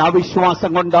 നിങ്ങളുടെ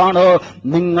അവിശ്വാസം കൊണ്ടാണ്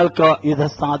നിങ്ങൾക്ക് ഇത്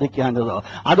സാധിക്കാഞ്ഞത്.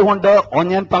 അതുകൊണ്ട്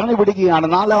ഞാൻ പറഞ്ഞു വിടുകയാണ്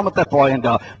 4ാമത്തെ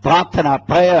പോയിന്റ്. പ്രാർത്ഥന,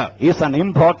 prayer is an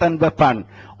important weapon.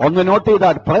 ഒന്ന് നോട്ട്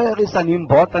ചെയ്താൽ, prayer is an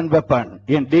important weapon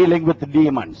in dealing with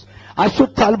demons.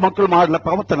 അശുദ്ധാത്മാക്കളുമായുള്ള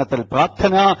പ്രവർത്തനത്തിൽ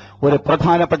പ്രാർത്ഥന ഒരു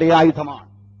പ്രധാനപ്പെട്ട ആയുധമാണ്.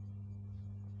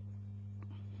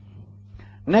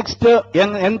 നെക്സ്റ്റ്,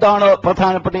 എന്താണ്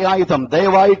പ്രധാനപ്പെട്ട ആയുധം?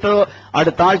 ദയവായിട്ട്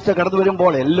അടുത്ത ആഴ്ച കടന്നു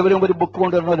വരുമ്പോൾ എല്ലാവരും ഒരു ബുക്ക്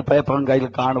കൊണ്ടുവരണം, ഒരു പേപ്പറും കയ്യിൽ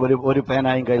കാണും, ഒരു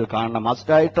പേനായും കയ്യിൽ കാണണം.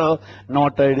 മസ്റ്റായിട്ട്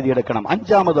നോട്ട് എഴുതിയെടുക്കണം.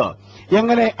 5ാമത്,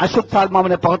 എങ്ങനെ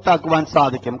അശുദ്ധാത്മാവിനെ പുറത്താക്കുവാൻ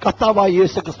സാധിക്കും? കർത്താവായ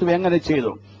യേശുക്രിസ്തു എങ്ങനെ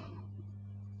ചെയ്തു?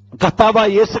 കർത്താവായ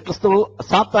യേശുക്രിസ്തു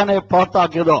സാത്താനെ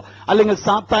പുറത്താക്കിയതോ അല്ലെങ്കിൽ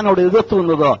സാത്താനോട്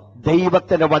എതിർത്തുന്നതോ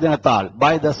ദൈവത്തിന്റെ വചനത്താൽ,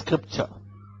 by the scripture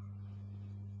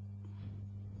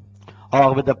or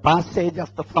with the passage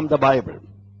from the Bible.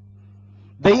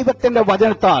 ദൈവത്തിന്റെ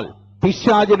വചനത്താൽ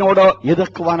പിശാചിനോട്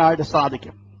എതിർക്കുവാനായിട്ട്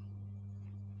സാധിക്കും.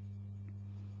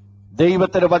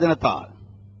 ദൈവത്തിന്റെ വചനത്താൽ.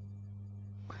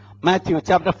 Mathew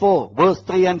chapter 4 verse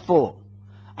 3 and 4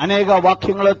 അനേക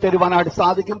വാക്യങ്ങൾ തരുവാനായിട്ട്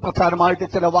സാധിക്കും. പ്രധാനമായിട്ട്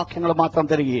ചില വാക്യങ്ങൾ മാത്രം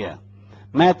തരികയാണ്.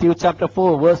 Mathew chapter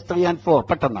 4 verse 3 and 4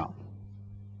 പെട്ടെന്ന്.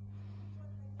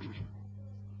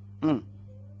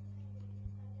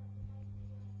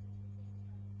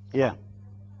 Yeah.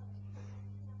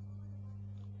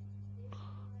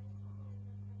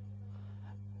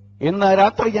 ഇന്ന്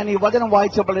രാത്രി ഞാൻ ഈ വചനം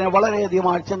വായിച്ചപ്പോൾ ഞാൻ വളരെയധികം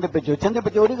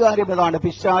ചിന്തിപ്പിച്ച ഒരു കാര്യം ഇതാണ്: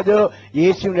 പിശാച്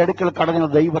യേശുവിന്റെ അടുക്കൽ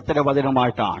കടഞ്ഞത് ദൈവത്തിന്റെ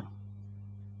വചനമായിട്ടാണ്.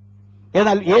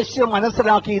 എന്നാൽ യേശു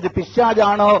മനസ്സിലാക്കി ഇത്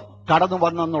പിശാചാണ് കടന്നു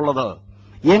വന്നെന്നുള്ളത്.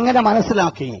 എങ്ങനെ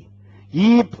മനസ്സിലാക്കി? ഈ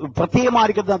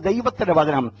പ്രത്യേകമായിരിക്കുന്ന ദൈവത്തിന്റെ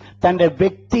വചനം തന്റെ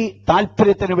വ്യക്തി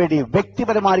താല്പര്യത്തിന് വേണ്ടി,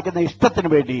 വ്യക്തിപരമായിരിക്കുന്ന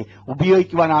ഇഷ്ടത്തിന് വേണ്ടി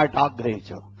ഉപയോഗിക്കുവാനായിട്ട്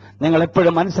ആഗ്രഹിച്ചു. നിങ്ങൾ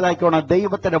എപ്പോഴും മനസ്സിലാക്കിയോണം,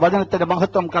 ദൈവത്തിന്റെ വചനത്തിന്റെ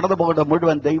മഹത്വം കടന്നുപോകേണ്ടത്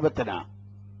മുഴുവൻ ദൈവത്തിനാണ്.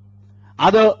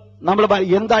 അത് നമ്മൾ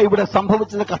എന്താ ഇവിടെ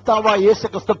സംഭവിച്ചത്? കർത്താവായ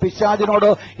യേശുക്രിസ്തു പിശാചിനോട്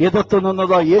എതിർത്തു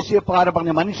നിന്നത് യേശുപ്രകാരം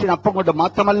പറഞ്ഞ മനുഷ്യൻ അപ്പം കൊണ്ട്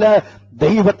മാത്രമല്ല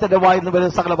ദൈവത്തിന്റെ വായിന്ന്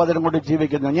വരുന്ന സകല വചനം കൊണ്ട്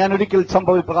ജീവിക്കുന്നു. ഞാൻ ഒരിക്കൽ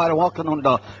സംഭവപ്രകാരം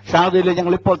ഓർക്കുന്നുണ്ട്. ഷാദിയിൽ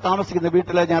ഞങ്ങൾ ഇപ്പോൾ താമസിക്കുന്ന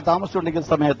വീട്ടിൽ ഞാൻ താമസിച്ചുകൊണ്ടിരിക്കുന്ന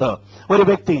സമയത്ത് ഒരു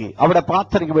വ്യക്തി അവിടെ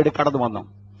പ്രാർത്ഥനയ്ക്ക് വേണ്ടി കടന്നു വന്നു.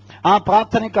 ആ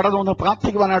പ്രാർത്ഥനയ്ക്ക് കടന്നു വന്ന്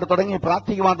പ്രാർത്ഥിക്കുവാൻ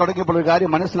തുടങ്ങിയപ്പോൾ ഒരു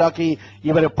കാര്യം മനസ്സിലാക്കി,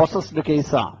 ഇവരെ പൊസസ്ഡ്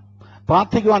കേസാണ്.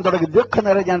 പ്രാർത്ഥിക്കുവാൻ തുടങ്ങി.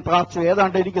 ദീർഘനേരം ഞാൻ പ്രാർത്ഥിച്ചു.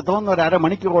 ഏതാണ്ട് എനിക്ക് തോന്നുന്ന ഒരു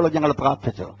അരമണിക്കൂറോളം ഞങ്ങൾ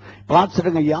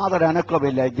പ്രാർത്ഥിച്ചിട്ട് യാതൊരു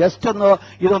അനക്കമില്ല. ജസ്റ്റ്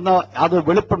ഇതൊന്ന് അത്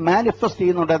മാനിഫെസ്റ്റ്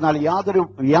ചെയ്യുന്നുണ്ട്, എന്നാൽ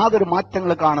യാതൊരു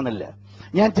മാറ്റങ്ങൾ കാണുന്നില്ല.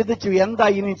 ഞാൻ ചിന്തിച്ചു, എന്താ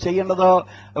ഇനി ചെയ്യേണ്ടത്?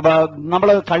 നമ്മൾ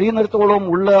കഴിയുന്നിടത്തോളം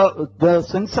ഉള്ള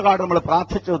സെൻസുകാട് നമ്മൾ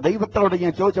പ്രാർത്ഥിച്ചു. ദൈവത്തോട്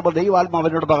ഞാൻ ചോദിച്ചപ്പോൾ ദൈവാത്മാവ്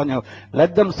അവരോട് പറഞ്ഞു,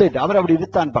 ലെറ്റ് ദം സിറ്റ്, അവരവിടെ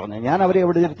ഇരുത്താൻ പറഞ്ഞു. ഞാൻ അവരെ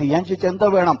അവിടെ ഇരുത്തി. ഞാൻ ചോദിച്ചു, എന്താ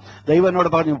വേണം? ദൈവനോട്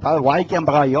പറഞ്ഞു, വായിക്കാൻ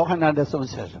പറ യോഹന്നാന്റെ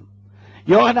സുവിശേഷം.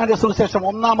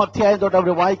 1-ാം അധ്യായം തൊട്ട് അവർ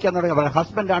വായിക്കാൻ തുടങ്ങി. അവരുടെ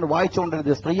ഹസ്ബൻഡാണ്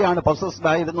വായിച്ചുകൊണ്ടിരുന്നത്, സ്ത്രീയാണ് പൊസസ്ഡ്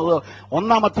ആയിരുന്നത്.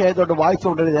 1-ാം അധ്യായം തൊട്ട്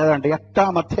വായിച്ചുകൊണ്ടിരുന്നത്. ഏതാണ്ട്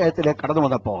 8-ാം അധ്യായത്തിലേക്ക് കടന്നു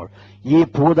വന്നപ്പോൾ ഈ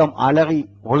ഭൂതം അലറി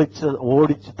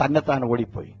ഓടിച്ച് തന്നെത്താൻ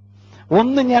ഓടിപ്പോയി.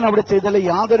 ഒന്നും ഞാൻ അവിടെ ചെയ്തില്ല,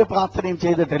 യാതൊരു പ്രാർത്ഥനയും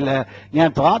ചെയ്തിട്ടില്ല. ഞാൻ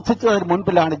പ്രാർത്ഥിച്ചതിന്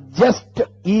മുൻപിലാണ്. ജസ്റ്റ്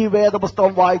ഈ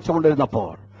വേദപുസ്തകം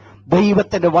വായിച്ചുകൊണ്ടിരുന്നപ്പോൾ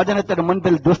ദൈവത്തിന്റെ വചനത്തിന്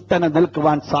മുൻപിൽ ദുഷ്ടന്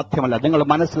നിൽക്കുവാൻ സാധ്യമല്ല. നിങ്ങൾ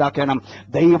മനസ്സിലാക്കണം,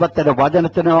 ദൈവത്തിന്റെ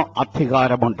വചനത്തിന്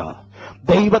അധികാരമുണ്ട്.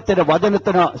 ദൈവത്തിന്റെ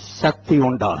വചനത്തിന്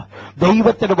ശക്തിയുണ്ട്.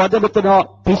 ദൈവത്തിന്റെ വചനത്തിന്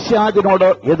പിശാചിനോട്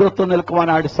എതിർത്ത്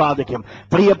നിൽക്കുവാനായിട്ട് സാധിക്കും.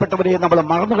 പ്രിയപ്പെട്ടവരെ, നമ്മൾ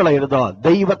മറന്നുകളയരുത്.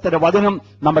 ദൈവത്തിന്റെ വചനം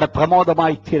നമ്മുടെ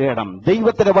പ്രമോദമായി തീരണം.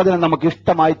 ദൈവത്തിന്റെ വചനം നമുക്ക്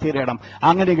ഇഷ്ടമായി തീരണം.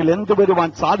 അങ്ങനെയെങ്കിൽ എന്ത് വരുവാൻ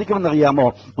സാധിക്കുമെന്നറിയാമോ?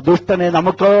 ദുഷ്ടനെ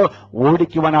നമുക്ക്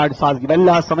ഓടിക്കുവാനായിട്ട് സാധിക്കും.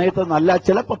 എല്ലാ സമയത്തും നല്ല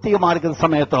ചില പ്രത്യേകമാർക്കുന്ന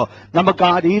സമയത്ത് നമുക്ക്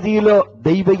ആ രീതിയിലോ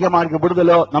ദൈവികമാർഗ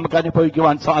വിടുതലോ നമുക്ക്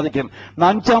അനുഭവിക്കുവാൻ സാധിക്കും.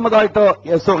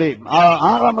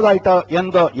 ആറാമതായിട്ട്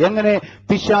എങ്ങനെ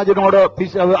പിശാചിനോട്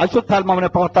അശുദ്ധാത്മാവിനെ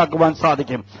പുറത്താക്കുവാൻ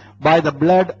സാധിക്കും? By the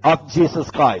blood of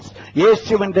Jesus Christ.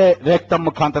 യേശുവിന്റെ രക്തം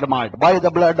മുഖാന്തരമായിട്ട്. By the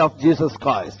blood of Jesus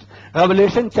Christ.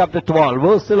 Revelation chapter 12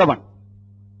 verse 11.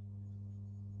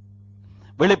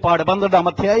 വെളിപ്പാട് 12-ാം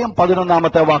അധ്യായം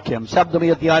 11-ാമത്തെ വാക്യം.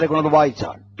 ശബ്ദമുയർത്തി ആരെക്കൊണ്ടത്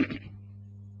വായിച്ചാൽ.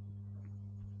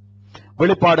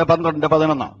 വെളിപ്പാട്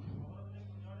 12:11.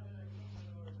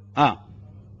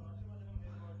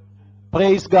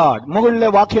 Praise God. മുകളിലെ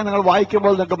വാക്യം നിങ്ങൾ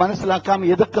വായിക്കുമ്പോൾ നിങ്ങൾക്ക് മനസ്സിലാക്കാം,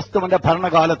 യെഹൂദക്രിസ്തുവിന്റെ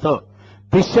ഭരണകാലത്ത്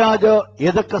പിശാച്,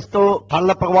 യെഹൂദക്രിസ്തു,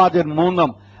 കള്ളപ്രവാചകൻ മൂന്നും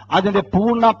അതിന്റെ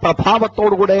പൂർണ്ണ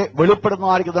പ്രഭാവത്തോടുകൂടെ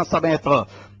വെളിപ്പെടുന്നതായിരിക്കുന്ന സമയത്ത്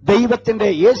ദൈവത്തിന്റെ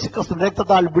യേശുക്രിസ്തു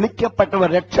രക്തത്താൽ വിളിക്കപ്പെട്ടവർ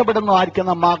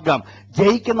രക്ഷപ്പെടുന്നതായിരിക്കുന്ന മാർഗം,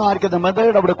 ജയിക്കുന്നതായിരിക്കുന്ന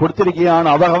മെത്തേഡ് അവിടെ കൊടുത്തിരിക്കുകയാണ്.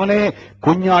 അവർ അവനെ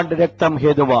കുഞ്ഞാടിന്റെ രക്തം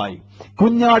ഹേതുവായി.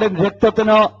 കുഞ്ഞാടിൻ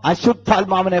രക്തത്തിന്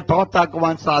അശുദ്ധാത്മാവിനെ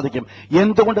പുറത്താക്കുവാൻ സാധിക്കും.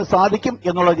 എന്തുകൊണ്ട് സാധിക്കും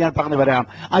എന്നുള്ളത് ഞാൻ പറഞ്ഞു വരാം.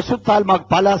 അശുദ്ധാത്മാ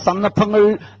പല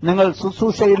സന്ദർഭങ്ങളിൽ നിങ്ങൾ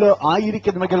ശുശ്രൂഷയിൽ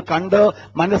ആയിരിക്കുന്നുവെങ്കിൽ കണ്ട്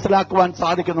മനസ്സിലാക്കുവാൻ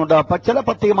സാധിക്കുന്നുണ്ട്. ചില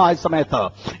പ്രത്യേകമായ സമയത്ത്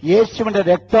യേശുവിന്റെ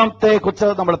രക്തത്തെക്കുറിച്ച്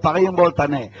നമ്മൾ പറയുമ്പോൾ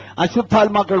തന്നെ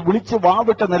അശുദ്ധാത്മാക്കൾ വിളിച്ച്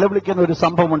വാവിട്ട് നിലവിളിക്കുന്ന ഒരു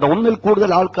സംഭവമുണ്ട്. ഒന്നിൽ കൂടുതൽ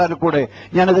ആൾക്കാർ കൂടെ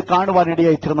ഞാനത്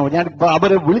കാണുവാനിടയായിത്തീർന്നു. ഞാൻ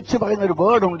അവരെ വിളിച്ചു പറയുന്ന ഒരു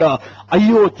വേർഡുണ്ട്,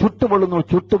 അയ്യോ ചുട്ടുപൊള്ളുന്നു,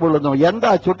 ചുട്ടുപൊള്ളുന്നു.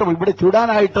 എന്താ ചുട്ടും? ഇവിടെ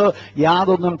ചുടാനായിട്ട്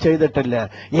യാതൊന്നും ചെയ്തിട്ടില്ല.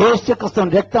 യേശുക്രിസ്തു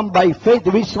രക്തം ബൈ ഫെയ്ത്ത്,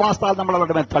 വിശ്വാസത്താൽ നമ്മൾ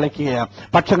അവരുടെ മേൽ തളിക്കുക.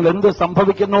 പക്ഷേ എന്ത്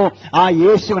സംഭവിക്കുന്നു? ആ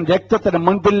യേശുവിൻ രക്തത്തിന്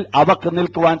മുൻപിൽ അവർക്ക്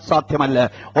നിൽക്കുവാൻ സാധ്യമല്ല.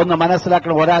 ഒന്ന്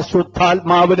മനസ്സിലാക്കണം,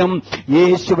 ഒരശുദ്ധാത്മാവിനും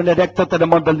യേശുവിന്റെ രക്തത്തിന്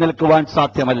മുൻപിൽ നിൽക്കുവാൻ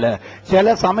സാധ്യമല്ല. ചില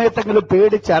സമയത്തെങ്കിലും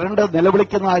പേടിച്ചരണ്ട്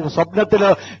നിലവിളിക്കുന്ന സ്വപ്നത്തിൽ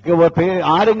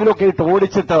ആരെങ്കിലുമൊക്കെ ഇട്ട്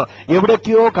ഓടിച്ചിട്ട്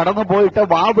എവിടേക്കോ കടന്നുപോയിട്ട്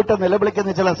വാവിട്ട്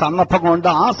നിലവിളിക്കുന്ന ചില സന്ദർഭങ്ങളുണ്ട്.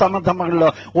 ആ സന്ദർഭങ്ങളിൽ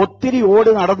ഒത്തിരി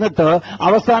ഓടി നടന്നിട്ട്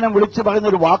അവസാനം വിളിച്ചു പറയുന്ന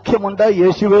ഒരു വാക്യമുണ്ട്,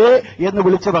 യേശുവേ എന്ന്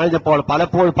വിളിച്ചു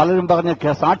പറഞ്ഞപ്പോൾ പലരും പറഞ്ഞ്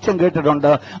സാക്ഷ്യം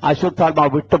കേട്ടിട്ടുണ്ട്,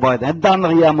 അശുദ്ധാത്മാവ് വിട്ടുപോയത്.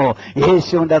 എന്താണെന്നറിയാമോ?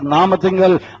 യേശുവിന്റെ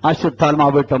നാമത്തിങ്കൽ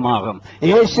അശുദ്ധാത്മാവ് വിട്ടുമാറും.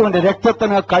 യേശുവിന്റെ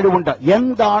രക്തത്തിന് കഴിവുണ്ട്.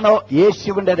 എന്താണ്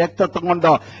യേശുവിന്റെ രക്തത്വം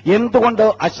കൊണ്ട് എന്തുകൊണ്ട്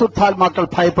അശുദ്ധാത്മാക്കൾ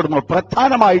ഭയപ്പെടുന്നു?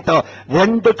 പ്രധാനമായിട്ട്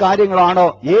രണ്ട് കാര്യങ്ങളാണ്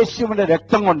യേശുവിന്റെ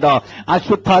രക്തം കൊണ്ട്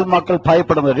അശുദ്ധാത്മാക്കൾ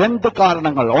ഭയപ്പെടുന്നത്. രണ്ട്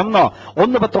കാരണങ്ങൾ.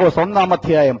 ഒന്ന് പത്രോസ് 1-ാം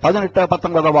അധ്യായം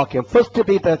 18-19 വാക്യം. First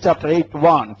Peter chapter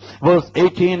 8:1 verse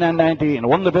 18 and 19.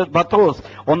 1 പത്രോസ്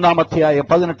 1-ാം അധ്യായം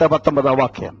 18-19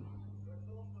 വാക്യം.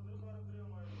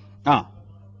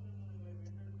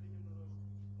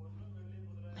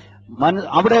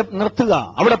 അവിടെ നിർത്തുക.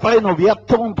 അവിടെ പറയുന്നു,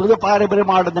 വ്യർത്ഥവും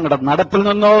പാരമ്പര്യമാണ് നിങ്ങളുടെ നടപ്പിൽ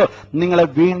നിന്ന് നിങ്ങളെ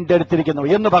വീണ്ടെടുത്തിരിക്കുന്നു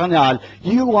എന്ന് പറഞ്ഞാൽ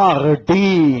യു ആർ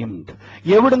റിഡീംഡ്.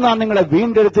 എവിടുന്നാണ് നിങ്ങളെ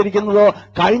വീണ്ടെടുത്തിരിക്കുന്നതോ?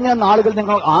 കഴിഞ്ഞ നാളുകൾ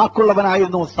നിങ്ങൾ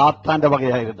ആക്കുള്ളവനായിരുന്നു, സാത്താന്റെ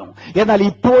വകയായിരുന്നു. എന്നാൽ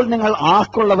ഇപ്പോൾ നിങ്ങൾ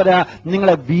ആക്കുള്ളവരാ,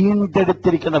 നിങ്ങളെ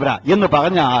വീണ്ടെടുത്തിരിക്കുന്നവരാ എന്ന്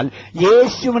പറഞ്ഞാൽ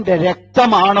യേശുവിന്റെ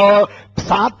രക്തമാണോ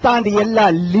സാത്താന്റെ എല്ലാ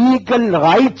ലീഗൽ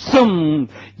റൈറ്റ്സും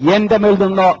എന്റെ മേൽ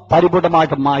നിന്ന്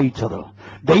പരിപൂർണമായിട്ട് മായിച്ചത്.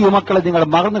 ദൈവമക്കളെ, നിങ്ങൾ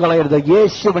മറന്നു കളയരുത്.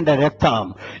 യേശുവിന്റെ രക്തം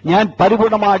ഞാൻ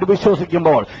പരിപൂർണമായിട്ട്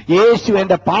വിശ്വസിക്കുമ്പോൾ, യേശു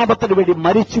എന്റെ പാപത്തിന് വേണ്ടി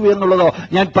മരിച്ചു എന്നുള്ളതോ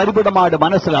ഞാൻ പരിപൂർണമായിട്ട്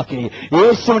മനസ്സിലാക്കി.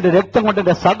 യേശുവിന്റെ രക്തം കൊണ്ട്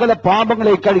എന്റെ സകല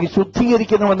പാപങ്ങളെ കഴുകി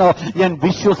ശുദ്ധീകരിക്കുന്നുവെന്ന് ഞാൻ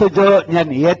വിശ്വസിച്ച് ഞാൻ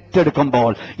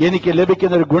ഏറ്റെടുക്കുമ്പോൾ എനിക്ക്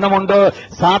ലഭിക്കുന്ന ഒരു ഗുണമുണ്ട്.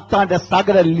 സാത്താന്റെ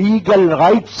സകല ലീഗൽ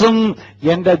റൈറ്റ്സും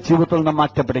എന്റെ ജീവിതത്തിൽ നിന്ന്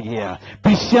മാറ്റപ്പെടുകയാണ്.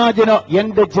 പിശാചിന്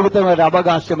എന്റെ ജീവിതത്തിൽ ഒരു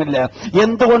അവകാശമില്ല.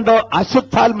 എന്തുകൊണ്ട്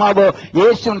അശുദ്ധാത്മാവ്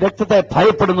യേശുവിന്റെ രക്തത്തെ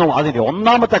ഭയപ്പെടുന്നു? അതിന്റെ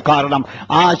ഒന്നാമത്തെ കാരണം,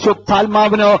 ആ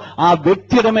അശുദ്ധാത്മാവിനോ ആ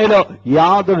വ്യക്തിയുടെ മേലോ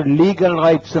യാതൊരു ലീഗൽ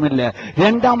റൈറ്റ്സും ഇല്ല.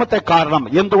 രണ്ടാമത്തെ കാരണം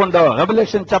എന്തുകൊണ്ട്?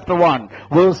 Revelation chapter 1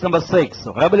 verse number 6.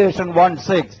 Revelation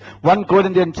 1:6. 1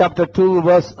 Corinthians chapter 3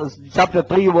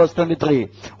 verse 23.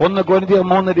 1 Corinthians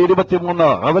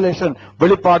 3:23. Revelation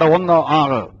വെളിപ്പാട്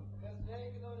 1:6.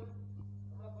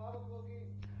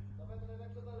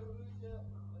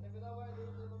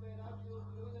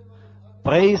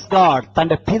 Praise God.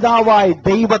 തന്റെ പിതാവായ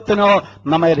ദൈവത്തിനോ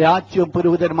നമ്മെ രാജ്യവും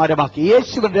പുരോഹിതന്മാരുമാക്കി.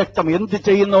 യേശുവിന്റെ രക്തം എന്ത്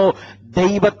ചെയ്യുന്നു?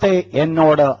 ദൈവത്തെ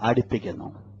എന്നോട് അടുപ്പിക്കുന്നു,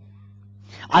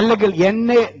 അല്ലെങ്കിൽ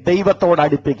എന്നെ ദൈവത്തോട്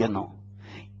അടുപ്പിക്കുന്നു.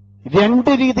 രണ്ട്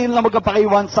രീതിയിൽ നമുക്ക്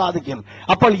പറയുവാൻ സാധിക്കും.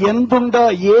 അപ്പോൾ എന്തുണ്ട്?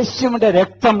 യേശുവിന്റെ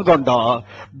രക്തം കൊണ്ട്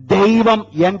ദൈവം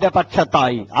എന്റെ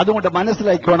പക്ഷത്തായി. അതുകൊണ്ട്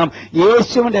മനസ്സിലാക്കണം,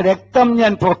 യേശുവിന്റെ രക്തം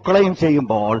ഞാൻ പ്രൊക്ലെയിം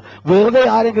ചെയ്യുമ്പോൾ വെറുതെ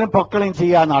ആരെങ്കിലും പ്രൊക്ലെയിം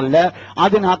ചെയ്യാനല്ല,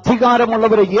 അതിന്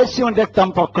അധികാരമുള്ളവർ യേശുവിന്റെ രക്തം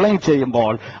പ്രൊക്ലെയിം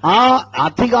ചെയ്യുമ്പോൾ ആ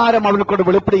അധികാരം അവർക്കൂടെ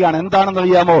വെളിപ്പെടുകയാണ്.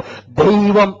 എന്താണെന്നറിയാമോ?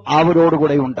 ദൈവം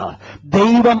അവരോടുകൂടെയുണ്ട്,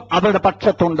 ദൈവം അവരുടെ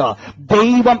പക്ഷത്തുണ്ട്,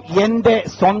 ദൈവം എന്റെ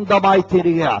സ്വന്തമായി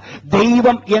തീരുക,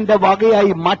 ദൈവം എന്റെ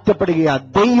വകയായി മാറ്റപ്പെടുക,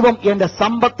 ദൈവം എന്റെ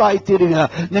സമ്പത്തായി തീരുക.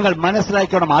 നിങ്ങൾ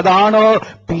മനസ്സിലാക്കണം, അതാണ്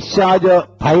പിശാച്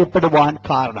ഭയപ്പെടുവാൻ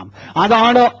കാരണം,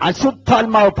 അതാണ്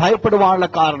അശുദ്ധാത്മാവ് ഭയപ്പെടുവാനുള്ള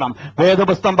കാരണം.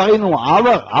 വേദപുസ്തകം പറയുന്നു,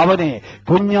 അവർ അവനെ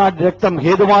കുഞ്ഞാട് രക്തം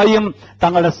ഹേതുവായും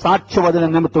തങ്ങളുടെ സാക്ഷ്യവചന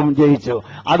നിമിത്തവും ജയിച്ചു.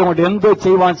 അതുകൊണ്ട് എന്ത്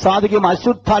ചെയ്യുവാൻ സാധിക്കും?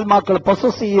 അശുദ്ധാത്മാക്കൾ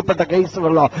പ്രൊസസ് ചെയ്യപ്പെട്ട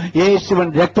കേസുകളോ യേശുവിൻ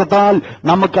രക്തത്താൽ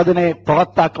നമുക്കതിനെ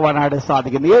പുറത്താക്കുവാനായിട്ട്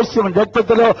സാധിക്കും. യേശുവിൻ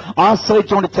രക്തത്തിലോ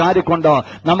ആശ്രയിച്ചുകൊണ്ട് ചാരിക്കൊണ്ട്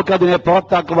നമുക്കതിനെ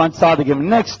പുറത്താക്കുവാൻ സാധിക്കും.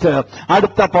 നെക്സ്റ്റ്,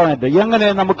 അടുത്ത പോയിന്റ്, എങ്ങനെ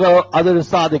നമുക്ക് അത്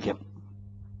സാധിക്കും?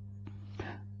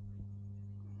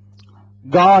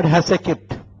 God has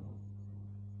equipped.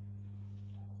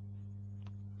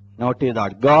 Note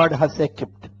that God has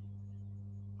equipped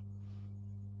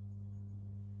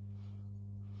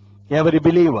every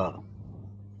believer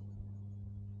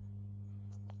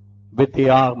with the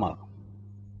armor.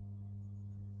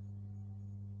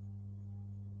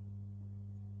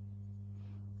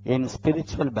 In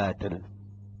spiritual battle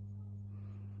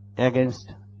against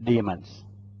demons.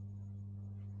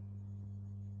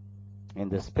 In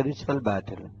the spiritual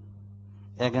battle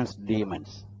against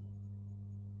demons.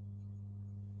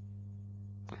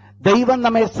 ദൈവം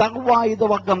നമ്മെ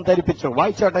സർവായുധവർഗം ധരിപ്പിച്ചു.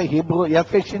 വായിച്ചോട്ടെ,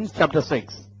 എഫേഷ്യൻസ് ചാപ്റ്റർ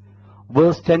 6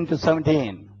 വേഴ്സ് 10 to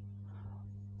 17.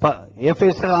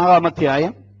 എഫേസ്യർ 6-ാം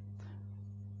അധ്യായം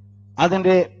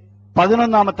അതിന്റെ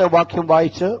 11-ാമത്തെ വാക്യം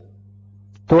വായിച്ച്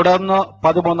തുടർന്ന്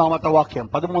 13-ാമത്തെ വാക്യം.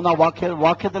 13-ാം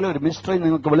വാക്യത്തിലെ ഒരു മിസ്റ്ററി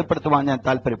നിങ്ങൾക്ക് വെളിപ്പെടുത്തുവാൻ ഞാൻ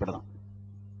താല്പര്യപ്പെടുന്നു.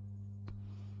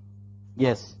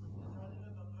 യെസ്.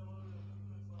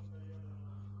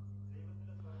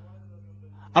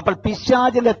 അപ്പോൾ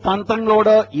പിശാചിന്റെ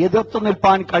തന്ത്രങ്ങളോട് എതിർത്തു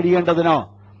നിൽപ്പാൻ കഴിയേണ്ടതിനോ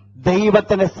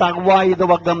ദൈവത്തിന്റെ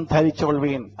സർവായുധവർഗം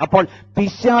ധരിച്ചുകൊള്ളുവീൻ. അപ്പോൾ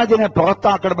പിശാചിനെ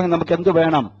പുറത്താക്കണമെങ്കിൽ നമുക്ക് എന്ത്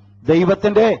വേണം?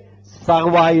 ദൈവത്തിന്റെ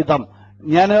സർവായുധം.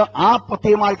 ഞാൻ ആ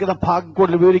പ്രത്യേകമായിരിക്കുന്ന ഭാഗം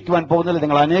കൂടുതൽ വിവരിക്കുവാൻ പോകുന്നില്ല.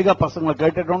 നിങ്ങൾ അനേക പ്രസംഗങ്ങൾ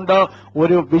കേട്ടിട്ടുണ്ട്.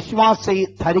 ഒരു വിശ്വാസി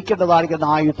ധരിക്കേണ്ടതായിരിക്കുന്ന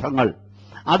ആയുധങ്ങൾ,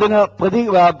 അതിന്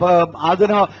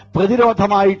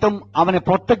പ്രതിരോധമായിട്ടും അവനെ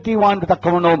പ്രൊട്ടക്ട് ചെയ്യുവാൻ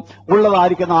തക്കവണ്ണവും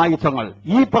ഉള്ളതായിരിക്കുന്ന ആയുധങ്ങൾ.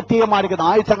 ഈ പ്രത്യേകമായിരിക്കുന്ന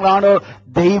ആയുധങ്ങളാണ്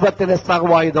ദൈവത്തിന്റെ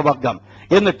സർവായുധവർഗം.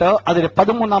 എന്നിട്ട് അതിന്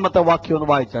 13-ാമത്തെ വാക്യം ഒന്ന്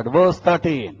വായിച്ചാണ്, വേഴ്സ്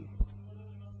 13.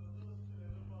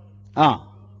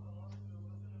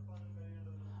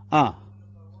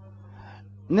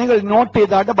 നിങ്ങൾ നോട്ട്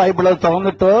ചെയ്താട്ട്, ബൈബിള്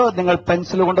തുറന്നിട്ട് നിങ്ങൾ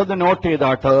പെൻസിൽ കൊണ്ടൊന്ന് not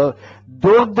ചെയ്താട്ട്,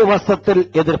 ദുർദിവസത്തിൽ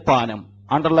എതിർപ്പാനും,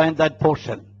 underline that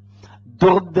portion,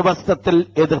 ദുർദിവസത്തിൽ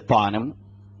എതിർപ്പാനും,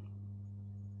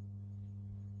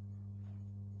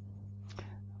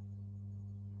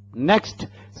 next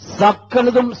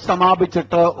സകലതും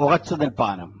സമാപിച്ചിട്ട് ഉറച്ചു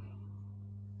നിൽപ്പാനും.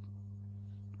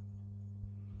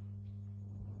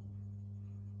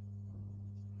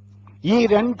 ഈ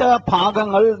രണ്ട്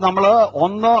ഭാഗങ്ങൾ നമ്മൾ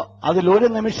അതിലൊരു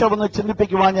നിമിഷം ഒന്ന്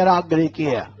ചിന്തിപ്പിക്കുവാൻ ഞാൻ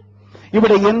ആഗ്രഹിക്കുക.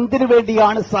 ഇവിടെ എന്തിനു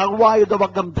വേണ്ടിയാണ്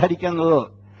സർവായുധവർഗം ധരിക്കുന്നത്?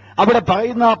 അവിടെ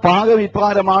പറയുന്ന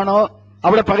ഭാഗവിപ്രകാരമാണ്.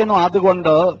 അവിടെ പറയുന്നു,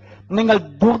 അതുകൊണ്ട് നിങ്ങൾ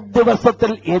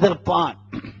ദുർദിവസത്തിൽ എതിർപ്പാൻ.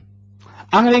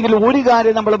 അങ്ങനെയെങ്കിൽ ഒരു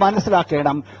കാര്യം നമ്മൾ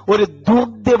മനസ്സിലാക്കണം, ഒരു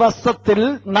ദുർദിവസത്തിൽ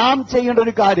നാം ചെയ്യേണ്ട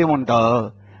ഒരു കാര്യമുണ്ട്.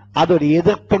 അതൊരു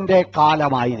എതിർപ്പിന്റെ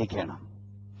കാലമായിരിക്കണം.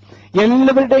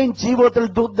 എല്ലാവരുടെയും ജീവിതത്തിൽ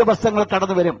ദുർദിവസങ്ങൾ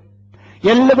കടന്നു വരും.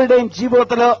 എല്ലാവരുടെയും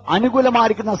ജീവിതത്തിൽ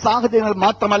അനുകൂലമായിരിക്കുന്ന സാഹചര്യങ്ങൾ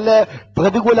മാത്രമല്ല,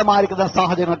 പ്രതികൂലമായിരിക്കുന്ന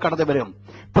സാഹചര്യങ്ങൾ കടന്നു വരും.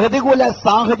 പ്രതികൂല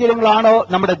സാഹചര്യങ്ങളാണ്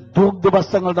നമ്മുടെ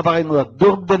ദുർദിവസങ്ങൾ എന്ന് പറയുന്നത്,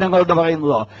 ദുർദിനങ്ങൾ എന്ന്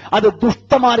പറയുന്നത്. അത്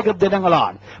ദുഷ്ടമായിരിക്കുന്ന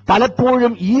ദിനങ്ങളാണ്.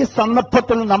 പലപ്പോഴും ഈ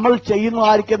സന്ദർഭത്തിൽ നമ്മൾ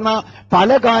ചെയ്യുന്നതായിരിക്കുന്ന പല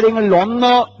കാര്യങ്ങളിൽ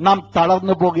ഒന്ന് നാം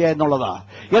തളർന്നു പോകുക എന്നുള്ളതാണ്.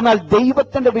 എന്നാൽ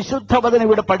ദൈവത്തിന്റെ വിശുദ്ധ വചനം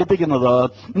ഇവിടെ പഠിപ്പിക്കുന്നത്,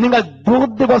 നിങ്ങൾ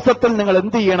ദുർദിവസത്തിൽ നിങ്ങൾ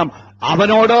എന്ത് ചെയ്യണം?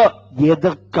 അവനോട്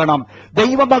എതിർക്കണം.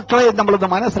 ദൈവമക്കളെ നമ്മളൊന്ന്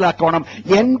മനസ്സിലാക്കണം.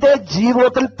 എന്റെ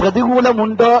ജീവിതത്തിൽ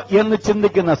പ്രതികൂലമുണ്ട് എന്ന്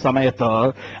ചിന്തിക്കുന്ന സമയത്ത്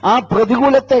ആ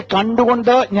പ്രതികൂലത്തെ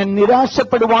കണ്ടുകൊണ്ട് ഞാൻ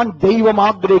നിരാശപ്പെടുവാൻ ദൈവം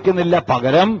ആഗ്രഹിക്കുന്നില്ല.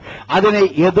 പകരം അതിനെ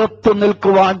എതിർത്തു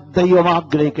നിൽക്കുവാൻ ദൈവം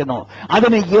ആഗ്രഹിക്കുന്നു.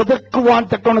 അതിനെ എതിർക്കുവാൻ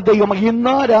തക്കവണ്ണം ദൈവം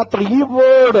ഇന്ന് രാത്രി ഈ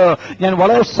വേർഡ് ഞാൻ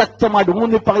വളരെ ശക്തമായിട്ട്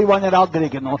ഊന്നി പറയുവാൻ ഞാൻ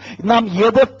ആഗ്രഹിക്കുന്നു. നാം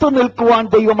എതിർത്ത് നിൽക്കുവാൻ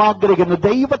ദൈവം ആഗ്രഹിക്കുന്നു.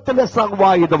 ദൈവത്തിന്റെ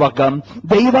സർവ്വായുധവകം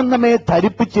ദൈവം നമ്മെ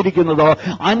ധരിപ്പിച്ചിരിക്കുന്നത്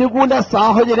അനുകൂല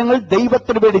സാഹചര്യങ്ങൾ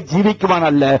ദൈവത്തിന് വേണ്ടി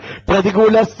ജീവിക്കുവാനല്ല,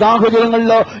 പ്രതികൂല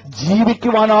സാഹചര്യങ്ങളിൽ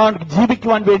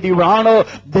ജീവിക്കുവാൻ വേണ്ടിയാണ്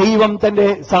ദൈവം തന്റെ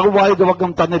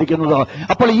സർവ്വായുധവകം തന്നിരിക്കുന്നത്.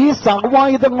 അപ്പോൾ ഈ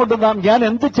സർവ്വായുധം കൊണ്ട് ഞാൻ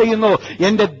എന്ത് ചെയ്യുന്നു?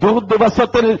 എന്റെ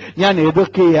ദുർദിവസത്തിൽ ഞാൻ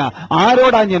എതിർക്കുക.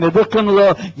 ആരോടാണ് ഞാൻ എതിർക്കുന്നത്?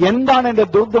 എന്താണ് എന്റെ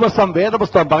ദുർദിവസം?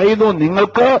 വേദപുസ്തകം പറയുന്നു,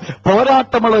 നിങ്ങൾക്ക്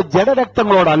പോരാട്ടമുള്ള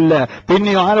ജഡരക്തങ്ങളോടല്ല,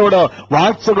 പിന്നെ ആരോട്?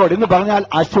 വാഴ്ചകളോട് എന്ന് പറഞ്ഞാൽ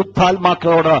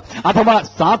അശുദ്ധാത്മാക്കളോട്, അഥവാ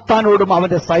സാത്താനോടും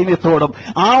അവന്റെ സൈന്യത്തോടും.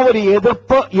 ആ ഒരു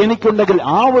എതിർപ്പ് എനിക്കുണ്ടെങ്കിൽ,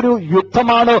 ആ ഒരു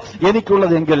യുദ്ധമാണ്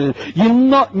എനിക്കുള്ളതെങ്കിൽ,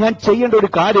 ഇന്ന് ഞാൻ ചെയ്യേണ്ട ഒരു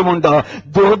കാര്യമുണ്ട്.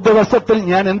 ദുർദിവസത്തിൽ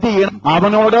ഞാൻ എന്ത് ചെയ്യണം?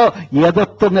 അവനോട്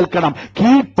എതിർത്ത് നിൽക്കണം.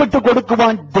 കീഴ്പ്പെട്ട്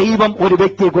കൊടുക്കുവാൻ ദൈവം ഒരു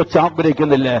വ്യക്തിയെക്കുറിച്ച്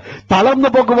ആഗ്രഹിക്കുന്നില്ല. തളർന്നു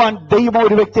പോകുവാൻ ദൈവം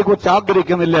ഒരു വ്യക്തിയെക്കുറിച്ച്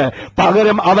ആഗ്രഹിക്കുന്നില്ല.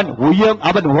 പകരം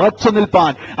അവൻ ഉറച്ചു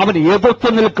നിൽപ്പാൻ, അവൻ എതിർത്ത്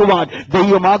നിൽക്കുവാൻ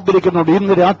ദൈവം ആഗ്രഹിക്കുന്നുണ്ട്.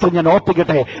 ഇന്ന് രാത്രി ഞാൻ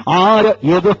ഓർപ്പിക്കട്ടെ, ആര്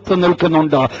എതിർത്ത്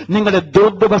നിൽക്കുന്നുണ്ട്? നിങ്ങളുടെ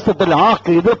ദുർദിവസത്തിൽ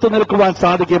ആർക്ക് എതിർത്ത് നിൽക്കുവാൻ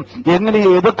സാധിക്കും? എങ്ങനെ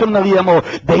എതിർക്കുന്നറിയാമോ?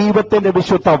 ദൈവത്തിന്റെ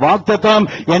വിശുദ്ധ വാഗ്ദത്തം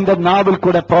എന്റെ നാവിൽ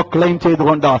കൂടെ പ്രോക്ലെയിം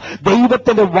ചെയ്തുകൊണ്ട്,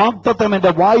 ദൈവത്തിന്റെ വാഗ്ദത്തം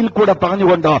എന്റെ വായിൽ കൂടെ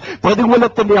പറഞ്ഞുകൊണ്ട്,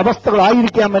 പ്രതികൂലത്തിന്റെ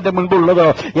അവസ്ഥകളായിരിക്കാം എന്റെ മുൻപുള്ളത്,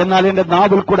 എന്നാൽ എന്റെ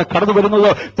നാവിൽ കൂടെ കടന്നു വരുന്നത്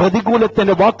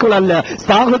പ്രതികൂലത്തിന്റെ വാക്കുകളല്ല,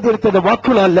 സാഹചര്യത്തിന്റെ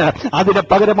വാക്കുകളല്ല. അതിന്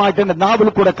പകരമായിട്ട് എന്റെ നാവിൽ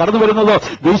കൂടെ കടന്നു വരുന്നത്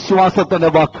വിശ്വാസത്തിന്റെ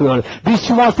വാക്കുകൾ,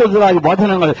 വിശ്വാസത്തിലായ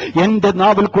വചനങ്ങൾ എന്റെ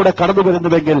നാവിൽ കൂടെ കടന്നു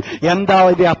വരുന്നുവെങ്കിൽ എന്താ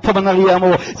അതിന്റെ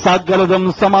അർത്ഥമെന്നറിയാമോ? സകലതും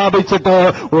സമാപിച്ചിട്ട്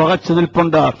ഉറച്ചു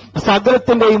നിൽപ്പുണ്ട്.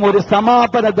 സകലത്തിന്റെയും ഒരു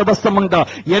സമാപന ദിവസമുണ്ട്.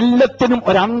 എല്ലാത്തിനും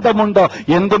ഒരന്തമുണ്ട്.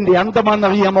 എന്തിന്റെ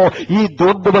അന്തമാണെന്നറിയാമോ? ഈ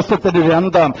ദുർദിവസത്തിന്റെ ഒരു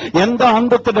അന്തം. എന്താ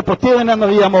അന്തത്തിന്റെ പ്രത്യേകത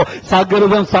എന്നറിയാമോ?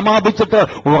 സകലതും സമാപിച്ചിട്ട്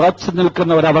ഉറച്ചു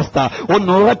നിൽക്കുന്ന ഒരവസ്ഥ.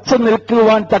 ഒന്ന് ഉറച്ചു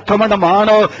നിൽക്കുവാൻ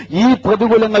തക്കവണ്ണമാണ് ഈ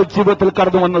പ്രതികൂലങ്ങൾ ജീവിതത്തിൽ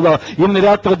കടന്നു വന്നത്. ഇന്ന്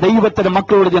രാത്രി ദൈവത്തിന്റെ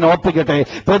മക്കളോട് ഞാൻ ഓർപ്പിക്കട്ടെ,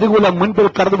 പ്രതികൂലം മുൻപിൽ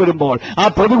കടന്നു വരുമ്പോൾ ആ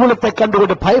പ്രതികൂലത്തെ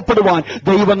കണ്ടുകൊണ്ട് ഭയപ്പെടുവാൻ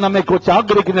ദൈവം നമ്മെക്കുറിച്ച്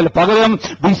ആഗ്രഹിക്കുന്നില്ല. പകരം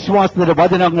വിശ്വാസത്തിന്റെ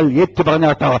വചനങ്ങൾ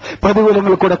ഏറ്റുപറഞ്ഞാട്ടോ.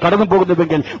 പ്രതികൂലങ്ങൾ കൂടെ കടന്നു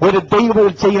പോകുന്നുവെങ്കിൽ ഒരു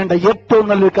ദൈവത്തിൽ ചെയ്യേണ്ട ഏറ്റവും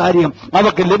നല്ലൊരു കാര്യം,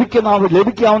 അവർക്ക്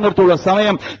ലഭിക്കാവുന്നിടത്തുള്ള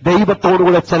സമയം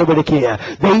ദൈവത്തോടുകൂടെ ചെലവഴിക്കുക,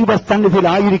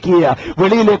 ദൈവസന്നിധിയിലായിരിക്കുക.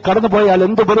 വെളിയിലേക്ക് കടന്നുപോയാൽ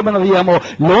എന്ത് വരുമെന്നറിയാമോ?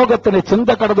 ലോകത്തിന്റെ ചിന്ത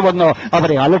കടന്നു വന്ന്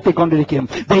അവരെ അലട്ടിക്കൊണ്ടിരിക്കും.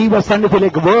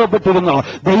 ദൈവസന്നിധിയിലേക്ക് വേർപെട്ടിരുന്നോ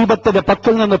ദൈവത്തിന്റെ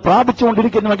പക്കൽ നിന്ന്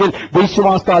പ്രാപിച്ചുകൊണ്ടിരിക്കുന്നുവെങ്കിൽ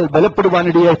വിശ്വാസത്താൽ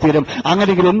ബലപ്പെടുവാനിടയായി തീരും.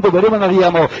 അങ്ങനെയെങ്കിൽ എന്ത്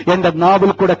വരുമെന്നറിയാമോ? എന്റെ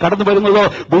നാവിൽ കൂടെ കടന്നു വരുന്നതോ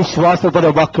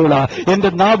വിശ്വാസത്തിന്റെ വാക്കുകളാ. എന്റെ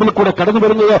നാവിൽ കൂടെ കടന്നു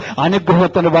വരുന്നത്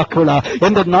അനുഗ്രഹത്തിന്റെ വാക്കുകളാ.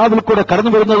 എന്റെ നാവിൽ കൂടെ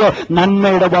കടന്നു വരുന്നത്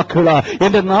നന്മയുടെ വാക്കുകളാ.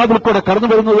 എന്റെ നാവിൽ കൂടെ കടന്നു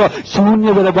വരുന്നത്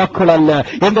ശൂന്യതയുടെ വാക്കുകളല്ല.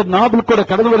 എന്റെ നാവിൽ കൂടെ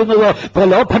കടന്നു വരുന്നത്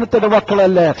പ്രലോഭനത്തിന്റെ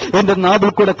വാക്കുകളല്ല. എന്റെ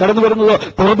നാവിൽ കൂടെ കടന്നു വരുന്നത്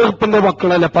പുറതെടുപ്പിന്റെ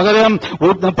വാക്കുകളല്ല.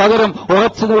 പകരം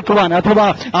ഉറച്ചു നിൽക്കുവാൻ, അഥവാ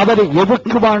അവരെ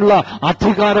എതിർക്കുവാനുള്ള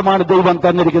അധികാരമാണ് ദൈവം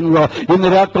തന്നിരിക്കുന്നത്. ഇന്ന്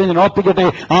രാത്രി ഞാൻ ഓർപ്പിക്കട്ടെ,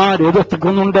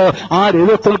 ആരെതിർക്കുന്നുണ്ട്,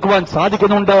 ആരെതിർത്ത് നിൽക്കുവാൻ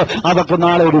സാധിക്കുന്നുണ്ട്, അവർക്ക്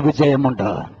നാളെ ഒരു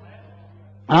വിജയമുണ്ട്.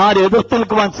 ആരെതിർത്ത്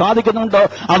നിൽക്കുവാൻ സാധിക്കുന്നുണ്ട്,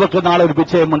 അവർക്ക് നാളെ ഒരു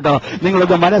വിജയമുണ്ട്.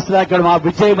 നിങ്ങളത് മനസ്സിലാക്കണം. ആ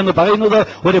വിജയം എന്ന് പറയുന്നത്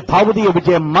ഒരു ഭൗതിക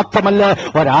വിജയം മാത്രമല്ല,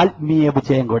 ഒരാത്മീയ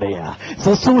വിജയം കൂടെയാ.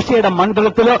 ശുശ്രൂഷയുടെ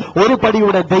മണ്ഡലത്തിൽ ഒരു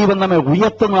പടിയുടെ ദൈവം നമ്മെ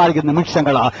ഉയർത്തുന്ന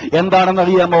നിമിഷങ്ങളാ.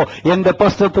 എന്താണെന്നറിയാമോ? എന്റെ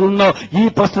പ്രശ്നത്തിൽ നിന്ന് ഈ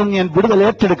പ്രശ്നം ഞാൻ വിടുതൽ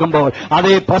ഏറ്റെടുക്കുമ്പോൾ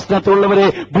അതേ പ്രശ്നത്തിലുള്ളവരെ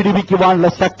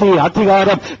വിടുവിക്കുവാനുള്ള ശക്തി,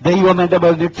 അധികാരം ദൈവം എന്റെ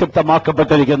മേൽ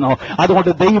നിക്ഷിപ്തമാക്കപ്പെട്ടിരിക്കുന്നു.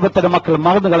 അതുകൊണ്ട് ദൈവത്തിന്റെ മക്കൾ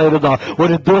മറന്നു കളയരുത്.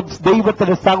 ഒരു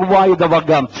ദൈവത്തിന്റെ സർവ്വായുധ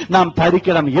വർഗം നാം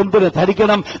ധരിക്കണം. എന്തിനു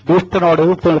ധരിക്കണം? ദുഷ്ടനോട്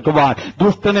എതിർത്ത് നിൽക്കുവാൻ,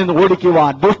 ദുഷ്ടനെ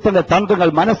ഓടിക്കുവാൻ, ദുഷ്ടന്റെ തന്ത്രങ്ങൾ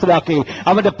മനസ്സിലാക്കി,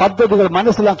 അവന്റെ പദ്ധതികൾ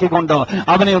മനസ്സിലാക്കിക്കൊണ്ട്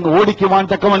അവനെ ഒന്ന് ഓടിക്കുവാൻ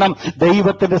തക്കവണ്ണം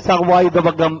ദൈവത്തിന്റെ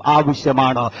സർവ്വായുധവർഗം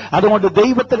ആവശ്യമാണ്. അതുകൊണ്ട്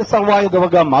ദൈവത്തിന്റെ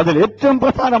സർവ്വായുധവർഗം അതിൽ ഏറ്റവും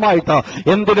പ്രധാനമായിട്ട്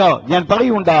എന്തിനോ ഞാൻ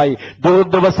പറയുണ്ടായി,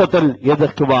 ദുർദിവസത്തിൽ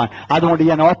എതിർക്കുവാൻ. അതുകൊണ്ട്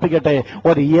ഞാൻ ഓർപ്പിക്കട്ടെ,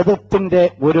 ഒരു എതിർപ്പിന്റെ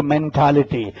ഒരു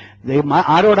മെന്റാലിറ്റി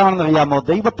ആരോടാണെന്നറിയാമോ?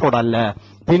 ദൈവത്തോടല്ല,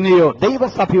 പിന്നെയോ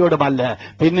ദൈവസഭയോടുമല്ല,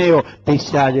 പിന്നെയോ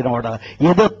പിശാചിനോട്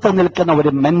എതിർത്ത് നിൽക്കുന്ന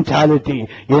ഒരു മെന്റാലിറ്റി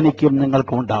എനിക്കും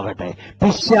നിങ്ങൾക്കും ഉണ്ടാകട്ടെ.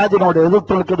 പിശാചിനോട്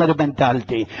എതിർത്ത് നിൽക്കുന്ന ഒരു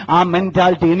മെന്റാലിറ്റി, ആ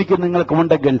മെന്റാലിറ്റി എനിക്കും നിങ്ങൾക്കും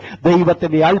ഉണ്ടെങ്കിൽ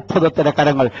ദൈവത്തിന്റെ അത്ഭുതത്തിന്റെ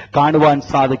കരങ്ങൾ കാണുവാൻ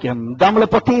സാധിക്കും. നമ്മൾ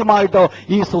പ്രത്യേകമായിട്ടോ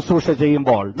ഈ ശുശ്രൂഷ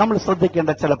ചെയ്യുമ്പോൾ നമ്മൾ ശ്രദ്ധിക്കേണ്ട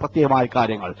ചില പ്രത്യേകമായ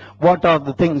കാര്യങ്ങൾ. What are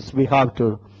the things we have to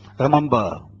remember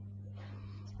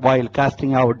while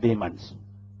casting out demons?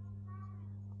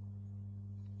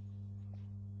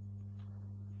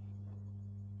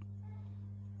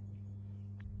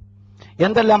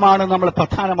 എന്തെല്ലാമാണ് നമ്മൾ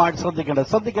പ്രധാനമായിട്ട്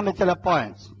ശ്രദ്ധിക്കേണ്ട ചില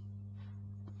പോയിന്റ്സ്.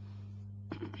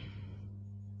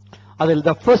 അതിൽ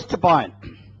the first point,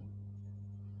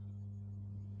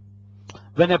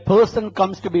 when a person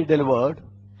comes to be delivered,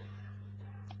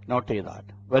 note that,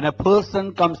 when a person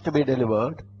comes to be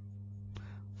delivered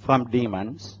from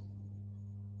demons,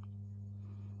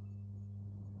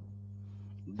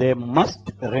 they must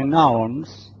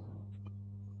renounce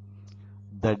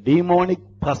the demonic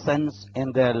presence in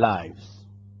their lives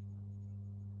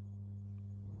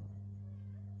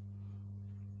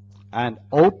and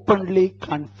openly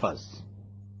confess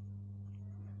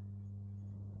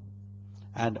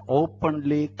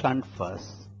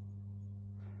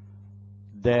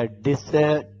their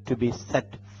desire to be set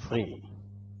free.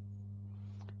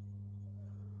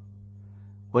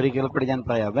 ഒരിക്കൽ കൂടി ഞാൻ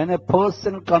പറയാം. When a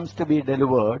person comes to be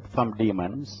delivered from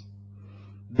demons,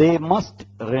 they must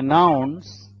renounce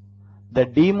the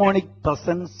demonic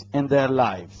presence in their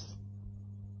lives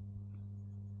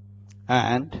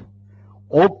and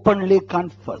openly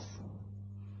confess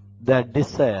their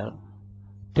desire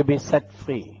to be set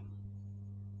free.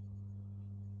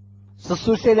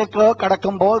 ശുശ്രൂഷയിലേക്ക്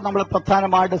കടക്കുമ്പോൾ നമ്മൾ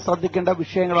പ്രധാനമായിട്ട് ശ്രദ്ധിക്കേണ്ട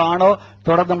വിഷയങ്ങളാണ്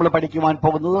തുടർന്ന് നമ്മൾ പഠിക്കുവാൻ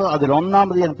പോകുന്നത്.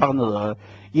 അതിലൊന്നാമത് ഞാൻ പറഞ്ഞത്,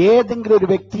 ഏതെങ്കിലും ഒരു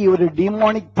വ്യക്തി ഒരു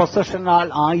ഡിമോണിക് പൊസഷനാൽ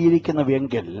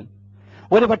ആയിരിക്കുന്നുവെങ്കിൽ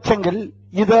ഒരു പക്ഷെങ്കിൽ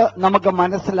ഇത് നമുക്ക്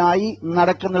മനസ്സിലായി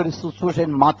നടക്കുന്ന ഒരു ശുശ്രൂഷൻ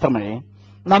മാത്രമേ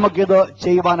നമുക്കിത്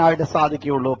ചെയ്യുവാനായിട്ട്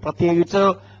സാധിക്കുകയുള്ളൂ. പ്രത്യേകിച്ച്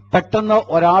പെട്ടെന്ന്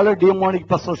ഒരാൾ ഡിമോണിക്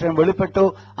പൊസഷൻ വെളിപ്പെട്ടു,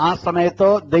 ആ സമയത്ത്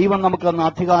ദൈവം നമുക്ക് തന്ന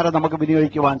അധികാരം നമുക്ക്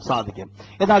വിനിയോഗിക്കുവാൻ സാധിക്കും.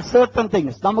 എന്നാൽ certain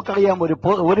things നമുക്കറിയാം,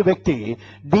 ഒരു വ്യക്തി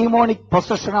ഡിമോണിക്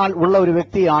പൊസഷനാൽ ഉള്ള ഒരു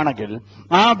വ്യക്തിയാണെങ്കിൽ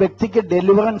ആ വ്യക്തിക്ക്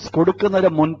ഡെലിവറൻസ്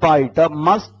കൊടുക്കുന്നതിന് മുൻപായിട്ട്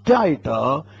മസ്റ്റായിട്ട്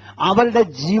അവരുടെ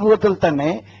ജീവിതത്തിൽ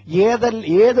തന്നെ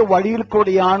ഏത് വഴിയിൽ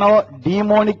കൂടിയാണോ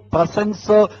ഡിമോണിക്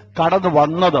പ്രസൻസ് കടന്നു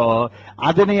വന്നത്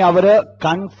അതിനെ അവര്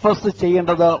കൺഫസ്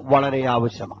ചെയ്യേണ്ടത് വളരെ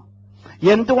ആവശ്യമാണ്.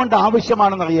 എന്തുകൊണ്ട്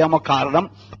ആവശ്യമാണെന്നറിയാമോ? കാരണം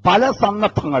പല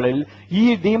സന്ദർഭങ്ങളിൽ ഈ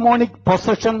ഡിമോണിക്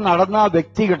പൊസഷൻ നടന്ന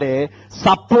വ്യക്തിയുടെ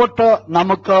സപ്പോർട്ട്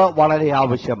നമുക്ക് വളരെ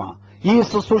ആവശ്യമാണ്. ഈ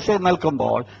ശുശ്രൂഷയിൽ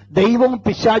നിൽക്കുമ്പോൾ ദൈവവും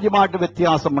പിശാചുമായിട്ട്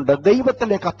വ്യത്യാസമുണ്ട്.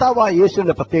 ദൈവത്തിന്റെ കർത്താവായ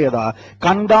യേശുവിന്റെ പ്രത്യേകത,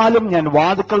 കണ്ടാലും ഞാൻ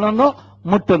വാതിൽക്കൽ നിന്ന്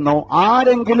മുട്ടുന്നു,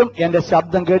 ആരെങ്കിലും എന്റെ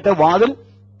ശബ്ദം കേട്ട് വാതിൽ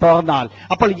തുറന്നാൽ.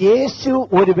 അപ്പോൾ യേശു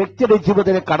ഒരു വ്യക്തിയുടെ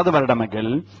ജീവിതത്തിൽ കടന്നു വരണമെങ്കിൽ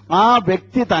ആ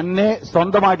വ്യക്തി തന്നെ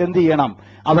സ്വന്തമായിട്ട് എന്ത് ചെയ്യണം?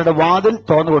 അവരുടെ വാതിൽ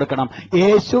തുറന്നു കൊടുക്കണം.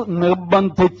 യേശു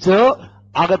നിർബന്ധിച്ച്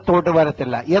അകത്തോട്ട്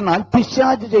വരത്തില്ല. എന്നാൽ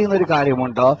പിശാച് ചെയ്യുന്ന ഒരു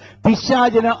കാര്യമുണ്ട്.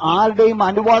 പിശാചിന് ആരുടെയും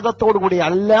അനുവാദത്തോടു കൂടി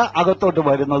അല്ല അകത്തോട്ട്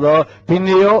വരുന്നത്,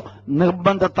 പിന്നെയോ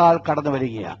നിർബന്ധത്താൽ കടന്നു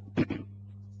വരികയാണ്.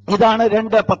 ഇതാണ്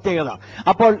രണ്ട് പ്രത്യേകത.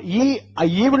 അപ്പോൾ ഈ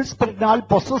ഈവിൾ സ്പിരിറ്റിനാൽ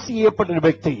പൊസസ് ചെയ്യപ്പെട്ട ഒരു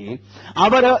വ്യക്തി,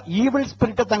 അവര് ഈവിൾ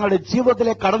സ്പിരിറ്റ് തങ്ങളുടെ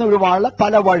ജീവിതത്തിലേക്ക് കടന്നു വിടുവാനുള്ള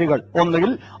പല വഴികൾ,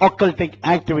 ഒന്നുകിൽ ഒക്കൾട്ടിക്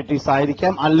ആക്ടിവിറ്റീസ്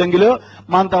ആയിരിക്കാം, അല്ലെങ്കിൽ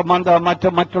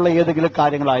മറ്റുള്ള ഏതെങ്കിലും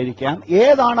കാര്യങ്ങളായിരിക്കാം.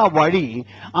 ഏതാണ് ആ വഴി?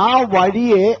 ആ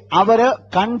വഴിയെ അവര്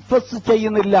കൺഫസ്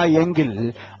ചെയ്യുന്നില്ല എങ്കിൽ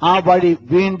ആ വഴി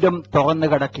വീണ്ടും തുറന്നു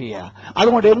കിടക്കുക.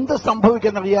 അതുകൊണ്ട് എന്ത്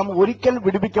സംഭവിക്കുന്നറിയാമോ? ഒരിക്കൽ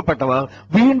വിടുവിക്കപ്പെട്ടവർ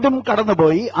വീണ്ടും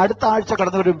കടന്നുപോയി, അടുത്ത ആഴ്ച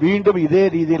കടന്നവരും വീണ്ടും ഇതേ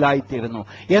രീതിയിലായിത്തീരുന്നു.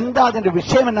 എന്താ അതിന്റെ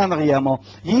വിഷയം എന്നാണെന്നറിയാമോ?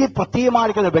 ഈ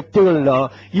പ്രത്യേകമായിരിക്കുന്ന വ്യക്തികളിൽ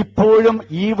ഇപ്പോഴും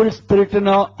ഈവിൾ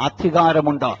സ്പിരിറ്റിന്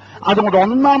അധികാരമുണ്ട്. അതുകൊണ്ട്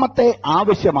ഒന്നാമത്തെ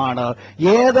ആവശ്യമാണ്,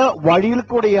 ഏത് വഴിയിൽ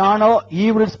കൂടെയാണോ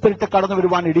ഈവിൾ സ്പിരിറ്റ് കടന്നു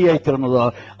വരുവാൻ ഇടയായിത്തീരുന്നത്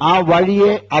ആ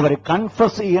വഴിയെ അവർ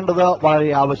കൺഫസ് ചെയ്യേണ്ടത് വളരെ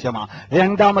ആവശ്യമാണ്.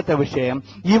 രണ്ടാമത്തെ വിഷയം,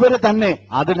 ഇവര് തന്നെ,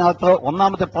 അതിനകത്ത്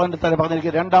ഒന്നാമത്തെ പോയിന്റ് തന്നെ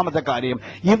പറഞ്ഞിരിക്കുന്ന രണ്ടാമത്തെ കാര്യം,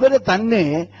 ഇവര് തന്നെ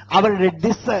അവരുടെ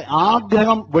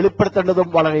ആഗ്രഹം വെളിപ്പെടുത്തേണ്ടതും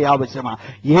വളരെ ആവശ്യമാണ്.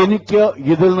 എനിക്ക്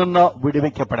ഇതിൽ നിന്ന്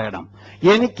വിടുവിക്കപ്പെടണം,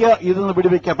 എനിക്ക് ഇതിൽ നിന്ന്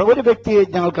വിടുവിക്കപ്പെടണം. ഒരു വ്യക്തിയെ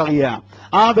ഞങ്ങൾക്കറിയാം,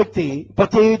 ആ വ്യക്തി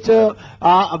പ്രത്യേകിച്ച്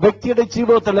ആ വ്യക്തിയുടെ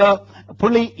ജീവിതത്തിൽ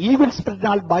പുള്ളി ഈവിൾ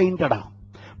സ്പിരിറ്റിനാൽ ബൈൻഡഡാണ്.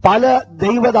 പല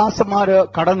ദൈവദാസന്മാര്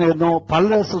കടന്നിരുന്നു,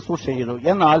 പല ശുശ്രൂഷ ചെയ്തു,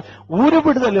 എന്നാൽ ഒരു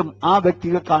വിടുതലും ആ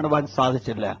വ്യക്തിക്ക് കാണുവാൻ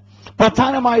സാധിച്ചില്ല.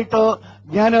 പ്രധാനമായിട്ട്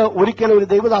ഞാൻ ഒരിക്കലും ഒരു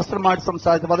ദൈവദാസനുമായിട്ട്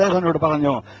സംസാരിച്ചപ്പോൾ അദ്ദേഹം എന്നോട്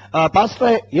പറഞ്ഞു,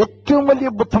 പാസ്റ്ററെ, ഏറ്റവും വലിയ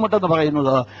ബുദ്ധിമുട്ടെന്ന്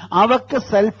പറയുന്നത് അവർക്ക്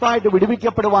സെൽഫായിട്ട്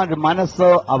വിടുവിക്കപ്പെടുവാൻ ഒരു മനസ്സ്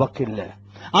അവക്കില്ല,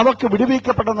 അവർക്ക്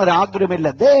വിടുവിക്കപ്പെടുന്നൊരാഗ്രഹമില്ല.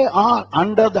 They are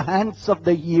under the hands of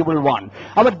the evil one.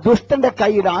 അവർ ദുഷ്ടന്റെ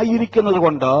കയ്യിലായിരിക്കുന്നത്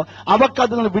കൊണ്ട്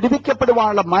അവർക്കതിൽ നിന്ന്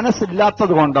വിടുവിക്കപ്പെടുവാനുള്ള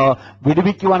മനസ്സില്ലാത്തത് കൊണ്ട്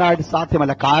വിടുവിക്കുവാനായിട്ട്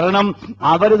സാധ്യമല്ല. കാരണം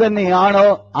അവർ തന്നെയാണ്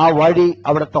ആ വഴി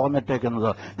അവിടെ തുറന്നിട്ടേക്കുന്നത്.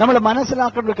 നമ്മൾ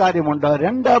മനസ്സിലാക്കേണ്ട ഒരു കാര്യമുണ്ട്.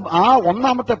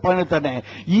 ഒന്നാമത്തെ പോയിന്റിൽ തന്നെ,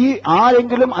 ഈ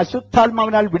ആരെങ്കിലും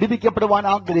അശുദ്ധാത്മാവിനാൽ വിടുവിക്കപ്പെടുവാൻ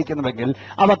ആഗ്രഹിക്കുന്നുവെങ്കിൽ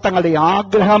അവർ തങ്ങളുടെ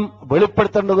ആഗ്രഹം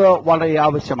വെളിപ്പെടുത്തേണ്ടത് വളരെ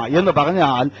ആവശ്യമാണ്. എന്ന്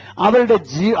പറഞ്ഞാൽ അവര്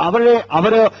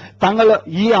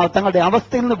തങ്ങളുടെ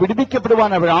അവസ്ഥയിൽ നിന്ന്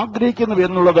വിടുവിക്കപ്പെടുവാൻ അവർ ആഗ്രഹിക്കുന്നു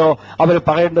എന്നുള്ളത് അവർ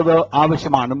പറയേണ്ടത്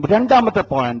ആവശ്യമാണ്. രണ്ടാമത്തെ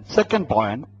point, second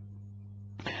point,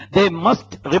 they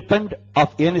must repent of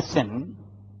any sin.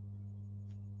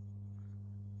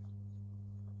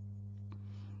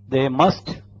 They must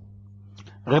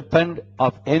repent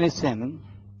of any sin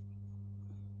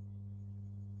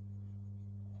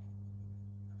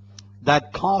that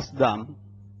caused them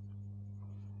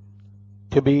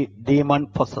to be demon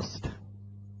possessed.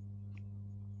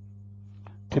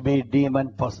 To be demon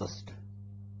possessed.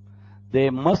 They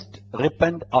must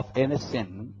repent of any sin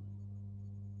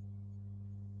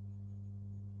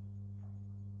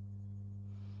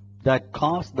that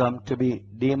caused them to be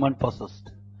demon possessed.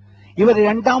 ഇവർ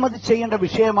രണ്ടാമത് ചെയ്യേണ്ട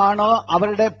വിഷയമാണ്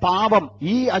അവരുടെ പാപം.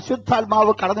 ഈ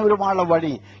അശുദ്ധാത്മാവ് കടന്നു വരുവാനുള്ള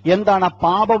വഴി എന്താണ്?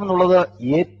 പാപം എന്നുള്ളത്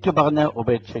ഏറ്റുപറഞ്ഞ്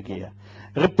ഉപേക്ഷിക്കുക.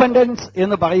 റിപ്പന്റൻസ്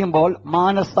എന്ന് പറയുമ്പോൾ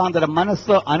മാനസാന്തരം,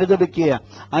 മനസ്സ് അനുദപിക്കുക.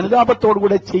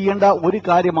 അനുതാപത്തോടുകൂടെ ചെയ്യേണ്ട ഒരു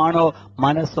കാര്യമാണ്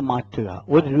മനസ്സ് മാറ്റുക,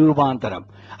 ഒരു രൂപാന്തരം.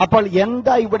 അപ്പോൾ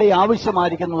എന്താ ഇവിടെ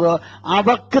ആവശ്യമായിരിക്കുന്നത്?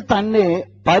 അവർക്ക് തന്നെ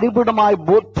പരിപൂർണമായ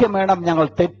ബോധ്യം വേണം, ഞങ്ങൾ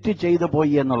തെറ്റ് ചെയ്തു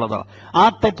പോയി എന്നുള്ളത്. ആ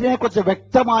തെറ്റിനെക്കുറിച്ച്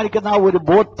വ്യക്തമായിരിക്കുന്ന ഒരു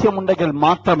ബോധ്യമുണ്ടെങ്കിൽ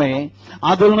മാത്രമേ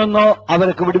അതിൽ നിന്ന്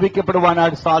അവർക്ക്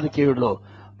വിടുവിക്കപ്പെടുവാനായിട്ട് സാധിക്കുകയുള്ളൂ.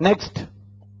 നെക്സ്റ്റ്,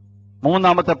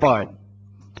 മൂന്നാമത്തെ പോയിന്റ്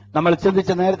നമ്മൾ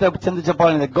നേരത്തെ ചിന്തിച്ച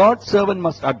point, God servant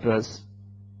must address,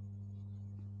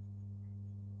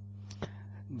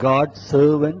 God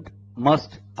servant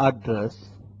must address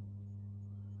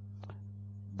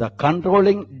the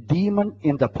controlling demon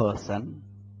in the person,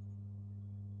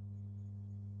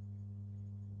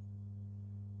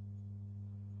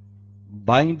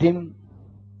 bind him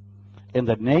in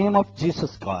the name of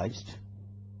Jesus Christ,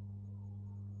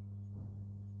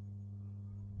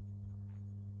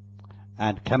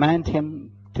 and command him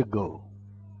to go.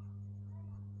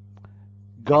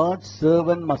 God's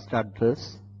servant must address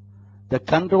the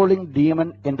controlling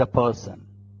demon in the person,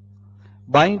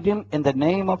 bind him in the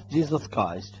name of Jesus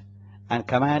Christ, and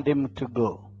command him to go.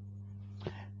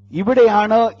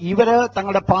 ഇവിടെയാണ് ഇവര്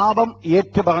തങ്ങളുടെ പാപം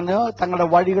ഏറ്റുപറഞ്ഞ് തങ്ങളുടെ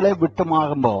വഴികളെ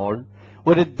വിട്ടുമാകുമ്പോൾ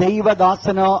ഒരു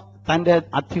ദൈവദാസന് തന്റെ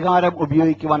അധികാരം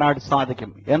ഉപയോഗിക്കുവാനായിട്ട് സാധിക്കും.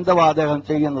 എന്തുവാ അദ്ദേഹം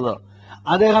ചെയ്യുന്നത്?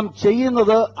 അദ്ദേഹം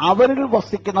ചെയ്യുന്നത് അവരിൽ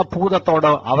വസിക്കുന്ന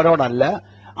ഭൂതത്തോട്, അവരോടല്ല,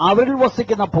 അവരിൽ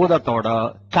വസിക്കുന്ന ഭൂതത്തോട്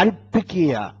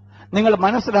കൽപ്പിക്കുക. നിങ്ങൾ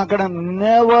മനസ്സിലാക്കണം,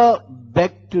 നെവർ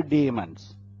ബെഗ് ടു ഡീമൺസ്.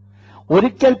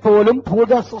 ഒരിക്കൽ പോലും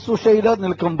ഭൂത ശുശ്രൂഷയിൽ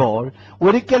നിൽക്കുമ്പോൾ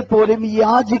ഒരിക്കൽ പോലും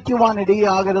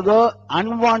യാചിക്കുവാനിടയാകരുത്,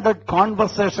 അൺവാണ്ടഡ്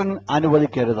കോൺവെർസേഷൻ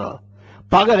അനുവദിക്കരുത്.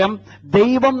 പകരം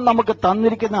ദൈവം നമുക്ക്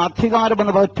തന്നിരിക്കുന്ന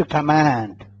അധികാരമെന്ന് ടു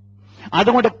കമാൻഡ്.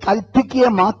 അതുകൊണ്ട് കൽപ്പിക്കുക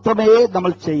മാത്രമേ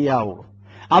നമ്മൾ ചെയ്യാവൂ.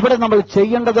 അവിടെ നമ്മൾ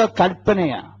ചെയ്യേണ്ടത്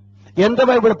കൽപ്പനയാണ്. എന്താ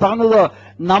ഇവിടെ പറഞ്ഞത്?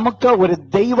 നമുക്ക് ഒരു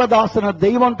ദൈവദാസന്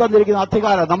ദൈവം തന്നിരിക്കുന്ന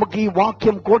അധികാരം. നമുക്ക് ഈ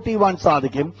വാക്യം കോട്ട് ചെയ്യുവാൻ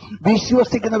സാധിക്കും.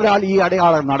 വിശ്വസിക്കുന്നവരാൽ ഈ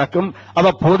അടയാളം നടക്കും, അവ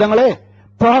ഭൂതങ്ങളെ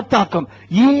പുറത്താക്കും.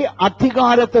 ഈ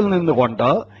അധികാരത്തിൽ നിന്നുകൊണ്ട്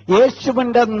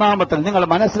യേശുവിന്റെ നാമത്തിൽ, നിങ്ങൾ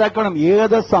മനസ്സിലാക്കണം,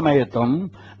 ഏത് സമയത്തും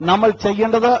നമ്മൾ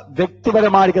ചെയ്യേണ്ടത്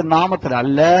വ്യക്തിപരമായിരിക്കുന്ന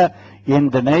നാമത്തിലല്ല, in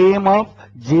the name of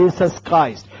Jesus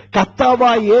Christ,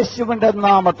 കർത്താവായ യേശുവിന്റെ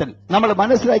നാമത്തിൽ. നമ്മൾ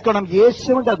മനസ്സിലാക്കണം,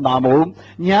 യേശുവിന്റെ നാമവും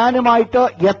ഞാനുമായിട്ട്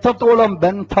എത്രത്തോളം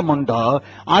ബന്ധമുണ്ട്,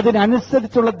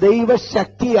 അതിനനുസരിച്ചുള്ള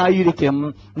ദൈവശക്തിയായിരിക്കും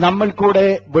നമ്മൾ കൂടെ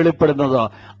വെളിപ്പെടുന്നത്,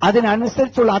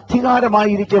 അതിനനുസരിച്ചുള്ള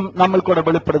അധികാരമായിരിക്കും നമ്മൾ കൂടെ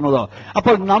വെളിപ്പെടുന്നത്.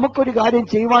 അപ്പോൾ നമുക്കൊരു കാര്യം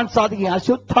ചെയ്യുവാൻ സാധിക്കും.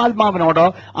 അശുദ്ധാത്മാവിനോട്,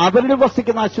 അവരിൽ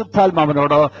വസിക്കുന്ന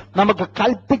അശുദ്ധാത്മാവിനോട് നമുക്ക്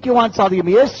കൽപ്പിക്കുവാൻ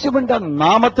സാധിക്കും, യേശുവിന്റെ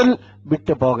നാമത്തിൽ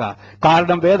വിട്ടുപോക.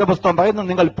 കാരണം വേദപുസ്തകം പറയുന്നു,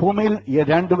 നിങ്ങൾ ഭൂമിയിൽ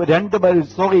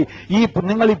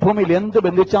നിങ്ങൾ ഈ ഭൂമിയിൽ എന്ത്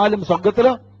ബന്ധിച്ചാലും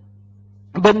സ്വർഗത്തില്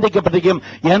ബന്ധിക്കപ്പെട്ടിരിക്കും,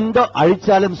 എന്ത്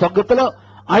അഴിച്ചാലും സ്വർഗത്തില്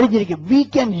അഴിഞ്ഞിരിക്കും. We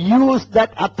can use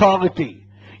that authority.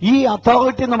 ഈ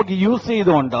അതോറിറ്റി നമുക്ക് യൂസ്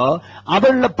ചെയ്തുകൊണ്ട്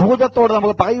അവരുടെ ഭൂതത്തോട്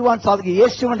നമുക്ക് പറയുവാൻ സാധിക്കും,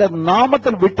 യേശുവിന്റെ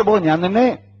നാമത്തിൽ വിട്ടുപോകും, ഞാൻ നിന്നെ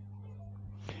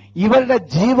ഇവരുടെ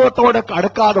ജീവിതത്തോട്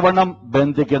അടുക്കാതെ വണ്ണം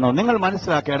ബന്ധിക്കുന്നു. നിങ്ങൾ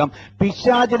മനസ്സിലാക്കണം,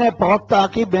 പിശാചിനെ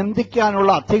പുറത്താക്കി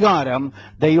ബന്ധിക്കാനുള്ള അധികാരം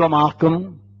ദൈവമാർക്കും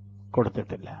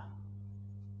കൊടുത്തിട്ടില്ല.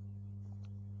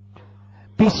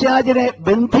 പിശാചിനെ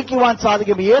ബന്ധിക്കുവാൻ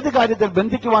സാധിക്കും. ഏത് കാര്യത്തിൽ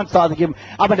ബന്ധിക്കുവാൻ സാധിക്കും?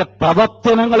 അവന്റെ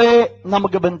പ്രവർത്തനങ്ങളെ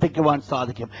നമുക്ക് ബന്ധിക്കുവാൻ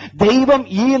സാധിക്കും. ദൈവം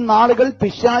ഈ നാളുകൾ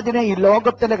പിശാചിനെ ഈ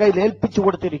ലോകത്തിന്റെ കയ്യിൽ ഏൽപ്പിച്ചു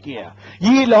കൊടുത്തിരിക്കുക.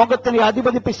 ഈ ലോകത്തിന്റെ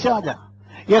അധിപതി പിശാച.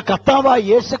 കർത്താവായ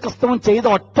യേശു ക്രിസ്തുവും ചെയ്ത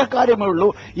ഒറ്റ കാര്യമേ ഉള്ളൂ.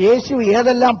 യേശു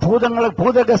ഏതെല്ലാം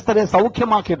ഭൂതഗ്രസ്തരെ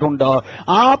സൗഖ്യമാക്കിയിട്ടുണ്ട്,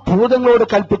 ആ ഭൂതങ്ങളോട്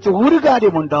കൽപ്പിച്ച ഒരു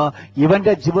കാര്യമുണ്ട്,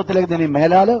 ഇവന്റെ ജീവിതത്തിലേക്ക് നീ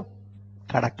മേലാല്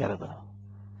കടക്കരുത്.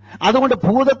 അതുകൊണ്ട്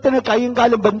ഭൂതത്തിന് കൈയും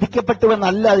കാലും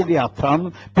ബന്ധിക്കപ്പെട്ടുവെന്നല്ല അതിന്റെ അർത്ഥം.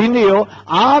 പിന്നെയോ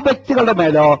ആ വ്യക്തികളുടെ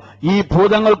മേലോ ഈ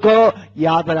ഭൂതങ്ങൾക്ക്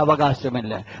യാതൊരു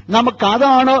അവകാശമില്ല.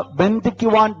 നമുക്കതാണ്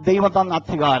ബന്ധിക്കുവാൻ ദൈവം തന്ന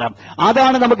അധികാരം.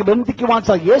 അതാണ് നമുക്ക് ബന്ധിക്കുവാൻ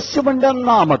സാധിക്കും. യേശുവിന്റെ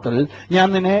നാമത്തിൽ ഞാൻ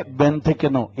നിന്നെ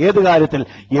ബന്ധിക്കുന്നു. ഏത് കാര്യത്തിൽ?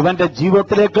 ഇവന്റെ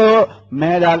ജീവിതത്തിലേക്ക്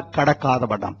മേലാൽ കടക്കാതെ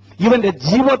വണ്ണം, ഇവന്റെ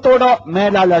ജീവിതത്തോട്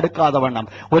മേലാൽ അടുക്കാതെ വണ്ണം.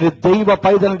 ഒരു ദൈവ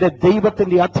പൈതലിന്റെ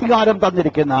ദൈവത്തിന്റെ അധികാരം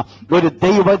തന്നിരിക്കുന്ന ഒരു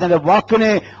ദൈവത്തിന്റെ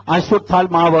വാക്കിനെ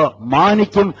അശുദ്ധാത്മാവ്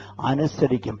മാനിക്കും,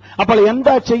 അനുസരിക്കും. അപ്പോൾ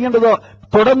എന്താ ചെയ്യേണ്ടത്?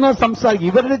 തുടർന്ന്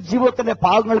ഇവരുടെ ജീവിതത്തിന്റെ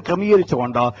ഭാഗങ്ങൾ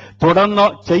ക്രമീകരിച്ചുകൊണ്ട് തുടർന്ന്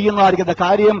ചെയ്യുന്നതായിരിക്കുന്ന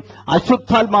കാര്യം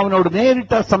അശുദ്ധാത്മാവിനോട്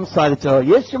നേരിട്ട് സംസാരിച്ച്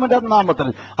യേശുവിന്റെ നാമത്തിൽ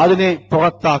അതിനെ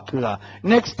പുറത്താക്കുക.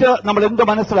 നെക്സ്റ്റ് നമ്മൾ എന്ത്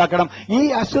മനസ്സിലാക്കണം? ഈ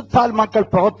അശുദ്ധാത്മാക്കൾ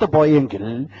പുറത്തു പോയെങ്കിൽ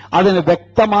അതിന്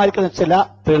വ്യക്തമായിരിക്കുന്ന ചില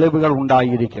തെളിവുകൾ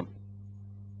ഉണ്ടായിരിക്കും.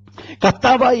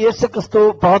 കർത്താവായ യേശുക്രിസ്തു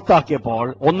പുറത്താക്കിയപ്പോൾ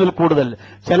ഒന്നിൽ കൂടുതൽ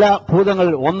ചില ഭൂതങ്ങൾ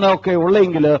ഒന്നൊക്കെ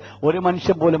ഉള്ളെങ്കിൽ ഒരു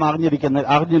മനുഷ്യൻ പോലും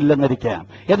അറിഞ്ഞില്ലെന്നിരിക്കാം.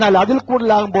 എന്നാൽ അതിൽ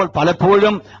കൂടുതലാകുമ്പോൾ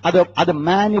പലപ്പോഴും അത്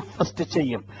മാനിഫെസ്റ്റ്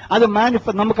ചെയ്യും.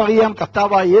 നമുക്കറിയാം,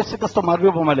 കർത്താവായ യേശുക്രിസ്തു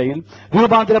മരുഭൂമലയിൽ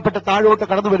രൂപാന്തരപ്പെട്ട് താഴോട്ട്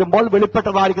കടന്നു വരുമ്പോൾ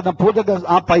വെളിപ്പെട്ടതായിരിക്കുന്ന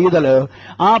ആ പൈതല്,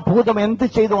 ആ ഭൂതം എന്ത്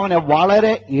ചെയ്തു? അവനെ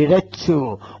വളരെ ഇഴച്ചു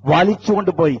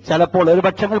വലിച്ചുകൊണ്ടുപോയി. ചിലപ്പോൾ ഒരു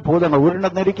പക്ഷങ്ങൾ ഭൂതങ്ങൾ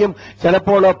ഉരുണ്ടെന്നിരിക്കും,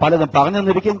 ചിലപ്പോൾ പലതും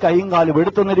പറഞ്ഞെന്നിരിക്കും, കൈയും കാലും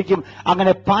എടുത്തുന്നിരിക്കും.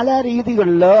 അങ്ങനെ പല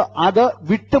രീതികളിൽ അത്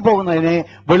വിട്ടുപോകുന്നതിനെ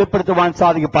വെളിപ്പെടുത്തുവാൻ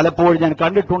സാധിക്കും. പലപ്പോഴും ഞാൻ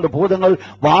കണ്ടിട്ടുണ്ട് ഭൂതങ്ങൾ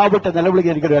വാവിട്ട്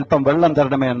നിലവിളിക്കുകയും അല്പം വെള്ളം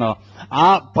തരണമേ എന്ന്.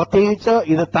 പ്രത്യേകിച്ച്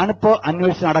ഇത് തണുപ്പ്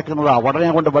അന്വേഷിച്ച് നടക്കുന്നതാ. ഉടനെ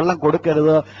കൊണ്ട് വെള്ളം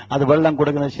കൊടുക്കരുത്, അത് വെള്ളം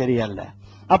കൊടുക്കുന്നത് ശരിയല്ല.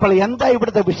 അപ്പോൾ എന്താ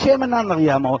ഇവിടുത്തെ വിഷയം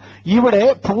എന്നാണെന്നറിയാമോ? ഇവിടെ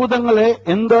ഭൂതങ്ങളെ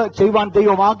എന്ത് ചെയ്യുവാൻ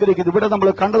ദൈവം ആഗ്രഹിക്കുന്നു? ഇവിടെ നമ്മൾ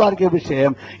കണ്ടതാക്കിയ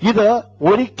വിഷയം ഇത്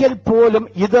ഒരിക്കൽ പോലും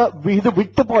ഇത്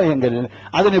വിട്ടുപോയെങ്കിൽ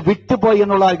അതിന് വിട്ടുപോയി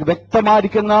എന്നുള്ള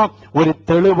വ്യക്തമായിരിക്കുന്ന ഒരു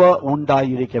തെളിവ്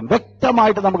ഉണ്ടായിരിക്കും.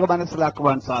 വ്യക്തമായിട്ട് നമുക്ക്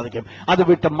മനസ്സിലാക്കുവാൻ സാധിക്കും. അത്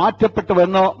വിട്ട്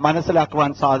മാറ്റപ്പെട്ടുവെന്ന്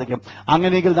മനസ്സിലാക്കുവാൻ സാധിക്കും.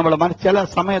 അങ്ങനെയെങ്കിൽ നമ്മൾ ചില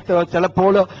സമയത്ത്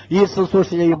ചിലപ്പോൾ ഈ ശുശ്രൂഷ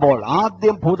ചെയ്യുമ്പോൾ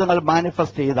ആദ്യം ഭൂതങ്ങൾ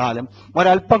മാനിഫെസ്റ്റ് ചെയ്താലും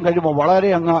ഒരല്പം കഴിയുമ്പോൾ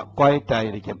വളരെ അങ്ങ്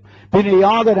ക്വയറ്റായിരിക്കും. പിന്നെ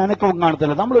യാതൊരു അനക്കവും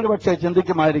കാണത്തില്ല. നമ്മളൊരു പക്ഷേ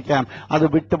ചിന്തിക്കുമായിരിക്കാം അത്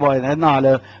വിട്ടുപോയത്. എന്നാൽ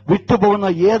വിട്ടുപോകുന്ന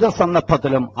ഏത്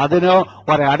സന്ദർഭത്തിലും അതിന്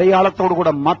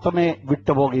ഒരടയാളത്തോടുകൂടെ മാത്രമേ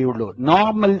വിട്ടുപോകുകയുള്ളൂ.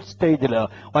 നോർമൽ സ്റ്റേജിൽ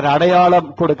ഒരടയാളം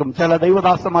കൊടുക്കും. ചില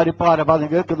ദൈവദാസന്മാർ ഇപ്പോൾ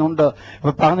കേൾക്കുന്നുണ്ട്,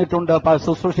 പറഞ്ഞിട്ടുണ്ട്,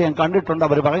 ശുശ്രൂഷ ഞാൻ കണ്ടിട്ടുണ്ട്.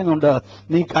 അവർ പറയുന്നുണ്ട്,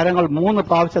 നീ കരങ്ങൾ 3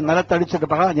 പ്രാവശ്യം നിലത്തടിച്ചിട്ട്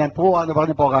ഞാൻ പോവാന്ന്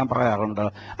പറഞ്ഞ് പോകാൻ പറയാറുണ്ട്.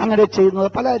 അങ്ങനെ ചെയ്യുന്നത്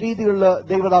പല രീതികളിൽ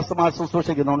ദൈവദാസന്മാർ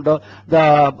ശുശ്രൂഷിക്കുന്നുണ്ട്.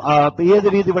 ഏത്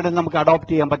രീതി വേണ്ടി നമുക്ക്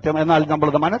അഡോപ്റ്റ് ചെയ്യാൻ പറ്റും. എന്നാൽ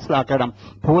നമ്മളത് മനസ്സിലാക്കണം,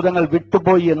 ഭൂതങ്ങൾ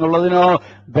വിട്ടുപോയി എന്നുള്ളതിന്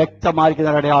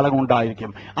വ്യക്തമായിരിക്കുന്ന അടയാളം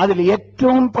ഉണ്ടായിരിക്കും. അതിൽ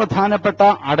ഏറ്റവും പ്രധാനപ്പെട്ട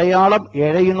അടയാളം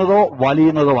എഴയുന്നതോ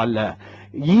വലിയുന്നതോ അല്ല.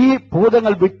 ഈ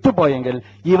ഭൂതങ്ങൾ വിട്ടുപോയെങ്കിൽ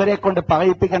ഇവരെ കൊണ്ട്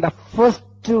പറയിപ്പിക്കേണ്ട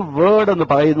ഫസ്റ്റ് വേർഡ് എന്ന്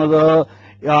പറയുന്നത്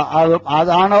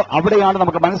അവിടെയാണ്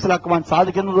നമുക്ക് മനസ്സിലാക്കുവാൻ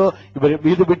സാധിക്കുന്നത്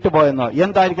ഇത് വിട്ടുപോയെന്ന്.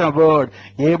 എന്തായിരിക്കണം word?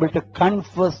 Able to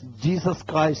confess Jesus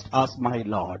Christ as my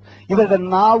Lord. ഇവരുടെ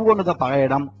നാവ് കൊണ്ട്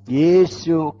പറയണം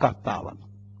യേശു കർത്താവ്.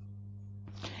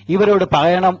 ഇവരോട്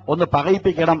പറയണം, ഒന്ന്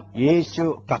പറയിപ്പിക്കണം, യേശു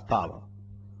കർത്താവ്.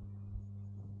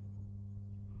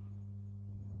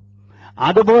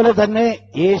 അതുപോലെ തന്നെ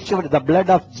യേശു, the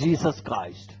blood of Jesus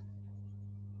Christ.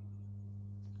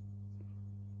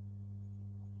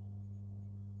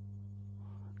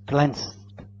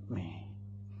 Cleansed me.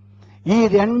 ഈ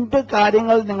 2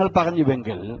 കാര്യങ്ങൾ നിങ്ങൾ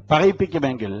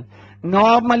പറയിപ്പിക്കുമെങ്കിൽ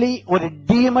നോർമലി ഒരു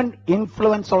ഡീമൺ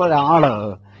ഇൻഫ്ലുവൻസ് ഉള്ള ഒരാള്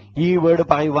ഈ വേർഡ്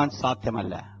പറയുവാൻ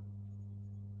സാധ്യമല്ല.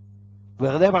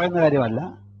 വെറുതെ പറയുന്ന കാര്യമല്ല,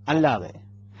 അല്ലാതെ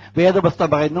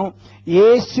വേദപുസ്തകം പറയുന്നു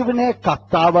യേശുവിനെ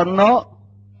കർത്താവെന്ന്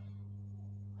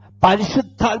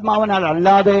പരിശുദ്ധാത്മാവിനാൽ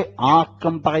അല്ലാതെ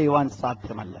ആർക്കും പറയുവാൻ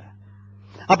സാധ്യമല്ല.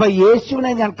 അപ്പൊ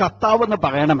യേശുവിനെ ഞാൻ കർത്താവെന്ന്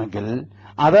പറയണമെങ്കിൽ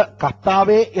അത്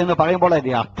കർത്താവേ എന്ന് പറയുമ്പോൾ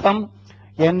അതിന്റെ അർത്ഥം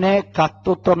എന്നെ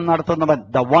കർത്തൃത്വം നടത്തുന്നവൻ,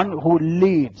 ദ വൺ ഹു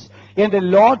ലീഡ്സ്. എന്റെ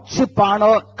ലോഡ്ഷിപ്പാണ്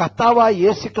കർത്താവായ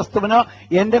യേശുക്രിസ്തുവിന്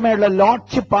എന്റെ മേലുള്ള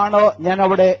ലോഡ്ഷിപ്പാണ് ഞാൻ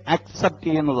അവിടെ അക്സെപ്റ്റ്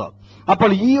ചെയ്യുന്നത്. അപ്പോൾ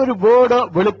ഈ ഒരു വേർഡ്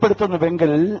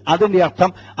വെളിപ്പെടുത്തുന്നുവെങ്കിൽ അതിന്റെ അർത്ഥം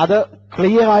അത്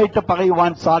ക്ലിയർ ആയിട്ട്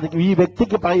പറയുവാൻ സാധിക്കും, ഈ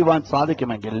വ്യക്തിക്ക് പറയുവാൻ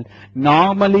സാധിക്കുമെങ്കിൽ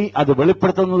നോർമലി അത്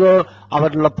വെളിപ്പെടുത്തുന്നത്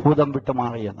അവരുടെ ഭൂതം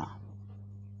വിട്ടുമാറിയെന്ന.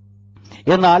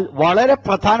 എന്നാൽ വളരെ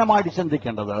പ്രധാനമായിട്ട്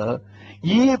ചിന്തിക്കേണ്ടത്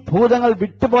ഈ ഭൂതങ്ങൾ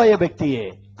വിട്ടുപോയ വ്യക്തിയെ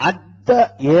അറ്റ് ദ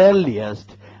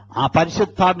ഏർലിയസ്റ്റ് ആ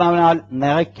പരിശുദ്ധാത്മാവിനാൽ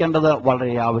നിറയ്ക്കേണ്ടത്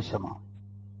വളരെ ആവശ്യമാണ്.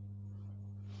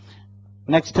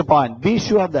 Next point, B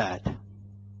sure that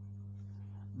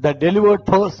the delivered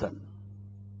person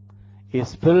is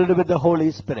filled with the Holy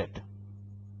Spirit.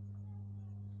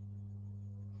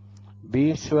 Be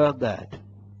sure that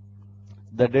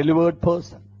the delivered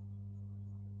person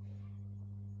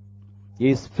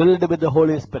is filled with the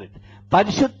Holy Spirit.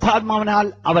 പരിശുദ്ധാത്മാവിനാൽ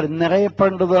അവർ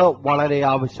നിറയപ്പെടേണ്ടത് വളരെ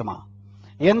ആവശ്യമാണ്.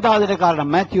 എന്താ അതിന്റെ കാരണം?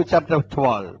 മാത്യു ചാപ്റ്റർ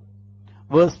 12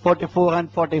 വേഴ്സ് 44 and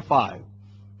 45,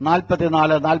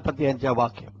 44-45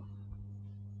 വാക്യം.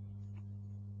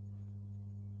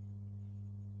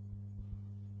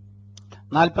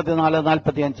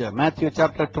 Matthew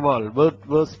chapter 12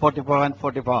 verse 44 and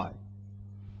 45.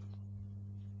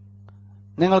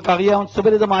 നിങ്ങൾക്കറിയാം,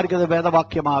 സുപരിതമായിരിക്കുന്ന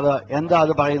വേദവാക്യമാണ്. എന്താ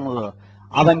അത് പറയുന്നത്?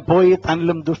 അവൻ പോയി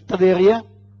തന്നിലും ദുഷ്ടതയേറിയ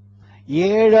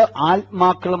 7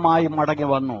 ആത്മാക്കളുമായി മടങ്ങി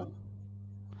വന്നു.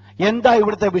 എന്താ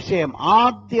ഇവിടുത്തെ വിഷയം?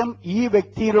 ആദ്യം ഈ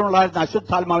വ്യക്തിയിലുണ്ടായിരുന്ന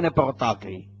അശുദ്ധാത്മാവിനെ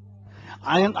പുറത്താക്കി.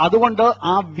 അതുകൊണ്ട്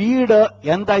ആ വീട്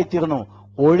എന്തായിത്തീർന്നു?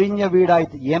 ഒഴിഞ്ഞ വീടായി,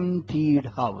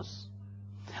 എംപ്റ്റീഡ് ഹൗസ്.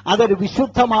 അതൊരു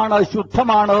വിശുദ്ധമാണ്,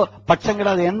 ശുദ്ധമാണ്. പക്ഷെങ്കിൽ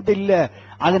അത് എന്തില്ല?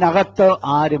 അതിനകത്ത്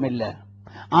ആരുമില്ല.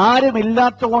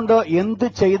 ആരുമില്ലാത്തതുകൊണ്ട് എന്ത്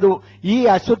ചെയ്തു? ഈ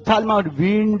അശുദ്ധാത്മാവ്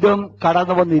വീണ്ടും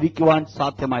കടന്നു വന്നിരിക്കുവാൻ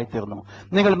സാധ്യമായി തീർന്നു.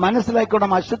 നിങ്ങൾ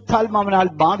മനസ്സിലാക്കണം, അശുദ്ധാത്മാവിനാൽ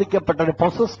ബാധിക്കപ്പെട്ട ഒരു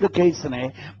പൊസസ്ഡ് കേസിനെ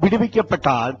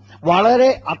വിടുവിക്കപ്പെട്ടാൽ വളരെ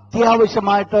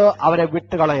അത്യാവശ്യമായിട്ട് അവരെ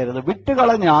വിട്ടുകളയരുത്.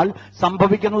 വിട്ടുകളഞ്ഞാൽ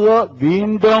സംഭവിക്കുന്നത്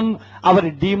വീണ്ടും അവർ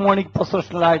ഡീമോണിക്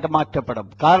പൊസഷനിലായിട്ട് മാറ്റപ്പെടും.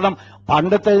 കാരണം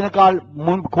പണ്ടത്തേതിനേക്കാൾ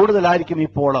കൂടുതലായിരിക്കും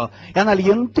ഇപ്പോൾ. എന്നാൽ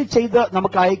എന്ത് ചെയ്ത്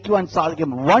നമുക്ക് അയക്കുവാൻ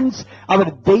സാധിക്കും? വൺസ് അവർ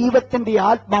ദൈവത്തിന്റെ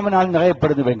ആത്മാവിനാൽ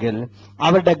നിറയപ്പെടുന്നുവെങ്കിൽ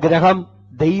അവരുടെ ഗ്രഹം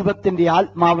ദൈവത്തിന്റെ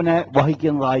ആത്മാവിനെ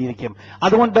വഹിക്കുന്നതായിരിക്കും.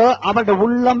 അതുകൊണ്ട് അവരുടെ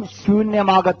ഉള്ളം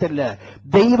ശൂന്യമാകത്തില്ല.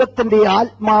 ദൈവത്തിന്റെ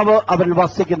ആത്മാവ് അവരിൽ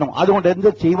വസിക്കുന്നു. അതുകൊണ്ട് എന്ത്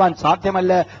ചെയ്യുവാൻ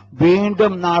സാധ്യമല്ല?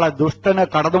 വീണ്ടും നാളെ ദുഷ്ടന്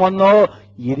കടന്നുവന്നോ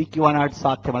ഇരിക്കുവാനായിട്ട്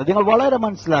സാധ്യമല്ല. നിങ്ങൾ വളരെ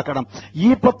മനസ്സിലാക്കണം, ഈ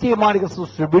പ്രത്യയമാർഗ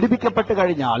ശുശ്രൂഷ വിടുവിക്കപ്പെട്ട്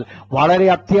കഴിഞ്ഞാൽ വളരെ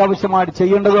അത്യാവശ്യമായിട്ട്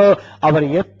ചെയ്യേണ്ടത് അവർ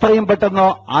എത്രയും പെട്ടെന്ന്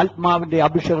ആത്മാവിന്റെ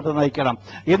അഭിഷേകത്തെ നയിക്കണം.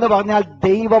 എന്ന് പറഞ്ഞാൽ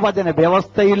ദൈവവചന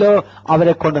വ്യവസ്ഥയിൽ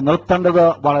അവരെ കൊണ്ട് നിർത്തേണ്ടത്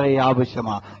വളരെ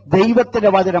ആവശ്യമാണ്. ദൈവത്തിന്റെ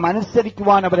വചനം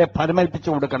അനുസരിക്കുവാൻ അവരെ ഫലമേൽപ്പിച്ചു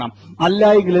കൊടുക്കണം.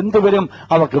 അല്ല എങ്കിൽ എന്തുവരും?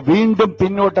 അവർക്ക് വീണ്ടും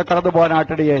പിന്നോട്ട് കടന്നു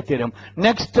പോകാനായിട്ട് ഇടയായിത്തീരും.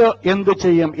 നെക്സ്റ്റ് എന്ത്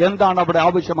ചെയ്യും? എന്താണ് അവിടെ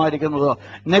ആവശ്യമായിരിക്കുന്നത്?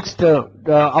 നെക്സ്റ്റ്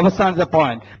അവസാനത്തെ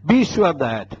point, B sure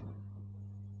that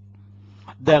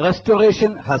the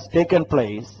restoration has taken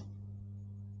place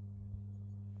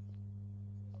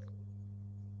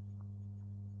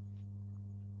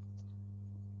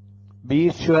be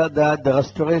sure that the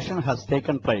restoration has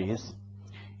taken place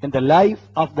in the life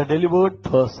of the delivered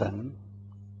person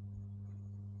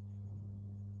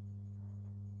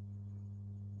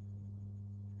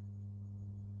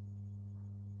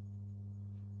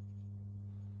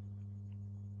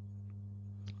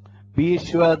be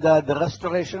sure that the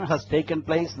restoration has taken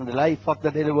place in the life of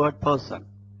the delivered person.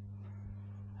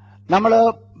 നമ്മൾ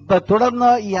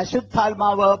തുടർന്ന് ഈ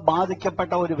അശുദ്ധാത്മാവ്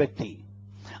ബാധിക്കപ്പെട്ട ഒരു വ്യക്തി,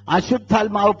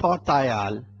 അശുദ്ധാത്മാവ്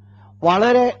പുറത്തായാൽ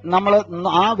വളരെ നമ്മൾ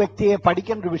ആ വ്യക്തിയെ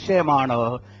പഠിക്കേണ്ട ഒരു വിഷയമാണ്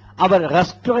അവർ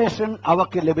റെസ്റ്റോറേഷൻ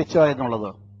അവർക്ക് ലഭിച്ചോ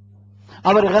എന്നുള്ളത്,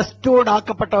 അവർ റെസ്റ്റോർഡ്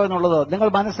ആക്കപ്പെട്ടോ എന്നുള്ളത്. നിങ്ങൾ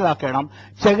മനസ്സിലാക്കണം,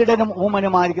 ചെകിടനും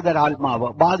ഊമനുമായിരിക്കുന്ന ഒരു ആത്മാവ്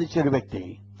ബാധിച്ചൊരു വ്യക്തി,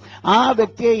 ആ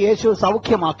വ്യക്തിയെ യേശു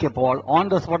സൗഖ്യമാക്കിയപ്പോൾ ഓൺ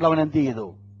ദ സ്പോട്ട് അവൻ എന്ത് ചെയ്തു?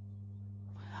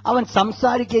 അവൻ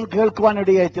സംസാരിക്കുകയും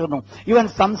കേൾക്കുവാനിടയായിത്തീർന്നു. ഇവൻ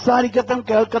സംസാരിക്കത്തും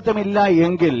കേൾക്കത്തുമില്ല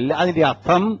എങ്കിൽ അതിന്റെ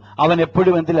അർത്ഥം അവൻ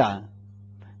എപ്പോഴും എന്തിലാണ്?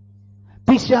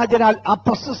 പിശാചിനാൽ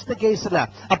അപ്പൊസസ്ഡ് കേസില്.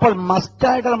 അപ്പോൾ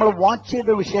മസ്റ്റായിട്ട് നമ്മൾ വാച്ച്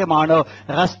ചെയ്ത വിഷയമാണ്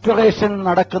റെസ്റ്റോറേഷൻ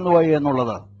നടക്കുന്നുവോ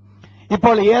എന്നുള്ളത്.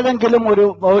 ഇപ്പോൾ ഏതെങ്കിലും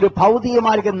ഒരു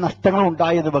ഭൗതികമായിരിക്കുന്ന നഷ്ടങ്ങൾ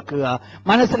ഉണ്ടായത് വെക്കുക,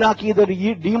 മനസ്സിലാക്കി ഇതൊരു ഈ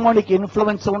ഡീമോണിക്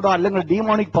ഇൻഫ്ലുവൻസ് കൊണ്ടോ അല്ലെങ്കിൽ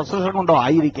ഡീമോണിക് പൊസഷൻ കൊണ്ടോ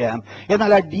ആയിരിക്കാം.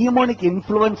 എന്നാൽ ആ ഡീമോണിക്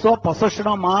ഇൻഫ്ലുവൻസോ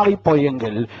പൊസഷനോ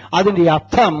മാറിപ്പോയെങ്കിൽ അതിന്റെ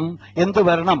അർത്ഥം എന്ത്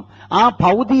വരണം? ആ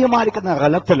ഭൗതികമായിരിക്കുന്ന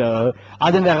തലത്തില്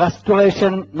അതിന്റെ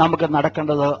റെസ്റ്റോറേഷൻ നമുക്ക്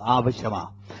നടക്കേണ്ടത് ആവശ്യമാണ്.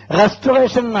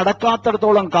 റെസ്റ്റോറേഷൻ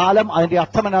നടക്കാത്തിടത്തോളം കാലം അതിന്റെ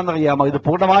അർത്ഥം എന്നാണെന്നറിയാമോ? ഇത്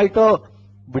പൂർണ്ണമായിട്ട്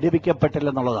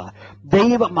വിടുവിക്കപ്പെട്ടില്ലെന്നുള്ളതാണ്.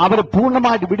 ദൈവം അവർ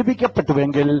പൂർണ്ണമായിട്ട്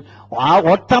വിടുവിക്കപ്പെട്ടുവെങ്കിൽ ആ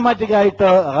ഓട്ടോമാറ്റിക്കായിട്ട്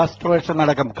റെസ്റ്റോറേഷൻ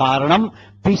നടക്കും. കാരണം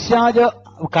പിശാച്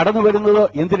കടന്നു വരുന്നത്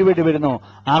എന്തിനു വേണ്ടി വരുന്നു?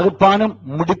 അറുപ്പാനും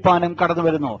മുടിപ്പാനും കടന്നു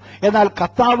വരുന്നു. എന്നാൽ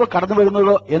കർത്താവ് കടന്നു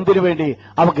വരുന്നത് എന്തിനു വേണ്ടി?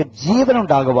 അവർക്ക്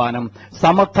ജീവനുണ്ടാകുവാനും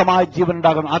സമർത്ഥമായ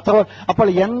ജീവനുണ്ടാകുന്നു. അപ്പോൾ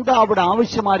എന്താ അവിടെ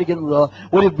ആവശ്യമായിരിക്കുന്നത്?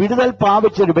 ഒരു വിടുതൽ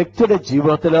പ്രാപിച്ച ഒരു വ്യക്തിയുടെ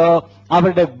ജീവിതത്തില്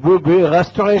അവരുടെ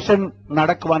റെസ്റ്റോറേഷൻ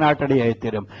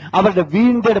നടക്കുവാനായിട്ടിടയായിത്തീരും. അവരുടെ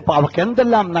വീണ്ടെടുപ്പ്, അവർക്ക്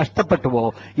എന്തെല്ലാം നഷ്ടപ്പെട്ടുവോ,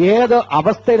 ഏത്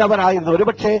അവസ്ഥയിൽ അവരായിരുന്നു,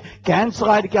 ഒരുപക്ഷെ ക്യാൻസർ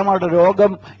ആയിരിക്കാം അവരുടെ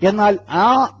രോഗം, എന്നാൽ ആ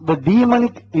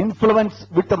ഡീമണിക് ഇൻഫ്ലുവൻസ്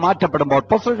വിട്ട് മാറ്റപ്പെടുമ്പോൾ,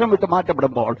 പൊസഷൻ വിട്ട്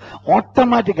മാറ്റപ്പെടുമ്പോൾ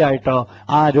ഓട്ടോമാറ്റിക്കായിട്ട്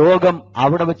ആ രോഗം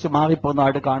അവിടെ വെച്ച്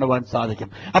മാറിപ്പോകുന്നതായിട്ട് കാണുവാൻ സാധിക്കും.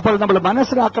 അപ്പോൾ നമ്മൾ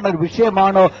മനസ്സിലാക്കേണ്ട ഒരു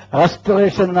വിഷയമാണ്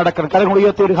റെസ്റ്റോറേഷൻ നടക്കണം. കരങ്ങൾ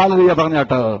ഉയർത്തി ഒരു ഹല്ലേലൂയ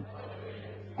പറഞ്ഞാട്ട്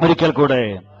ഒരിക്കൽ കൂടെ.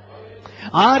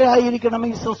 ആരായിരിക്കണം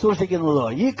ഈ ശുശ്രൂഷിക്കുന്നത്?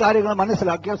 ഈ കാര്യങ്ങൾ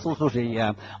മനസ്സിലാക്കിയാൽ ശുശ്രൂഷ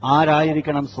ചെയ്യാം.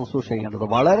 ആരായിരിക്കണം ശുശ്രൂഷ ചെയ്യേണ്ടത്?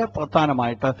 വളരെ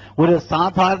പ്രധാനമായിട്ട് ഒരു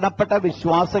സാധാരണപ്പെട്ട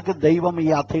വിശ്വാസിക്ക് ദൈവം ഈ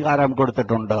അധികാരം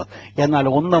കൊടുത്തിട്ടുണ്ട്. എന്നാൽ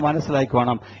ഒന്ന്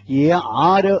മനസ്സിലാക്കണം,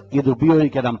 ആര് ഇത്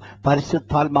ഉപയോഗിക്കണം?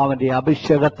 പരിശുദ്ധാത്മാവിന്റെ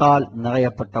അഭിഷേകത്താൽ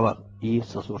നിറയപ്പെട്ടവർ ഈ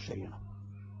ശുശ്രൂഷ ചെയ്യണം.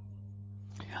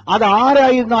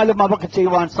 അതാരായിരുന്നാലും അവർക്ക്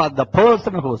ചെയ്യുവാൻ സാധ്യത.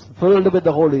 Person whose filled with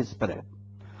the holy spirit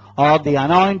or the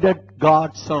anointed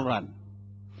God sovereign,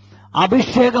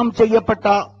 അഭിഷേകം ചെയ്യപ്പെട്ട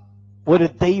ഒരു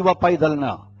ദൈവ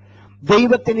പൈതലിന്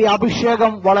ദൈവത്തിന്റെ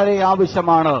അഭിഷേകം വളരെ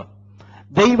ആവശ്യമാണ്.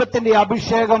 ദൈവത്തിന്റെ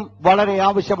അഭിഷേകം വളരെ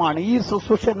ആവശ്യമാണ്. ഈ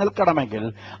ശുശ്രൂഷ നിൽക്കണമെങ്കിൽ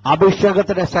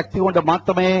അഭിഷേകത്തിന്റെ ശക്തി കൊണ്ട്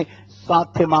മാത്രമേ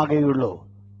സാധ്യമാകുകയുള്ളൂ.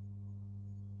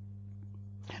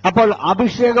 അപ്പോൾ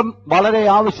അഭിഷേകം വളരെ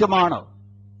ആവശ്യമാണ്.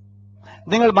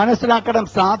 നിങ്ങൾ മനസ്സിലാക്കണം,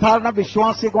 സാധാരണ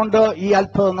വിശ്വാസി കൊണ്ട് ഈ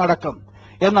അത്ഭുതം നടക്കും.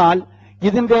 എന്നാൽ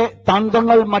ഇതിന്റെ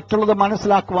തന്ത്രങ്ങൾ മറ്റുള്ളത്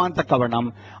മനസ്സിലാക്കുവാൻ തക്കവണ്ണം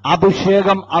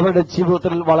അഭിഷേകം അവരുടെ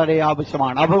ജീവിതത്തിൽ വളരെ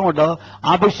ആവശ്യമാണ്. അതുകൊണ്ട്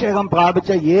അഭിഷേകം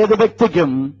പ്രാപിച്ച ഏത്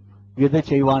വ്യക്തിക്കും ഇത്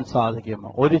ചെയ്യുവാൻ സാധിക്കുമോ?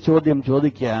 ഒരു ചോദ്യം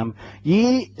ചോദിക്കാം, ഈ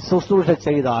ശുശ്രൂഷ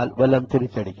ചെയ്താൽ വല്ലതും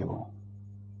തിരിച്ചടിക്കുമോ?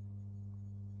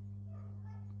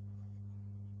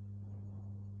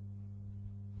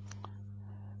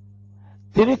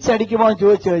 തിരിച്ചടിക്കുമോ എന്ന്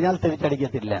ചോദിച്ചു കഴിഞ്ഞാൽ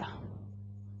തിരിച്ചടിക്കത്തില്ല.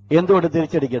 എന്തുകൊണ്ട്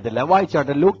തിരിച്ചടിക്കത്തില്ല?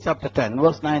 വായിച്ചോട്ടെ, Luke chapter 10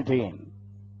 verse 19.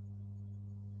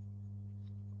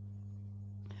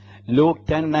 Luke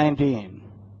 10:19.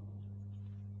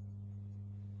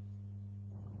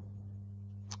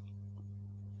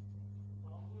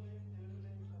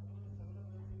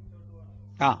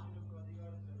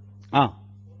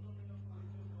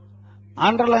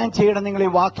 Underline ചെയ്യണം നിങ്ങൾ ഈ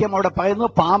വാക്യം. അവിടെ പറയുന്നു,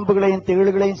 പാമ്പുകളെയും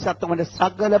തേളുകളെയും ശത്രുവിന്റെ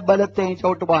സകല ബലത്തെയും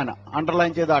ചവിട്ടുവാൻ.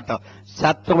 അണ്ടർലൈൻ ചെയ്താട്ടോ,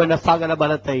 ശത്രുവിന്റെ സകല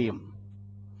ബലത്തെയും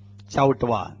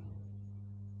ചവിട്ടുവാൻ.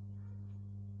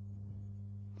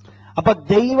 അപ്പൊ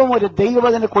ദൈവം ഒരു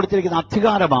ദൈവത്തിന് കൊടുത്തിരിക്കുന്ന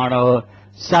അധികാരമാണ്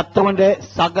ശത്രുവിന്റെ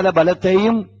സകല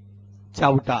ബലത്തെയും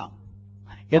ചവിട്ടാം.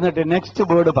 എന്നിട്ട് നെക്സ്റ്റ്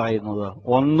വേർഡ് പറയുന്നത്,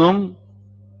 ഒന്നും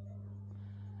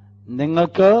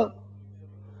നിങ്ങൾക്ക്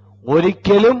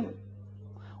ഒരിക്കലും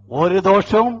ഒരു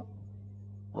ദോഷവും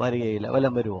വരികയില്ല.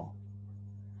 വല്ലം വരുമോ?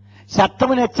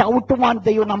 ശത്രുവിനെ ചവിട്ടുവാൻ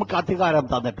ദൈവം നമുക്ക് അധികാരം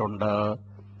തന്നിട്ടുണ്ട്.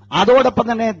 അതോടൊപ്പം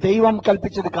തന്നെ ദൈവം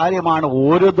കൽപ്പിച്ചൊരു കാര്യമാണ്,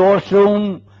 ഒരു ദോഷവും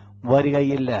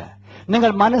വരികയില്ല.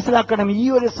 നിങ്ങൾ മനസ്സിലാക്കണം, ഈ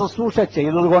ഒരു ശുശ്രൂഷ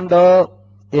ചെയ്തതുകൊണ്ട്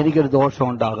എനിക്കൊരു ദോഷം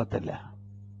ഉണ്ടാകത്തില്ല.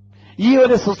 ഈ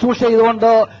ഒരു ശുശ്രൂഷ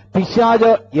ചെയ്തുകൊണ്ട്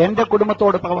പിശാച് എന്റെ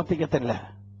കുടുംബത്തോട് പ്രവർത്തിക്കത്തില്ല.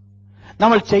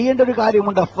 നമ്മൾ ചെയ്യേണ്ട ഒരു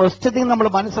കാര്യമുണ്ട്. ഫസ്റ്റ് തിങ് നമ്മൾ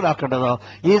മനസ്സിലാക്കേണ്ടത്,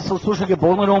 ഈ ശുശ്രൂഷയ്ക്ക്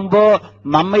പോകുന്നതിന് മുമ്പ്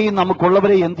നമ്മയും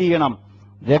നമുക്കുള്ളവരെ എന്ത് ചെയ്യണം?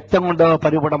 രക്തം കൊണ്ട്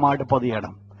പരിപൂർണമായിട്ട്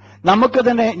പൊതിയണം. നമുക്ക്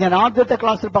തന്നെ, ഞാൻ ആദ്യത്തെ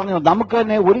ക്ലാസ്സിൽ പറഞ്ഞു, നമുക്ക്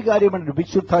തന്നെ ഒരു കാര്യമുണ്ട്,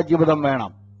 വിശുദ്ധ ജീവിതം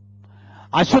വേണം.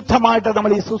 അശുദ്ധമായിട്ട്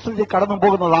നമ്മൾ ഈ ശുശ്രൂഷ കടന്നു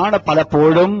പോകുന്നതാണ്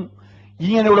പലപ്പോഴും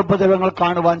ഇങ്ങനെയുള്ള ഉപദ്രവങ്ങൾ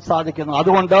കാണുവാൻ സാധിക്കുന്നത്.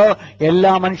 അതുകൊണ്ട്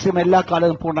എല്ലാ മനുഷ്യരും എല്ലാ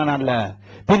കാലത്തും പൂർണ്ണനല്ല.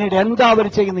 പിന്നീട് എന്താ അവർ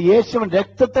ചെയ്യുന്നത്? യേശുവിന്റെ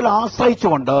രക്തത്തിൽ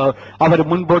ആശ്രയിച്ചുകൊണ്ട് അവർ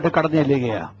മുൻപോട്ട് കടന്നു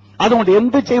ചെല്ലുകയാണ്. അതുകൊണ്ട്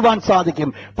എന്ത് ചെയ്യുവാൻ സാധിക്കും?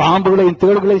 പാമ്പുകളെയും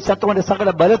തേളുകളെയും ശത്രുവിന്റെ സകല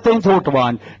ബലത്തെയും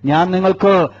ചവിട്ടുവാൻ ഞാൻ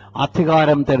നിങ്ങൾക്ക്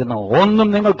അധികാരം തരുന്നു. ഒന്നും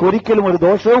നിങ്ങൾക്ക് ഒരിക്കലും ഒരു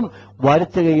ദോഷവും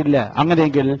വരുത്തുകയില്ല.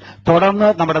 അങ്ങനെയെങ്കിൽ തുടർന്ന്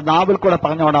നമ്മുടെ നാവിൽ കൂടെ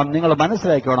പറഞ്ഞോണം, നിങ്ങൾ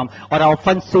മനസ്സിലാക്കണം, ഒരു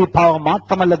ഒഫൻസീവ് ഭാവം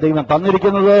മാത്രമല്ല ദൈവം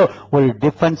തന്നിരിക്കുന്നത്, ഒരു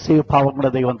ഡിഫൻസീവ് ഭാവം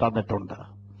കൂടെ ദൈവം തന്നിട്ടുണ്ട്.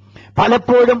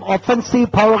 പലപ്പോഴും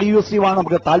ഒഫൻസീവ് പവർ യൂസ് ചെയ്യുവാൻ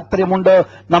നമുക്ക് താല്പര്യമുണ്ട്,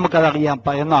 നമുക്കതറിയാം.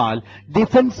 എന്നാൽ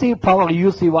ഡിഫൻസീവ് പവർ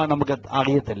യൂസ് ചെയ്യുവാൻ നമുക്ക്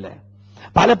അറിയത്തില്ല.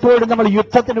 പലപ്പോഴും നമ്മൾ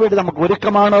യുദ്ധത്തിന് വേണ്ടി നമുക്ക്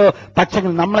ഒരുക്കമാണ്, പക്ഷേ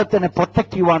നമ്മളെ തന്നെ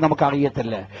പ്രൊട്ടക്ട് ചെയ്യുവാൻ നമുക്ക്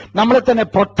അറിയത്തില്ല. നമ്മളെ തന്നെ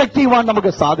പ്രൊട്ടക്ട് ചെയ്യുവാൻ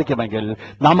നമുക്ക് സാധിക്കുമെങ്കിൽ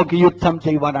നമുക്ക് യുദ്ധം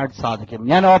ചെയ്യുവാനായിട്ട് സാധിക്കും.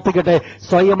 ഞാൻ ഓർപ്പിക്കട്ടെ,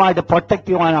 സ്വയമായിട്ട് പ്രൊട്ടക്ട്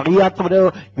ചെയ്യുവാൻ അറിയാത്തവര്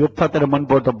യുദ്ധത്തിന്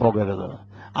മുൻപോട്ട് പോകരുത്.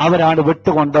 അവരാണ്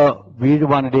വിട്ടുകൊണ്ട്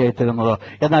വീഴുവാനിടയായിത്തീരുന്നത്.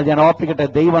 എന്നാൽ ഞാൻ ഓർപ്പിക്കട്ടെ,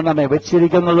 ദൈവം നമ്മെ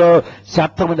വെച്ചിരിക്കുന്നത്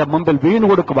ശത്രുവിന്റെ മുമ്പിൽ വീണു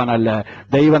കൊടുക്കുവാനല്ല.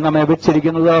 ദൈവം നമ്മെ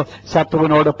വെച്ചിരിക്കുന്നത്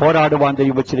ശത്രുവിനോട് പോരാടുവാൻ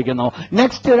ദൈവം വെച്ചിരിക്കുന്നു.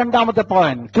 നെക്സ്റ്റ്, രണ്ടാമത്തെ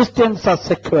point, Christians R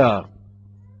secure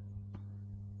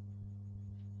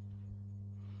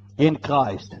in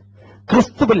Christ.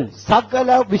 ക്രിസ്തുവിൽ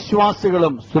സകല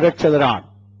വിശ്വാസികളും സുരക്ഷിതരാണ്.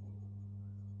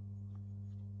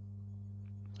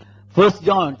 1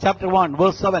 John chapter 1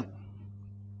 verse 7.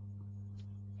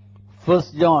 1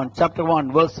 John chapter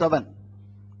 1 verse 7.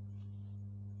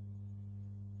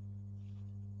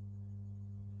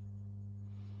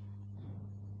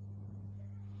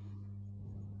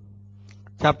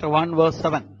 Chapter 1 verse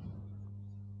 7.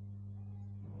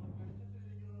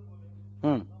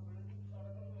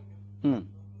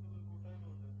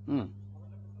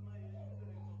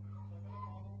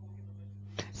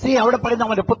 അവിടെ പറയുന്ന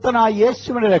അവന്റെ പുത്രനായ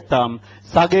യേശുവിന്റെ രക്തം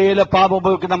സകല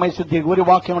പാപങ്ങൾക്ക് നമ്മെ ശുദ്ധീകരിക്കും. ഒരു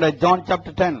വാക്യം കൂടെ, John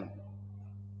chapter 10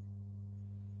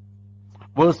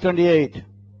 verse 28.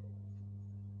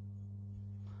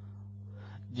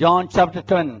 John chapter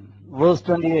 10 verse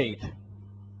 28.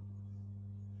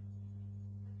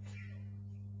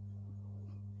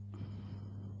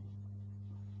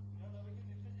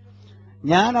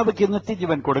 ഞാൻ അവയ്ക്ക്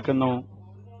നിത്യജീവൻ കൊടുക്കുന്നു,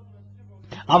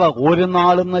 അവ ഒരു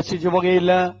നാളും നശിച്ചു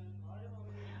പോകുകയില്ല,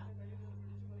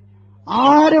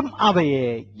 ആരും അവയെ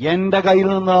എന്റെ കയ്യിൽ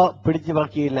നിന്ന് പിടിച്ചു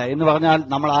പറിക്കുകയില്ല. എന്ന് പറഞ്ഞാൽ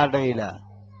നമ്മൾ ആരുടെ കയ്യില?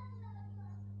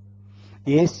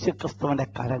 യേശുക്രിസ്തുവിന്റെ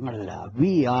കരങ്ങളില.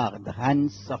 V are the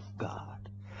hands of God.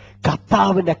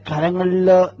 കർത്താവിന്റെ കരങ്ങളിൽ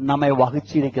നമ്മെ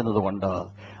വഹിച്ചിരിക്കുന്നത് കൊണ്ട്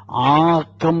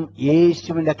ആർക്കും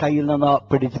യേശുവിന്റെ കയ്യിൽ നിന്ന്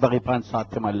പിടിച്ചു പറിപ്പാൻ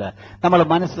സാധ്യമല്ല. നമ്മൾ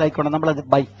മനസ്സിലാക്കണം, നമ്മളത്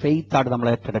ബൈ ഫെയ്ത്ത് ആണ് നമ്മൾ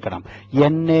ഏറ്റെടുക്കണം.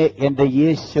 എന്നെ എന്റെ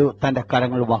യേശു തന്റെ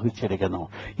കരങ്ങൾ വഹിച്ചിരിക്കുന്നു.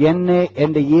 എന്നെ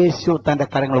എന്റെ യേശു തന്റെ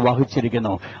കരങ്ങൾ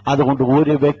വഹിച്ചിരിക്കുന്നു. അതുകൊണ്ട്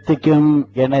ഒരു വ്യക്തിക്കും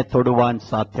എന്നെ തൊടുവാൻ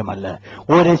സാധ്യമല്ല.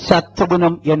 ഒരു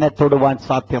ശത്രുവിനും എന്നെ തൊടുവാൻ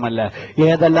സാധ്യമല്ല.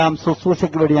 ഏതെല്ലാം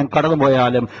ശുശ്രൂഷയ്ക്ക് വേണ്ടി ഞാൻ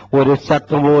കടന്നുപോയാലും ഒരു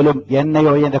ശത്രു പോലും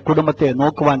എന്നെയോ എന്റെ കുടുംബത്തെ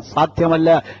നോക്കുവാൻ സാധ്യമല്ല.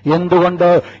 എന്തുകൊണ്ട്?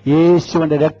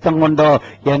 യേശുവിന്റെ രക്തം കൊണ്ട്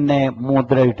എന്നെ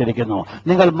മുദ്രയിട്ടിരിക്കുന്നു.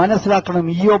 നിങ്ങൾ മനസ്സിലാക്കണം,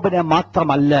 ഇയ്യോബിനെ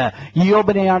മാത്രമല്ല,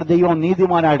 ഇയ്യോബിനെയാണ് ദൈവം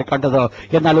നീതിമാനായിട്ട് കണ്ടത്.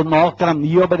 എന്നാൽ ഒന്ന് ഓർക്കണം,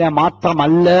 ഇയ്യോബിനെ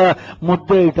മാത്രമല്ല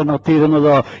മുദ്രയിട്ട്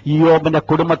നിർത്തിയിരുന്നത്, ഇയ്യോബിന്റെ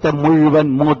കുടുംബത്തെ മുഴുവൻ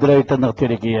മുദ്രയിട്ട്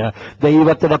നിർത്തിയിരിക്കുക.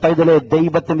 ദൈവത്തിന്റെ പൈതലെ,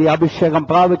 ദൈവത്തിന്റെ അഭിഷേകം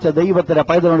പ്രാപിച്ച ദൈവത്തിന്റെ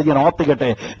പൈതലോട് ഞാൻ ഓർപ്പിക്കട്ടെ,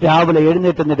 രാവിലെ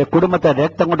എഴുന്നേറ്റ് നിന്റെ കുടുംബത്തെ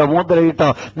രക്തം കൊണ്ട് മുദ്രയിട്ട്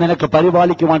നിനക്ക്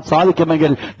പരിപാലിക്കുവാൻ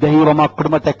സാധിക്കുമെങ്കിൽ ദൈവം ആ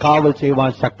കുടുംബത്തെ കാവൽ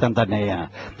ചെയ്യുവാൻ ശക്തൻ തന്നെയാണ്.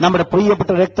 നമ്മുടെ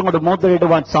പ്രിയപ്പെട്ട രക്തം കൊണ്ട്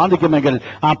മുദ്രയിടുവാൻ സാധിക്കുമെങ്കിൽ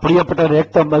ആ പ്രിയപ്പെട്ട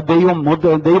രക്തം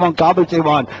ദൈവം കാവൽ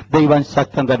ചെയ്യുവാൻ ദൈവം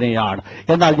ശക്തൻ തന്നെയാണ്.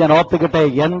 എന്നാൽ ഞാൻ ഓർപ്പിക്കട്ടെ,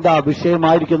 എന്താ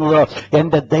വിഷയമായിരിക്കുന്നത്?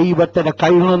 എന്റെ ദൈവത്തിന്റെ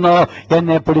കയ്യിൽ നിന്ന്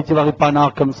എന്നെ പിടിച്ചു വഹിപ്പാൻ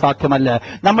ആർക്കും സാധ്യമല്ല.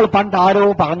 നമ്മൾ പണ്ട് ആരോ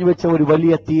പറഞ്ഞു വെച്ച ഒരു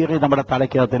വലിയ തിയറി നമ്മുടെ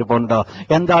തലയ്ക്കകത്തിരിപ്പുണ്ട്.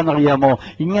 എന്താണെന്നറിയാമോ?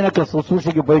 ഇങ്ങനെയൊക്കെ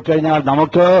ശുശ്രൂഷയ്ക്ക് പോയി കഴിഞ്ഞാൽ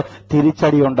നമുക്ക്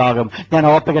തിരിച്ചടി ഉണ്ടാകും. ഞാൻ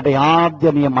ഓർപ്പിക്കട്ടെ,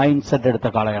 ആദ്യം ഈ മൈൻഡ് സെറ്റ് എടുത്ത്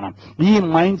കളയണം. ഈ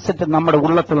മൈൻഡ് സെറ്റ് നമ്മുടെ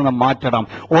ഉള്ളത്തിൽ നിന്ന് മാറ്റണം.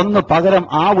 പകരം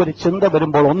ആ ഒരു ചിന്ത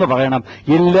വരുമ്പോൾ ഒന്ന് പറയണം,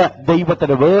 ഇല്ല,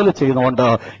 ദൈവത്തിന് വേല ചെയ്യുന്നതുകൊണ്ട്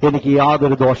എനിക്ക്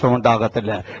യാതൊരു ദോഷവും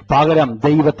ഉണ്ടാകത്തില്ല. പകരം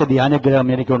ദൈവത്തിന്റെ അനുഗ്രഹം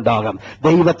എനിക്കുണ്ടാകും,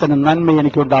 ദൈവത്തിന് നന്മ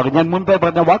എനിക്കുണ്ടാകും. ഞാൻ മുൻപേ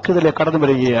പറഞ്ഞ വാക്കുകളിലേക്ക് കടന്നു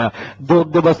വരികയാണ്.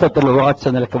 ദുർദിവസത്തിൽ ഉറച്ചു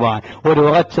നിൽക്കുവാൻ,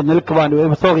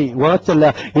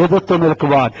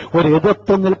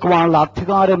 എതിർത്ത് നിൽക്കുവാനുള്ള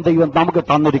അധികാരം ദൈവം നമുക്ക്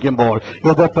തന്നിരിക്കുമ്പോൾ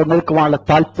എതിർത്ത് നിൽക്കുവാനുള്ള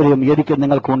താല്പര്യം എനിക്ക്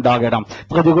നിങ്ങൾക്ക് ഉണ്ടാകണം.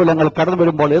 പ്രതികൂലങ്ങൾ കടന്നു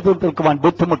വരുമ്പോൾ എതിർത്ത് നിൽക്കുവാൻ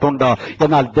ബുദ്ധിമുട്ടുണ്ട്.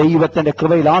 എന്നാൽ ദൈവത്തിന്റെ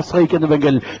കൃപയിൽ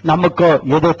ആശ്രയിക്കുന്നുവെങ്കിൽ നമുക്ക്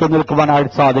എതിർത്ത്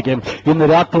നിൽക്കുവാനായിട്ട് സാധിക്കും. ഇന്ന്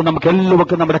രാത്രി നമുക്ക്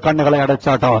എല്ലാവർക്കും നമ്മുടെ കണ്ണുകളെ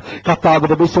അടച്ചാട്ടോ,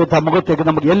 കർത്താവിന്റെ വിശുദ്ധ മുഖത്തേക്ക്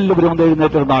നമുക്ക് എല്ലാവരും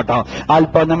എഴുന്നേറ്റിരുന്നാട്ടോ.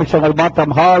 അല്പ നിമിഷങ്ങൾ മാത്രം.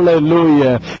 ഹല്ലേലൂയ.